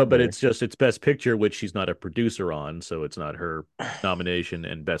can't but no, but remember. it's just it's Best Picture, which she's not a producer on, so it's not her nomination,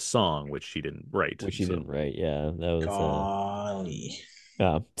 and Best Song, which she didn't write. Which she So didn't write. Yeah, that was Golly.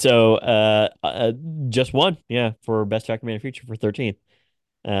 yeah. So just one, yeah, for best documentary feature for 13th.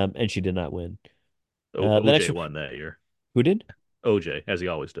 And she did not win. The next OJ won that year. who did? OJ, as he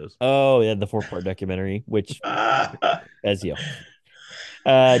always does. Oh, yeah, the 4-part documentary, which as you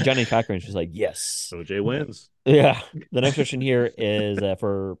Johnny Cochran's just like, yes. OJ wins. Yeah. The next question here is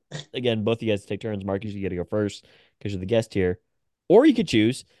for again, both of you guys take turns. Marcus, you get to go first because you're the guest here. Or you could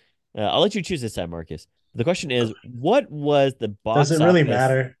choose. I'll let you choose this time, Marcus. The question is, what was the box Does it really office?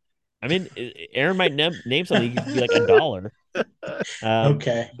 matter? I mean, Aaron might name something. It could be like $1.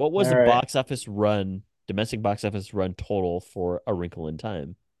 Okay. What was All the right. box office run, domestic box office run total for A Wrinkle in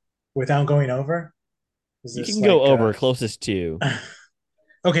Time? Without going over? Is You this can go like, over closest to.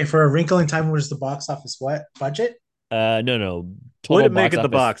 Okay, for A Wrinkle in Time, what is the box office what budget? No. What Total did it make box at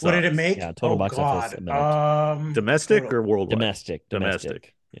the office. box What did it office? make? Yeah, total Oh box office God. amount. Domestic total- or worldwide?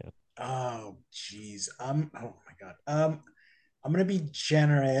 Domestic. Yeah. Oh jeez. Oh my God. I'm gonna be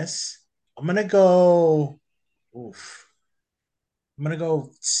generous. I'm gonna go. Oof. I'm gonna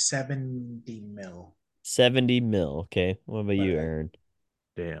go 70 mil. 70 mil. Okay. What about you, Okay. Aaron?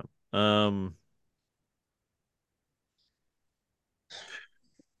 Damn.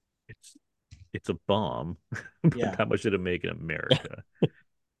 It's a bomb. But Yeah. how much did it make in America?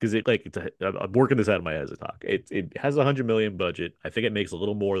 Because I'm working this out of my head as I talk. It has 100 million budget. I think it makes a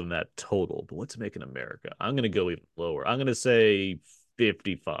little more than that total. But what's it make in America? I'm gonna go even lower. I'm gonna say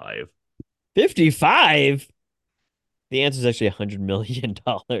 55. 55? The answer is actually $100 million.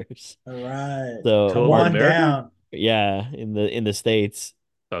 All right. So Total One America? down. yeah, in the States.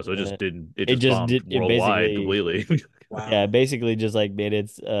 Oh, so it just didn't. It It just just bombed did- it worldwide basically- completely. Wow. Yeah, basically just like made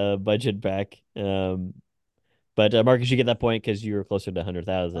its budget back. But Marcus, you get that point because you were closer to All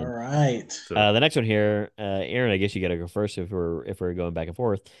 100,000. right. So, The next one here, Aaron, I guess you got to go first if we're going back and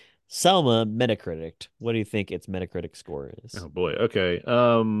forth. Selma Metacritic. What do you think its Metacritic score is? oh boy. Okay.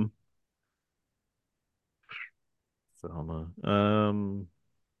 Selma. And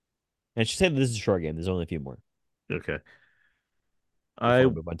I should say that this is a short game. There's only a few more Okay. before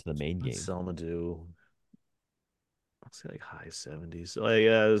we move on to the main What's game. Selma do? I'll say like high 70s,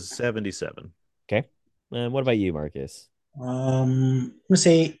 like 77. Okay. And what about you, Marcus? I'm gonna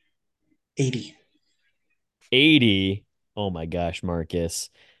say 80. 80. Oh my gosh, Marcus.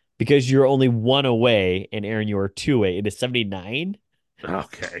 Because you're only one away, and Aaron, you are two away. It is 79.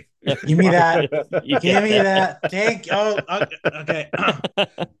 Okay. Give me that. You Give got me that. Thank you. Oh, okay. Just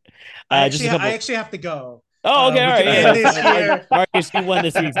a couple. I actually have to go. Oh, okay, all we right. can Yeah, end this here. Marcus, you won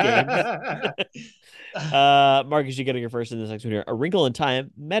this week's game. Marcus, you got to go first in this next one here. A Wrinkle in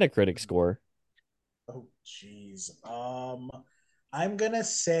Time Metacritic score. Oh, jeez. I'm gonna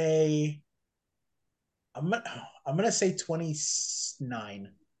say. I'm gonna say 29.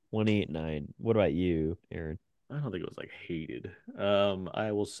 29. What about you, Aaron? I don't think it was like hated.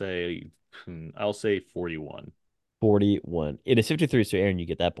 I will say, I'll say 41. 41. It is 53, so Aaron, you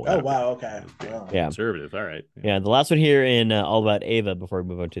get that point. Oh wow. Okay. Wow. Yeah. Conservative. All right. Yeah, the last one here in All About Ava before we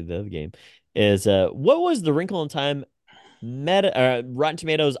move on to the other game is what was the Wrinkle in Time Rotten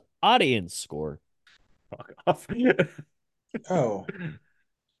Tomatoes audience score? Fuck off. Oh.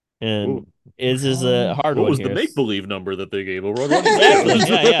 And Ooh. is a hard What one was here. the make believe number that they gave over on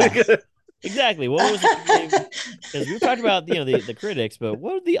Exactly, Rotten yeah. Exactly. What was it? Because we've talked about the critics, but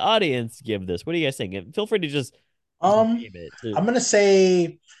what would the audience give this? What do you guys think? And feel free to just name it. I'm gonna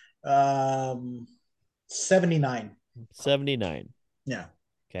say 79. 79. Yeah.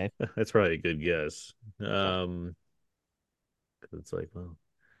 That's probably a good guess. It's like, well,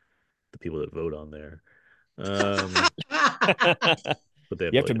 the people that vote on there. But they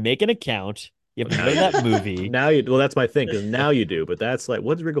You have to make an account. You have to Now know you- that movie. well, that's my thing, because now you do, but that's like,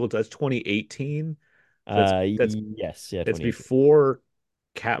 what's Wrinkle? That's 2018. that's- Yes, yeah. It's 28. before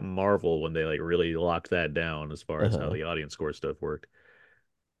Captain Marvel when they like really locked that down as far as how Uh-huh. the audience score stuff worked.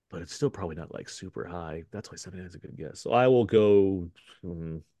 But it's still probably not like super high. That's why 79 is a good guess. So I will go.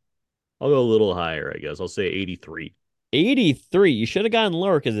 I'll go a little higher, I guess. I'll say 83. 83. You should have gotten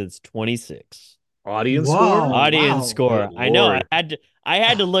lower because it's 26. Audience Wow. score. Audience wow. score. Good I know. Lord. I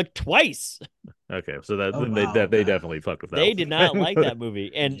had to look twice. Okay, so that Oh, then wow. they definitely fucked with that. They one. did not like that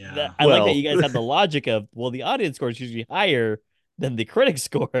movie. And Yeah. I like that Well- you guys had the logic of, well, the audience score is usually higher than the critic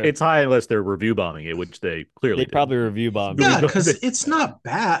score. It's high unless they're review bombing it, which they clearly They did. probably review bombed. Yeah, Yeah, it. because it's not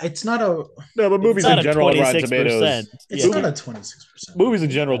bad. It's not a. No, but movies not in a general on Rotten 26%. Tomatoes. It's Yeah. not a 26%. Movies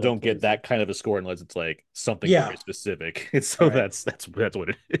in general don't get that kind of a score unless it's like something Yeah. very specific. So Right. that's what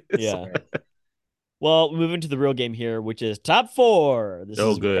it is. Yeah. Well, moving to the real game here, which is top four. This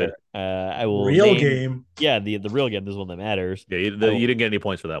Oh, is good. where I will Real name, game. Yeah, the real game. This is one that matters. Yeah, you, I will- you didn't get any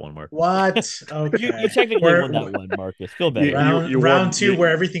points for that one, Mark. What? You Okay. technically We're- won that one, Marcus. Feel better. You round warmed- two, you-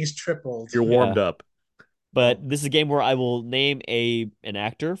 where everything's tripled. You're warmed up. But this is a game where I will name an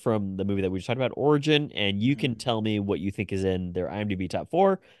actor from the movie that we just talked about, Origin, and you can tell me what you think is in their IMDb top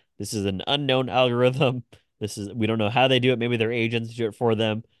four. This is an unknown algorithm. We don't know how they do it. Maybe their agents do it for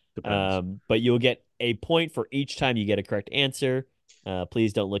them. Depends. But you'll get a point for each time you get a correct answer.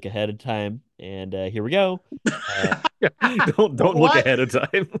 Please don't look ahead of time. And here we go. Don't look What? ahead of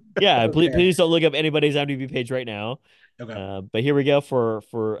time. Yeah, Okay. please don't look up anybody's IMDb page right now. Okay. But here we go for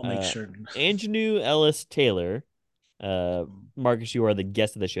I'll make sure. Anjanou Ellis Taylor. Marcus, you are the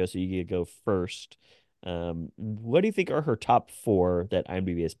guest of the show, so you get to go first. What do you think are her top four that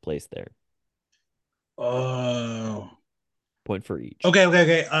IMDb has placed there? Oh. Point for each.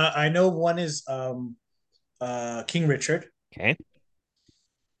 Okay. I know one is King Richard. Okay.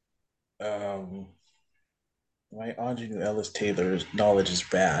 My Anjanou Ellis Taylor's knowledge is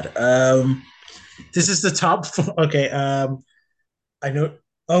bad. This is the top four. Okay. I know.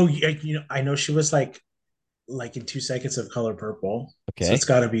 Oh, yeah, I know she was like in 2 seconds of Color Purple. Okay. So it's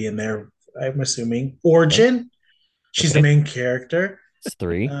got to be in there. I'm assuming Origin. She's the Okay. main character. It's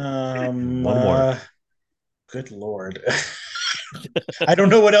three. One more. Good Lord. I don't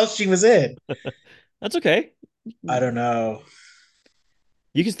know what else she was in. That's okay. I don't know.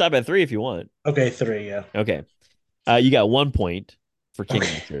 You can stop at three if you want. Okay, 3. Yeah. Okay. You got 1 point for King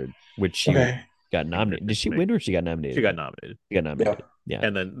Okay. Richard, which she Okay. got nominated. Did she win or she got nominated? She got nominated. She got nominated. Yeah.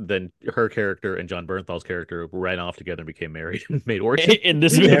 And then her character and John Bernthal's character ran off together and became married and made Origin. In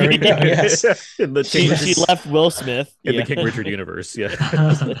this There movie, we go, yes. In the she King, left Will Smith. in Yeah. the King Richard universe. Yeah.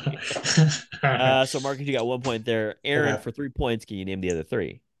 So Marcus, you got 1 point there. Aaron, Okay. for 3 points, can you name the other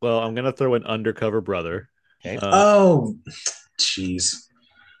three? Well, I'm gonna throw an undercover brother. Okay. Oh, jeez.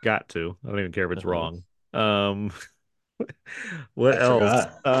 Got to. I don't even care if it's Uh-huh. wrong. What I else?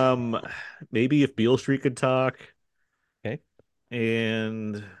 forgot. Maybe if Beale Street could talk. Okay.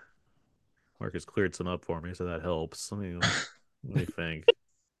 And Marcus cleared some up for me, so that helps. Let me think.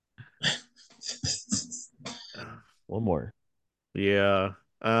 One more. Yeah.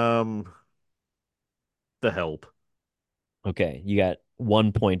 The Help. Okay, you got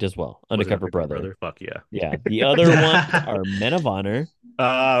 1 point as well. Was it Undercover brother. Fuck yeah. Yeah. The other ones are Men of Honor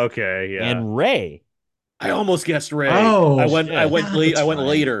Okay, yeah. and Ray. I almost guessed Ray. Oh, I went yeah. late. I That's went fine.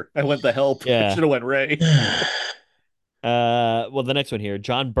 later. I went The Help. Yeah. I should have went Ray. Well, the next one here,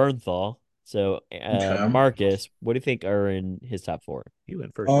 John Bernthal. So, Okay. Marcus, what do you think are in his top four? You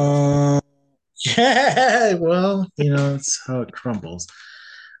went first. Yeah, well, it's how it crumbles.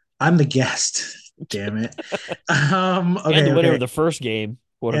 I'm the guest. Damn it. Okay, And the winner okay. of the first game,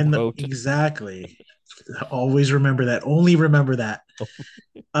 quote And unquote. exactly. Always remember that. Only remember that.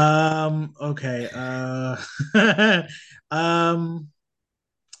 Okay.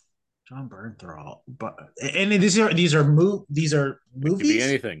 John Bernthal. But and these are It could movies. be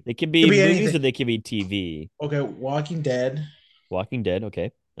anything. They could be Could be movies anything. or they could be TV. Okay, Walking Dead. Walking Dead.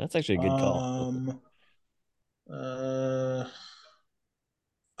 Okay, that's actually a good call.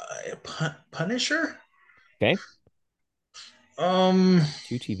 Punisher. Okay, Um.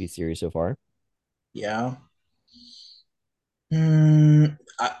 2 TV series so far. Yeah. I'm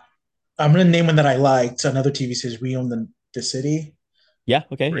gonna name one that I liked. Another TV series. We Own the City. Yeah.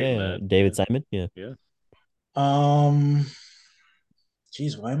 Okay. Great Yeah. man. David Simon. Yeah.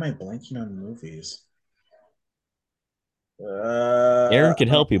 Geez, why am I blanking on movies? Aaron could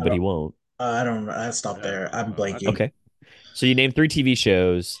help you, but he won't. I don't know. I'll stop there. I'm blanking. Okay. So you named 3 TV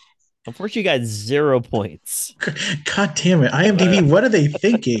shows. Unfortunately, you got 0 points. God damn it. IMDb, what are they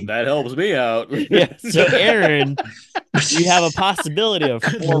thinking? That helps me out. Yeah. So Aaron, you have a possibility of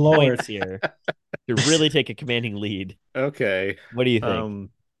Good 4 Lord. points here to really take a commanding lead. Okay. What do you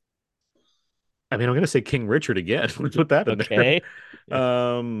think? I mean, I'm gonna say King Richard again. Let's put that in Okay.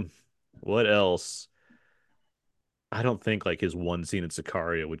 there. What else? I don't think like his one scene in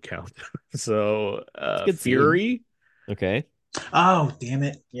Sicario would count. So, a good scene. Fury. Okay. Oh, damn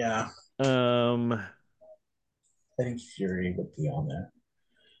it. Yeah. Um, I think Fury would be on there.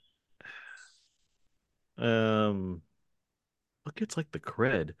 what gets like the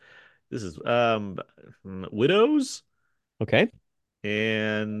cred? This is Widows Okay.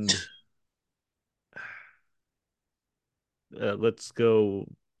 and let's go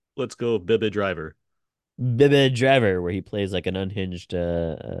Bibba Driver. Bibba Driver, where he plays like an unhinged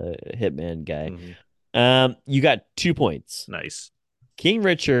hitman guy. Mhm. You got 2 points. Nice. King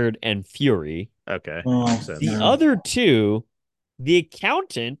Richard and Fury. Okay. Oh, Makes sense. The Yeah. other two, The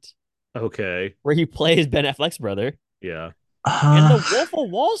Accountant Okay. where he plays Ben Affleck's brother, Yeah. and Uh, The Wolf of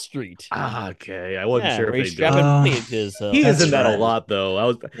Wall Street. Okay. I wasn't Yeah, sure if where he's they'd go. strapping money into his He is That's in that a right. lot, though.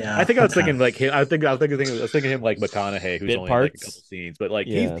 I yeah. think I was Okay. thinking like him. I was thinking him like McConaughey, who's bit only in like a couple parts. scenes, but like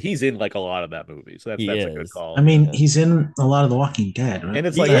Yeah, he's in like a lot of that movie, so he that's a good is. I call. mean, Yeah. he's in a lot of The Walking Dead. Right? And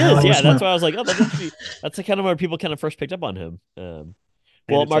it's He like the hell is. Yeah, was that's my- why I was like, oh, that's actually that's the kind of where people kind of first picked up on him. And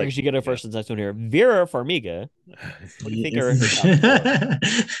Well, it's like, Marcus, you get a yeah. first and next one here. Vera Farmiga. What do you think are her top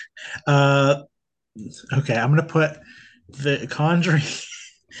four? uh, okay, I'm gonna put the Conjuring,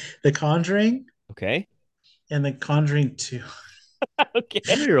 the Conjuring, Okay. and the Conjuring 2. Okay.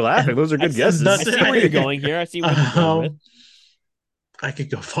 I know you're laughing. Those are good I guesses. see where you're going here. I see where you're going with. I could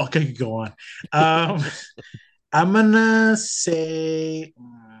go. Fuck, I could go on. I'm gonna say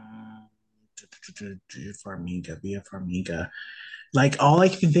Farmiga, Via Farmiga. Like all I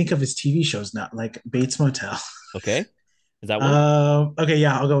can think of is TV shows now, like Bates Motel. Okay. Is that one? Okay,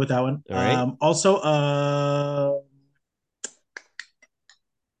 yeah, I'll go with that one. All right. Also,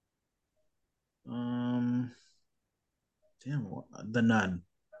 damn, The Nun.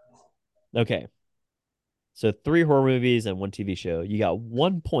 Okay. So 3 horror movies and 1 TV show. You got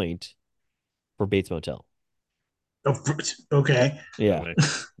 1 point for Bates Motel. Oh, okay. Yeah.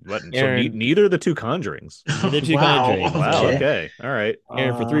 But so Aaron- neither of the two Conjurings. The two Wow. Conjurings. Wow. Okay. Okay. All right.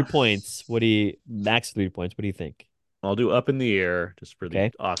 Aaron, for 3 Uh, points, max 3 points? What do you think? I'll do Up in the Air just for the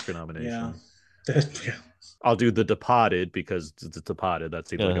Okay. Oscar nomination. Yeah. I'll do The Departed because it's Departed. That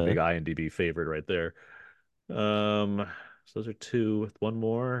seems like a Uh-huh. big IMDb favorite right there. So those are 2 with 1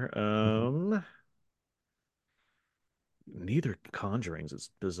 more. Neither Conjurings is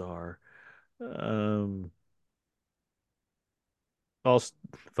bizarre. I'll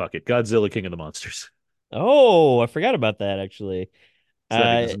fuck it. Godzilla King of the Monsters. Oh, I forgot about that actually. So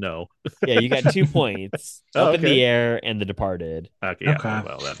that means no. Yeah, you got 2 points. Oh, Up in okay. the Air and The Departed. Okay, yeah. Okay.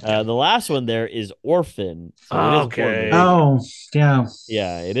 Well, that, The last one there is Orphan. So it is a horror Okay. movie. Oh, yeah.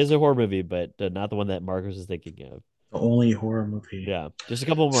 Yeah, it is a horror movie, but not the one that Marcus is thinking of. The only horror movie. Yeah, just a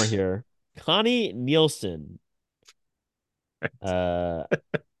couple more here. Connie Nielsen.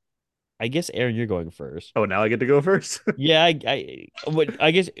 I guess Aaron, you're going first. Oh, now I get to go first? Yeah,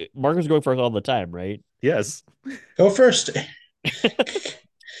 I guess Marcus is going first all the time, right? Yes. Go first.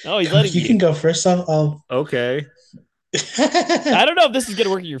 Oh, he's letting You can go first. I'll... Okay. I don't know if this is gonna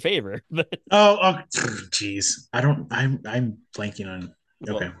work in your favor, but Oh, jeez. I'm blanking on.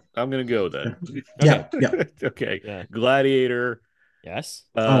 Okay. Well, I'm gonna go then. Yeah. Yeah. Okay. Yeah. Gladiator. yes.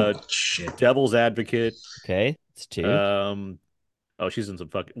 Oh shit. Devil's Advocate. Okay, it's 2. Oh, she's in some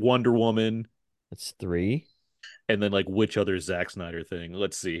fucking Wonder Woman. That's 3. And then like which other Zack Snyder thing?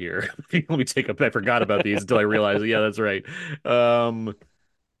 Let's see here. Let me take a. I forgot about these until I realized. Yeah, that's right.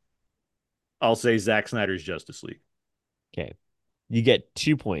 I'll say Zack Snyder's Justice League. Okay, you get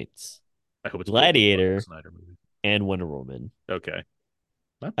 2 points. I hope it's Gladiator. both Snyder movie. And Wonder Woman. Okay.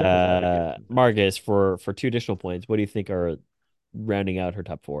 Not that was really good. Marcus, for 2 additional points, what do you think are rounding out her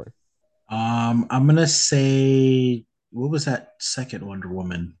top 4? I'm gonna say, what was that second Wonder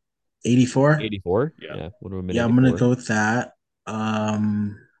Woman? 84? 84? Yeah. Wonder Woman Yeah, I'm gonna 84. go with that.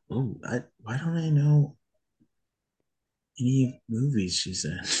 Why don't I know any movies she's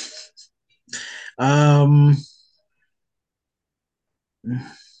in? um,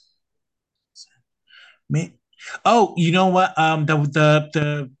 may, oh, you know what?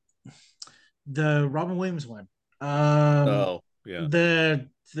 The Robin Williams one. Oh, yeah. The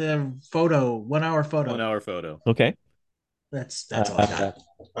photo, 1 hour photo. 1 hour photo. Okay. That's all I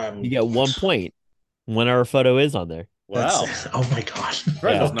got. You get 1 point. 1 hour photo is on there. Wow. Oh my god.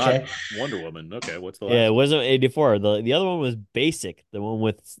 Yeah. It's Okay. not Wonder Woman. Okay, what's the last Yeah, it one? wasn't 84. The other one was Basic, the one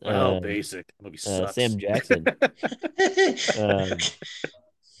with Basic. That movie sucks. Sam Jackson. Um,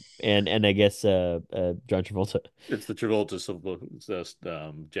 and I guess John Travolta. It's the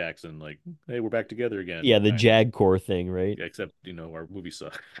Travolta Jackson, like, hey, we're back together again. Yeah, the Right. Jag Core thing, right? Except, our movie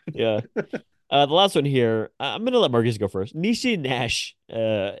sucks. Yeah. The last one here, I'm gonna let Marcus go first. Niecy Nash.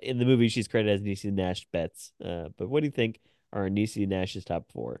 In the movie, she's credited as Niecy Nash Betts. But what do you think are Niecy Nash's top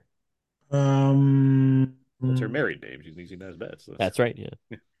 4? That's her married name. She's Niecy Nash Betts. That's right.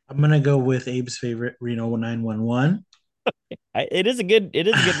 Yeah, I'm gonna go with Abe's favorite, Reno 911. it is a good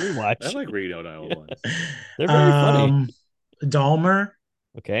rewatch. I like Reno 911. They're very funny. Dahmer.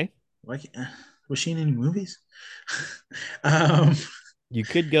 Okay, Was she in any movies? you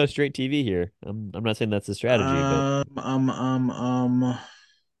could go straight TV here. I'm not saying that's the strategy, but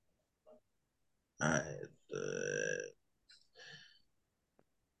I,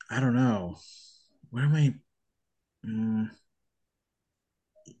 I don't know. Where am I?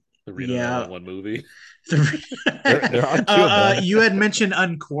 The Reno Yeah. 911 movie. There are two of them. You had mentioned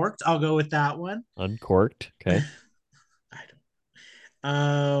Uncorked. I'll go with that one. Uncorked. Okay. I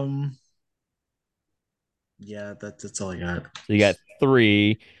don't. Yeah, that's all I got. So you got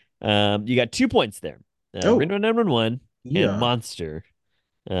 3. You got 2 points there. Oh. Reno 911 Yeah. and Monster.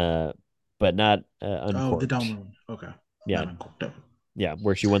 But not Uncorked. Oh, the Dahmer one. Okay. Yeah. Not Uncorked. No. Yeah,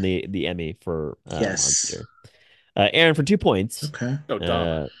 where she won the Emmy for Yes. Monster. Aaron for 2 points. Okay. Oh,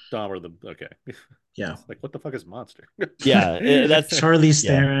 Dahmer. Okay. Yeah. It's like, what the fuck is Monster? Yeah, that's Charlize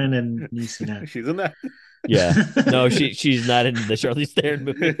yeah. Theron and Niecy. She's in that. Yeah. No, she's not in the Charlize Theron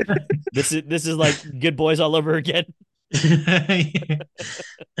movie. This is like Good Boys all over again. For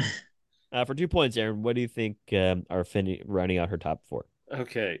 2 points, Aaron, what do you think are rounding out her top 4?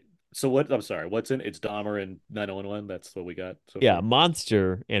 Okay. So what? I'm sorry. What's in? It's Dahmer and 911. That's what we got. So Yeah, far?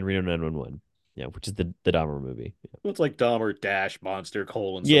 Monster and Reno 911. Yeah, which is the Dahmer movie. Well, it's like Dahmer dash Monster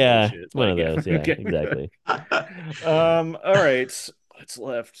colon. Yeah, Shit. it's one of those. Yeah, okay. exactly. All right. What's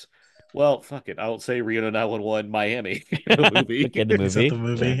left? Well, fuck it. I'll say Reno 911 Miami the movie. Okay, the Is movie. that the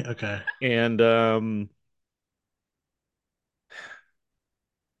movie? Yeah. Okay. And I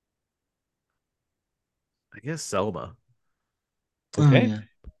guess Selma. Okay. yeah.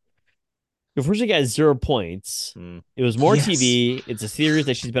 Unfortunately, you got 0 points. It was more Yes. TV. It's a series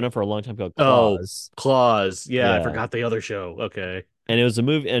that she's been on for a long time called Oh. Claws. Claws. Yeah, I Yeah. forgot the other show. Okay. And it was a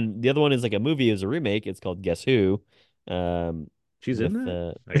movie, and the other one is like a movie. It was a remake. It's called Guess Who. She's in with,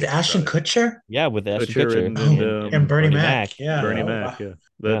 that? I With guess Ashton about it. Kutcher Yeah, with Ashton Kutcher Kutcher and Bernie Mac. Yeah. Bernie Oh, Mac, wow.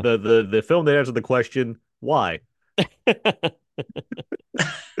 yeah. Yeah. The film that answered the question, why?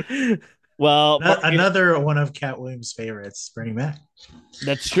 Well, Another one of Cat Williams' favorites, Bernie Mac.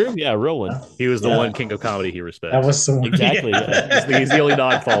 that's true. Yeah, a real one. He was the Yeah. one king of comedy he respects. That was the one. Exactly, yeah. He's the only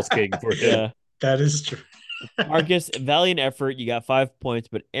non-false king for him. Yeah. That is true. Marcus, valiant effort. You got 5 points,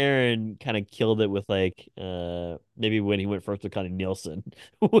 but Aaron kind of killed it with like maybe when he went first with Connie Nielsen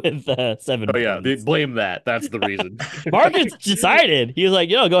with 7 Oh yeah, points. blame that. That's the reason. Marcus decided. He was like,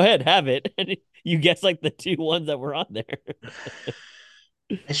 go ahead, have it. And you guessed like the 2 ones that were on there.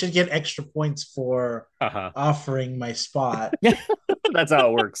 I should get extra points for offering my spot. That's how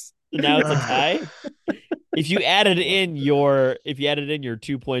it works. So now it's a tie. If you added in your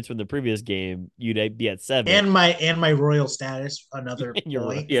 2 points from the previous game, you'd be at 7. And my royal status, another And your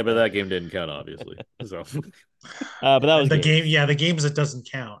point. Yeah, but that game didn't count, obviously. So but that was the good. game. Yeah, the games that doesn't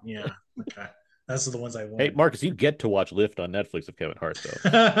count. Yeah. Okay. Those are the ones I won. hey, Marcus, you get to watch Lift on Netflix with Kevin Hart,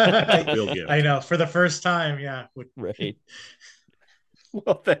 though. Real gift. I know, for the first time. Yeah. Right.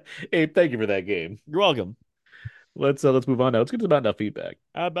 Well, hey, thank you for that game. You're welcome. Let's move on now. Let's get to about now feedback.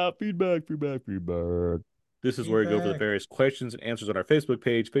 How about feedback? This is where we go over the Feedback. various questions and answers on our Facebook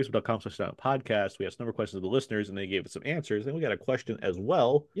page, facebook.com/podcast. We have some number of questions of the listeners, and they gave us some answers. And we got a question as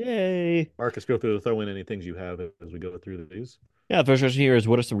well. Yay. Marcus, go throw in any things you have as we go through these. Yeah, the first question here is,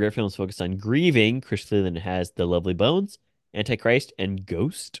 what are some great films focused on grieving? Chris Cleveland has The Lovely Bones, Antichrist, and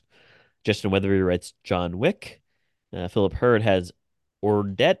Ghost. Justin Weatherby writes John Wick. Philip Hurd has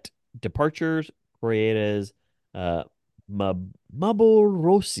Ordette, Departures, Corietas,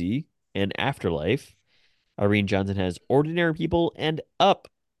 Rossi, and Afterlife. Irene Johnson has Ordinary People and Up.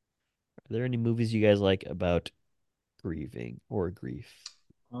 Are there any movies you guys like about grieving or grief?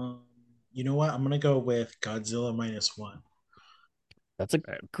 You know what? I'm gonna go with Godzilla -1. That's a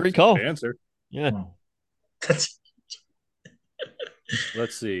great call. Good answer. Yeah. Oh. That's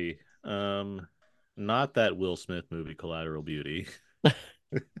Let's see. Not that Will Smith movie, Collateral Beauty.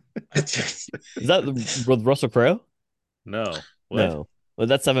 Is that with Russell Crowe? No. What? No. Was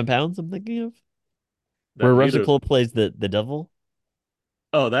that 7 Pounds I'm thinking of? That Where Russell neither- Crowe plays the devil?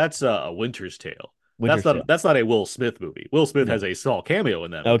 Oh, that's a Winter's Tale. Winter's Tale. That's not a Will Smith movie. Will Smith No. has a small cameo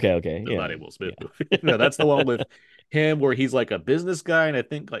in that. movie. Okay. It's Yeah. not a Will Smith movie. No, that's the one with him where he's like a business guy, and I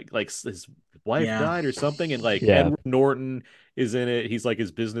think like his wife Yeah. died or something, and like Yeah. Edward Norton is in it. He's like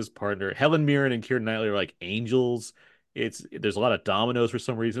his business partner. Helen Mirren and Keira Knightley are like angels. There's a lot of dominoes for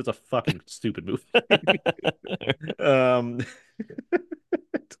some reason. It's a fucking stupid movie.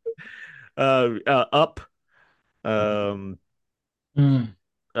 Up.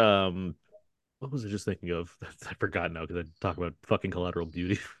 What was I just thinking of? I forgot now because I talk about fucking Collateral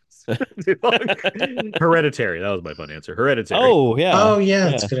Beauty. Hereditary. That was my fun answer. Hereditary. Oh, yeah. Oh yeah,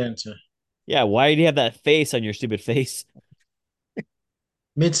 that's a good answer. Yeah, why do you have that face on your stupid face?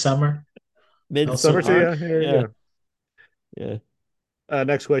 Midsummer. Midsummer. Also- Yeah. Yeah.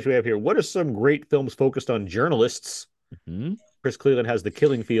 Next question we have here. What are some great films focused on journalists? Mhm. Chris Cleveland has The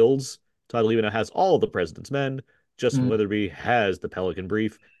Killing Fields. Todd Levino has All of the President's Men. Justin Mm. Weatherby has The Pelican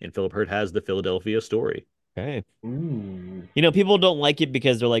Brief. And Philip Hurd has The Philadelphia Story. Okay. Ooh. You know, people don't like it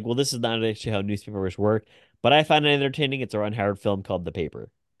because they're like, well, this is not actually how newspapers work. But I find it entertaining. It's a Ron Howard film called The Paper.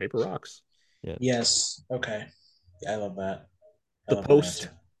 Paper rocks. Yeah. Yes. Okay. Yeah, I love that. I The love that Post.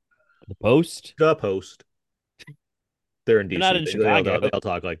 answer. The Post. The Post. They're in They're not DC. in They Chicago. all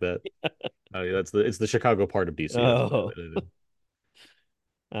talk like that. Oh, yeah, it's the Chicago part of DC. Oh.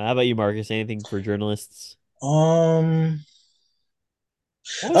 How about you, Marcus? Anything for journalists? Um.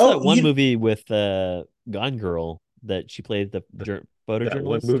 What was that Oh, one movie with Gone Girl that she played the That one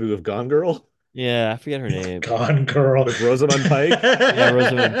photojournalist? movie with Gone Girl Yeah, I forget her name. Gone Girl. with Rosamund Pike. Yeah,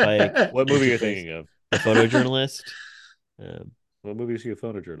 Rosamund Pike. What movie are you Plays thinking of? the photojournalist. Um, What movie is she a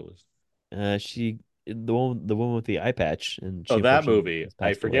photojournalist? she the one with the eye patch, and she Oh, that unfortunately movie. has I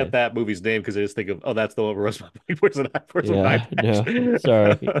passed forget away. that movie's name because I just think of, oh, that's the one where Rosamund Pike wears an eye Yeah, no,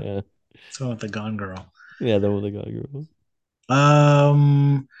 sorry. patch. Yeah, So with the Gone Girl. yeah, the one with the Gone Girl.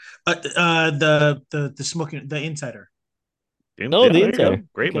 Um. The smoking, the Insider. Oh, The There you go. Insider.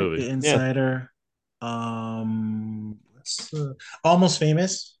 Great Okay. movie. The Yeah. Insider. Almost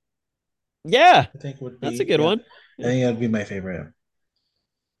Famous. Yeah, I think would that's be, a good yeah. one. I think that'd be my favorite.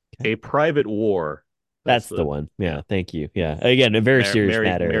 A Private War. That's the one. Yeah, thank you. Yeah, again, a very serious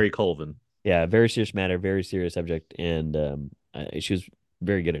matter. Mary Colvin. Yeah, very serious matter, very serious subject, and she was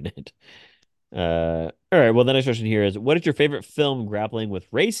very good in it. All right. Well, the next question here is: what is your favorite film grappling with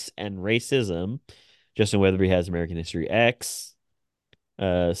race and racism? Justin Weatherby has American History X.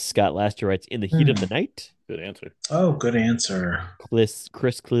 Scott Laster writes In the Heat of the Night. Good answer. Oh, good answer.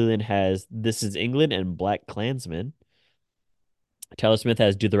 Chris Cleland has This Is England and Black Klansman. Tyler Smith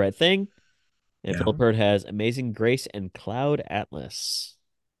has Do the Right Thing. And Yeah. Philip Hurd has Amazing Grace and Cloud Atlas.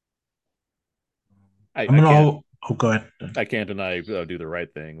 I I'm gonna. can't, Go ahead. I can't deny Do the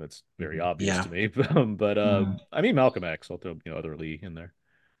Right Thing. That's very obvious Yeah. to me. But I mean Malcolm X. I'll throw other Lee in there.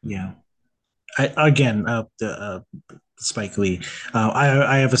 Yeah. The Spike Lee.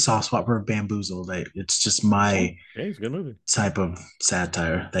 I have a soft spot for Bamboozled. It's just my Yeah, it's a good movie. type of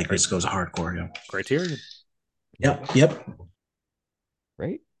satire that just goes hardcore. Yeah. Criterion. Yep.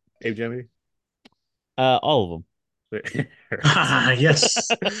 Right? Abe Jimmy. All of them. Yes.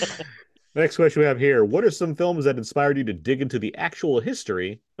 Next question we have here. What are some films that inspired you to dig into the actual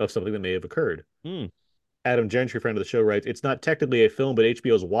history of something that may have occurred? Adam Gentry, friend of the show, writes, it's not technically a film, but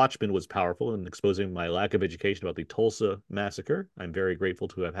HBO's Watchmen was powerful in exposing my lack of education about the Tulsa massacre. I'm very grateful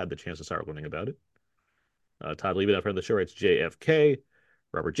to have had the chance to start learning about it. Todd Levy, friend of the show, writes JFK.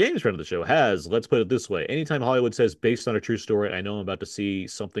 Robert James, friend of the show, has, let's put it this way, anytime Hollywood says based on a true story, I know I'm about to see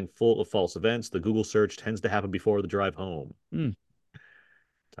something full of false events. The Google search tends to happen before the drive home.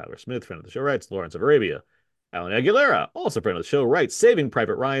 Tyler Smith, friend of the show, writes Lawrence of Arabia. Alan Aguilera, also friend of the show, writes Saving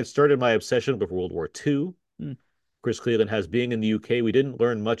Private Ryan started my obsession with World War II. Chris Cleveland has being in the UK, we didn't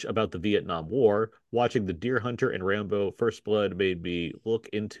learn much about the Vietnam War. Watching The Deer Hunter and Rambo First Blood made me look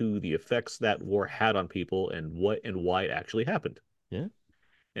into the effects that war had on people and what and why it actually happened. Yeah.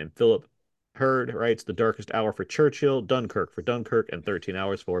 And Philip Hurd writes The Darkest Hour for Churchill, Dunkirk for Dunkirk, and 13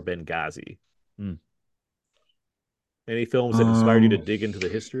 Hours for Benghazi. Any films that inspired you to dig into the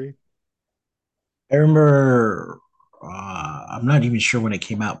history? I remember, I'm not even sure when it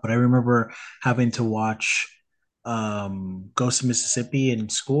came out, but I remember having to watch Ghost of Mississippi in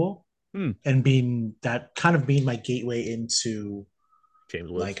school and being my gateway into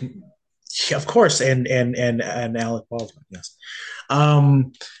James Woods. Yeah, of course, and Alec Baldwin, yes.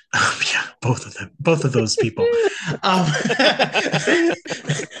 Yeah, both of those people.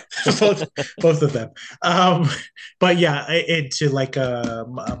 both of them. But yeah, into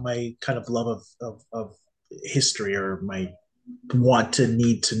my kind of love of history, or my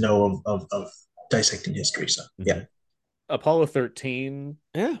need to know of dissecting history. So yeah. Apollo 13.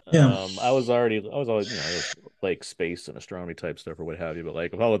 Yeah. I was always, like space and astronomy type stuff or what have you, but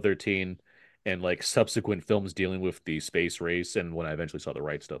like Apollo 13 and like subsequent films dealing with the space race, and when I eventually saw the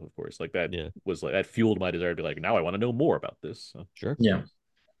right stuff, of course, like that was like that fueled my desire to be like, now I want to know more about this. So. Sure. Yeah.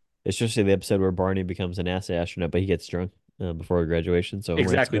 Especially the episode where Barney becomes a NASA astronaut, but he gets drunk before graduation. So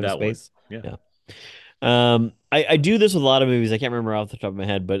exactly that space. One. Yeah. I do this with a lot of movies. I can't remember off the top of my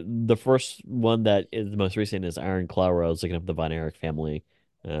head, but the first one that is the most recent is Iron Claw, where I was looking up the Von Erich family.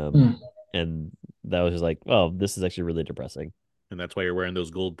 And that was just like, oh, this is actually really depressing. And that's why you're wearing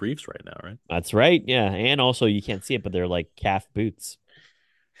those gold briefs right now, right? That's right. Yeah. And also you can't see it, but they're like calf boots.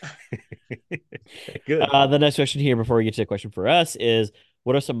 Good. The next question here before we get to a question for us is,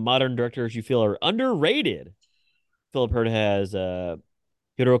 what are some modern directors you feel are underrated? Philip Hurd has Hirokazu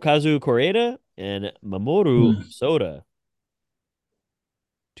Koreeda and Mamoru Soda.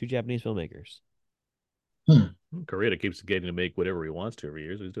 Two Japanese filmmakers. Korea keeps getting to make whatever he wants to every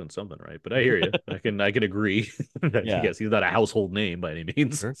year, so he's doing something right. But I hear you. I can agree that Yeah. yes, he's not a household name by any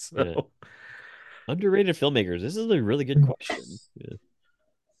means. Sure. So Yeah. Underrated filmmakers. This is a really good question. Yeah.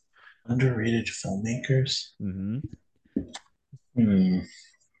 Underrated filmmakers. Mm-hmm.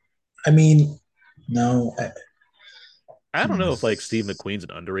 I mean, no. I don't know if like Steve McQueen's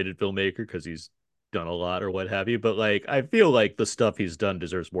an underrated filmmaker because he's done a lot or what have you, but like I feel like the stuff he's done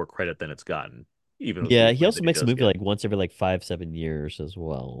deserves more credit than it's gotten, even with the Yeah, he acclaim also that he makes a does movie get. like once every like 5, 7 years as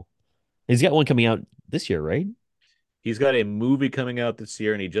well. He's got one coming out this year, right? He's got a movie coming out this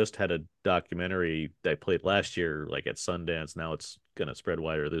year, and he just had a documentary that played last year, like at Sundance. Now it's gonna spread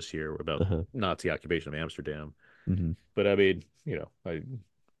wider this year about Uh-huh. Nazi occupation of Amsterdam. Mm-hmm. But I mean, I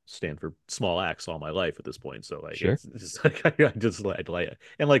stand for small acts all my life at this point, so like Sure. it's like I just like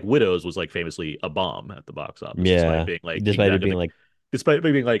and like Widows was like famously a bomb at the box office, Yeah. despite being like Despite it being like, despite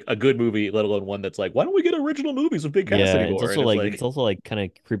being like a good movie, let alone one that's like, why don't we get original movies with big casts yeah, it's anymore? also And it's like it's like, also like kind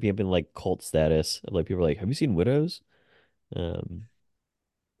of creeping up in like cult status. Like people are like, have you seen Widows? Um,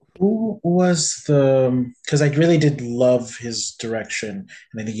 Who was the? Because I really did love his direction,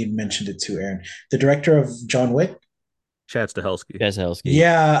 and I think you mentioned it too, Aaron. The director of John Wick. Chad Stahelski. Kazahowski.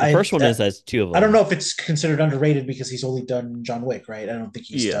 Yeah, The first one is that's two of I don't them. know if it's considered underrated because he's only done John Wick, right? I don't think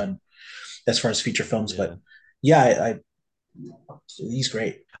he's Yeah, done as far as feature films, Yeah. but yeah, he's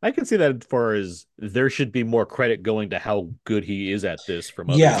great. I can see that as far as there should be more credit going to how good he is at this from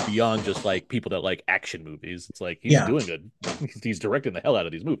others Yeah, beyond just like people that like action movies. It's like he's yeah, doing good. He's directing the hell out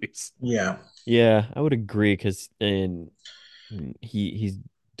of these movies. yeah. Yeah, I would agree because and he's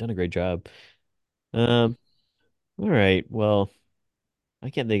done a great job. Um, all right. Well, I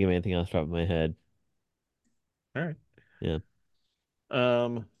can't think of anything else off the top of my head. All right. Yeah.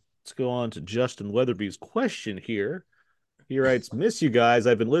 Let's go on to Justin Weatherby's question here. He writes, "Miss you guys.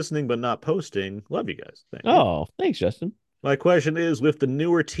 I've been listening but not posting. Love you guys. Thank you. Oh, thanks, Justin. My question is, with the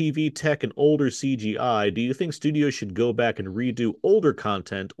newer TV tech and older CGI, do you think studios should go back and redo older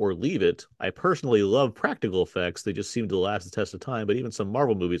content or leave it? I personally love practical effects. They just seem to last the test of time, but even some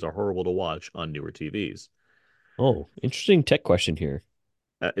Marvel movies are horrible to watch on newer TVs. Oh, interesting tech question here.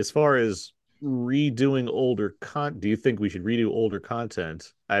 As far as redoing do you think we should redo older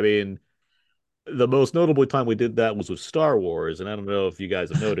content? I mean, the most notable time we did that was with Star Wars, and I don't know if you guys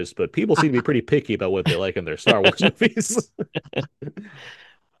have noticed, but people seem to be pretty picky about what they like in their Star Wars movies.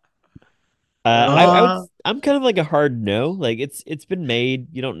 Uh, I'm kind of like a hard no. Like it's been made.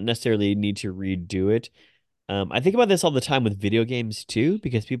 You don't necessarily need to redo it. I think about this all the time with video games too,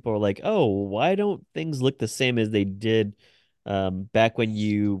 because people are like, "Oh, why don't things look the same as they did back when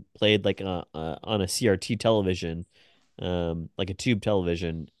you played like on a CRT television, like a tube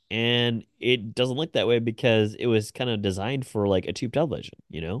television?" And it doesn't look that way because it was kind of designed for like a tube television,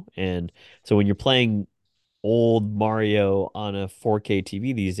 you know? And so when you're playing old Mario on a 4K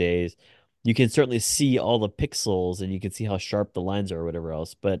TV these days, you can certainly see all the pixels and you can see how sharp the lines are or whatever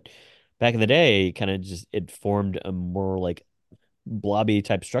else. But back in the day, kind of just it formed a more like blobby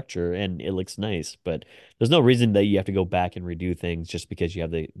type structure and it looks nice. But there's no reason that you have to go back and redo things just because you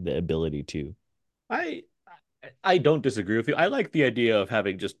have the ability to. I I don't disagree with you. I like the idea of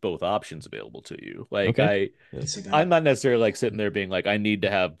having just both options available to you. Like Okay. Yeah. I'm not necessarily like sitting there being like, I need to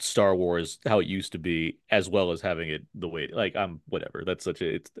have Star Wars how it used to be, as well as having it the way like I'm whatever. That's such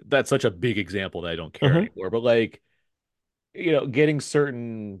a big example that I don't care Uh-huh. anymore. But like, getting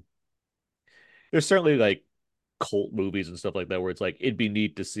there's certainly like cult movies and stuff like that where it's like it'd be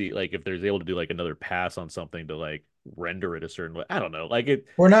neat to see like if there's able to do like another pass on something to like render it a certain way. I don't know. Like it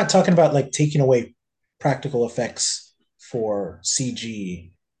we're not talking about like taking away practical effects for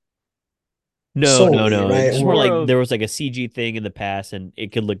CG No, no, solely, no. It's right? it's just more more like of there was like a CG thing in the past and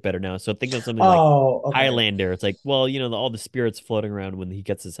it could look better now. So think of something like Oh, okay. Highlander. It's like, well, all the spirits floating around when he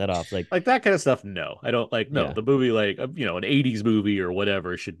gets his head off. It's like, like that kind of stuff. No, I don't like. No, yeah, the movie like an '80s movie or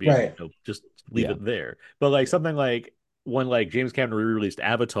whatever should be Right. just leave yeah, it there. But like something like when like James Cameron re-released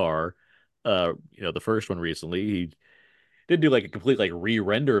Avatar, the first one recently, he didn't do like a complete like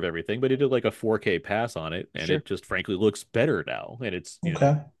re-render of everything, but he did like a 4K pass on it, and sure. it just frankly looks better now. And it's Okay.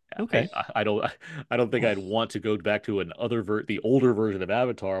 I Okay. I don't I don't think I'd want to go back to the older version of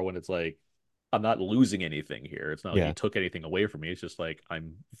Avatar when it's like I'm not losing anything here. It's not like he Yeah, took anything away from me. It's just like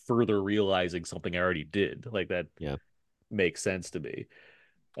I'm further realizing something I already did. Like that yeah. makes sense to me.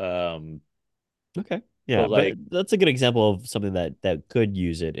 Um, Okay. Yeah, but but like, that's a good example of something that could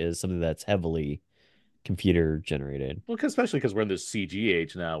use it is something that's heavily computer generated. well, especially because we're in this CG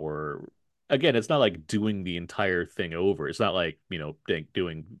age now, where again, it's not like doing the entire thing over. It's not like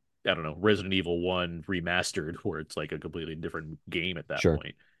doing I don't know Resident Evil 1 remastered, where it's like a completely different game at that Sure.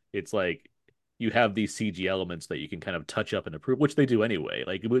 point. It's like you have these CG elements that you can kind of touch up and improve, which they do anyway.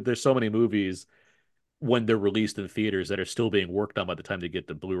 Like there's so many movies when they're released in theaters that are still being worked on by the time they get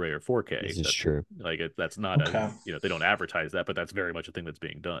to Blu-ray or 4K. This is true. Like that's not Okay. they don't advertise that, but that's very much a thing that's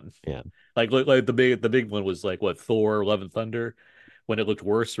being done. Yeah. Like the big one was like what, Thor: Love and Thunder, when it looked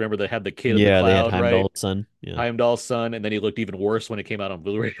worse. Remember they had the kid in the They had cloud, right? Heimdall's son. Yeah. Heimdall's son, and then he looked even worse when it came out on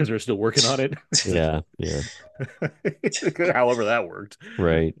Blu-ray because they're still working on it. Yeah. However that worked.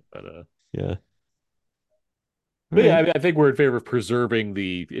 Right. But Yeah. But yeah, I mean, I think we're in favor of preserving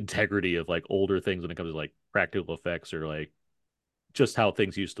the integrity of like older things when it comes to like practical effects or like just how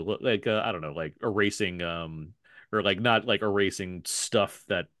things used to look. Like I don't know, like erasing or like not like erasing stuff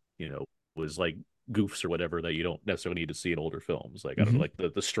that was like goofs or whatever that you don't necessarily need to see in older films. Like I don't know, like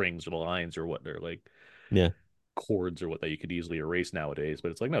the strings or the lines or what they're like. Yeah. Chords or what that you could easily erase nowadays,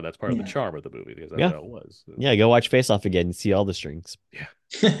 but it's like no, that's part of the charm of the movie because that's how it was. Yeah, go watch Face Off again and see all the strings. Yeah.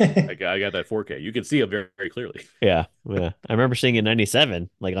 I got that 4K. You can see them very, very clearly. Yeah. I remember seeing it in 97,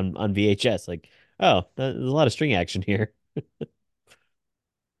 like on VHS. Like, oh, there's a lot of string action here.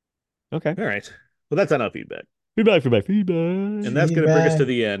 Okay. All right. Well, that's enough feedback. Feedback. And that's going to bring us to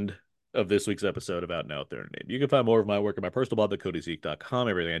the end of this week's episode of Out and Out There. You can find more of my work at my personal blog, thecodyzeek.com.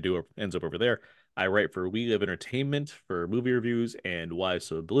 Everything I do ends up over there. I write for We Live Entertainment for movie reviews and Why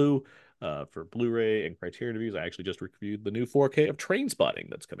So Blue for Blu-ray and Criterion reviews. I actually just reviewed the new 4K of Trainspotting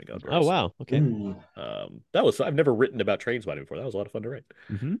that's coming out. Oh, wow. Okay. I've never written about Trainspotting before. That was a lot of fun to write.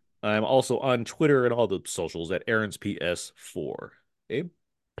 Mm-hmm. I'm also on Twitter and all the socials at AaronsPS4. Abe?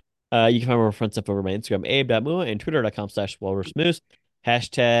 You can find more fun stuff over my Instagram, abe.mua, and twitter.com/walrusmoose.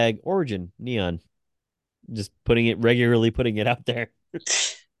 Hashtag Origin Neon. Just regularly putting it out there.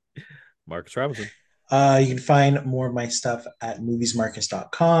 Marcus Robinson. You can find more of my stuff at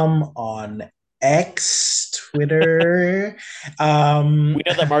moviesmarcus.com on X, Twitter. We know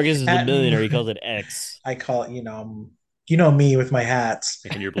that Marcus is a millionaire. He calls it X. I call it, me with my hats.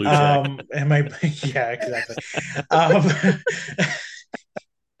 And your blue check. And my, yeah, exactly.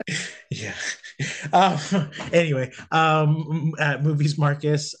 Yeah. Anyway, at Movies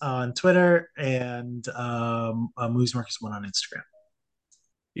Marcus on Twitter and Movies Marcus 1 on Instagram.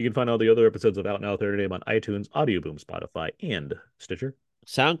 You can find all the other episodes of Out and Out There Today on iTunes, Audioboom, Spotify, and Stitcher.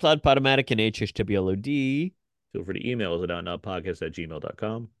 SoundCloud, Podomatic, and HHWLOD. Feel free to email us at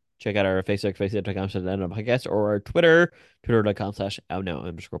outnoutpodcast@gmail.com. Check out our Facebook, facebook.com/outnoutpodcast, or our Twitter,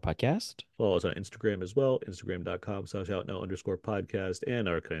 twitter.com/outnout_podcast. Follow us on Instagram as well, instagram.com/outnout_podcast, and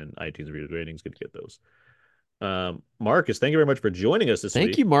our iTunes reviews ratings. Good to get those. Marcus, thank you very much for joining us this week.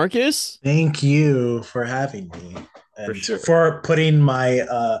 Thank you, Marcus. Thank you for having me. And for putting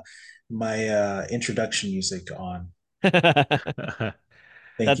my my introduction music on. That's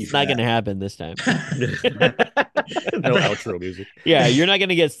not going to happen this time. No outro music. Yeah, you're not going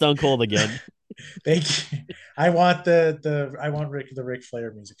to get Stone Cold again. Thank you. I want the Ric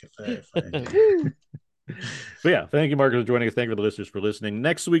Flair music. But yeah, thank you, Marcus, for joining us. Thank you to the listeners for listening.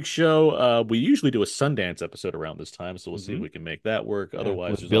 Next week's show, we usually do a Sundance episode around this time, so we'll see if we can make that work.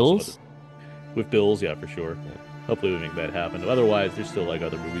 Otherwise, with Bills? With Bills, yeah, for sure. Yeah. Hopefully we make that happen. Otherwise, there's still like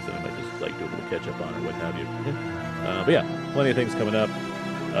other movies that I might just like do a little catch up on or what have you. But yeah, plenty of things coming up.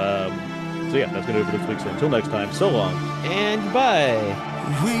 So yeah, that's going to do it for this week. So until next time, so long. And goodbye.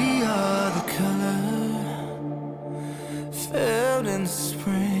 We are the color felt in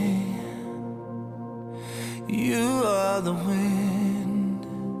spring. You are the wind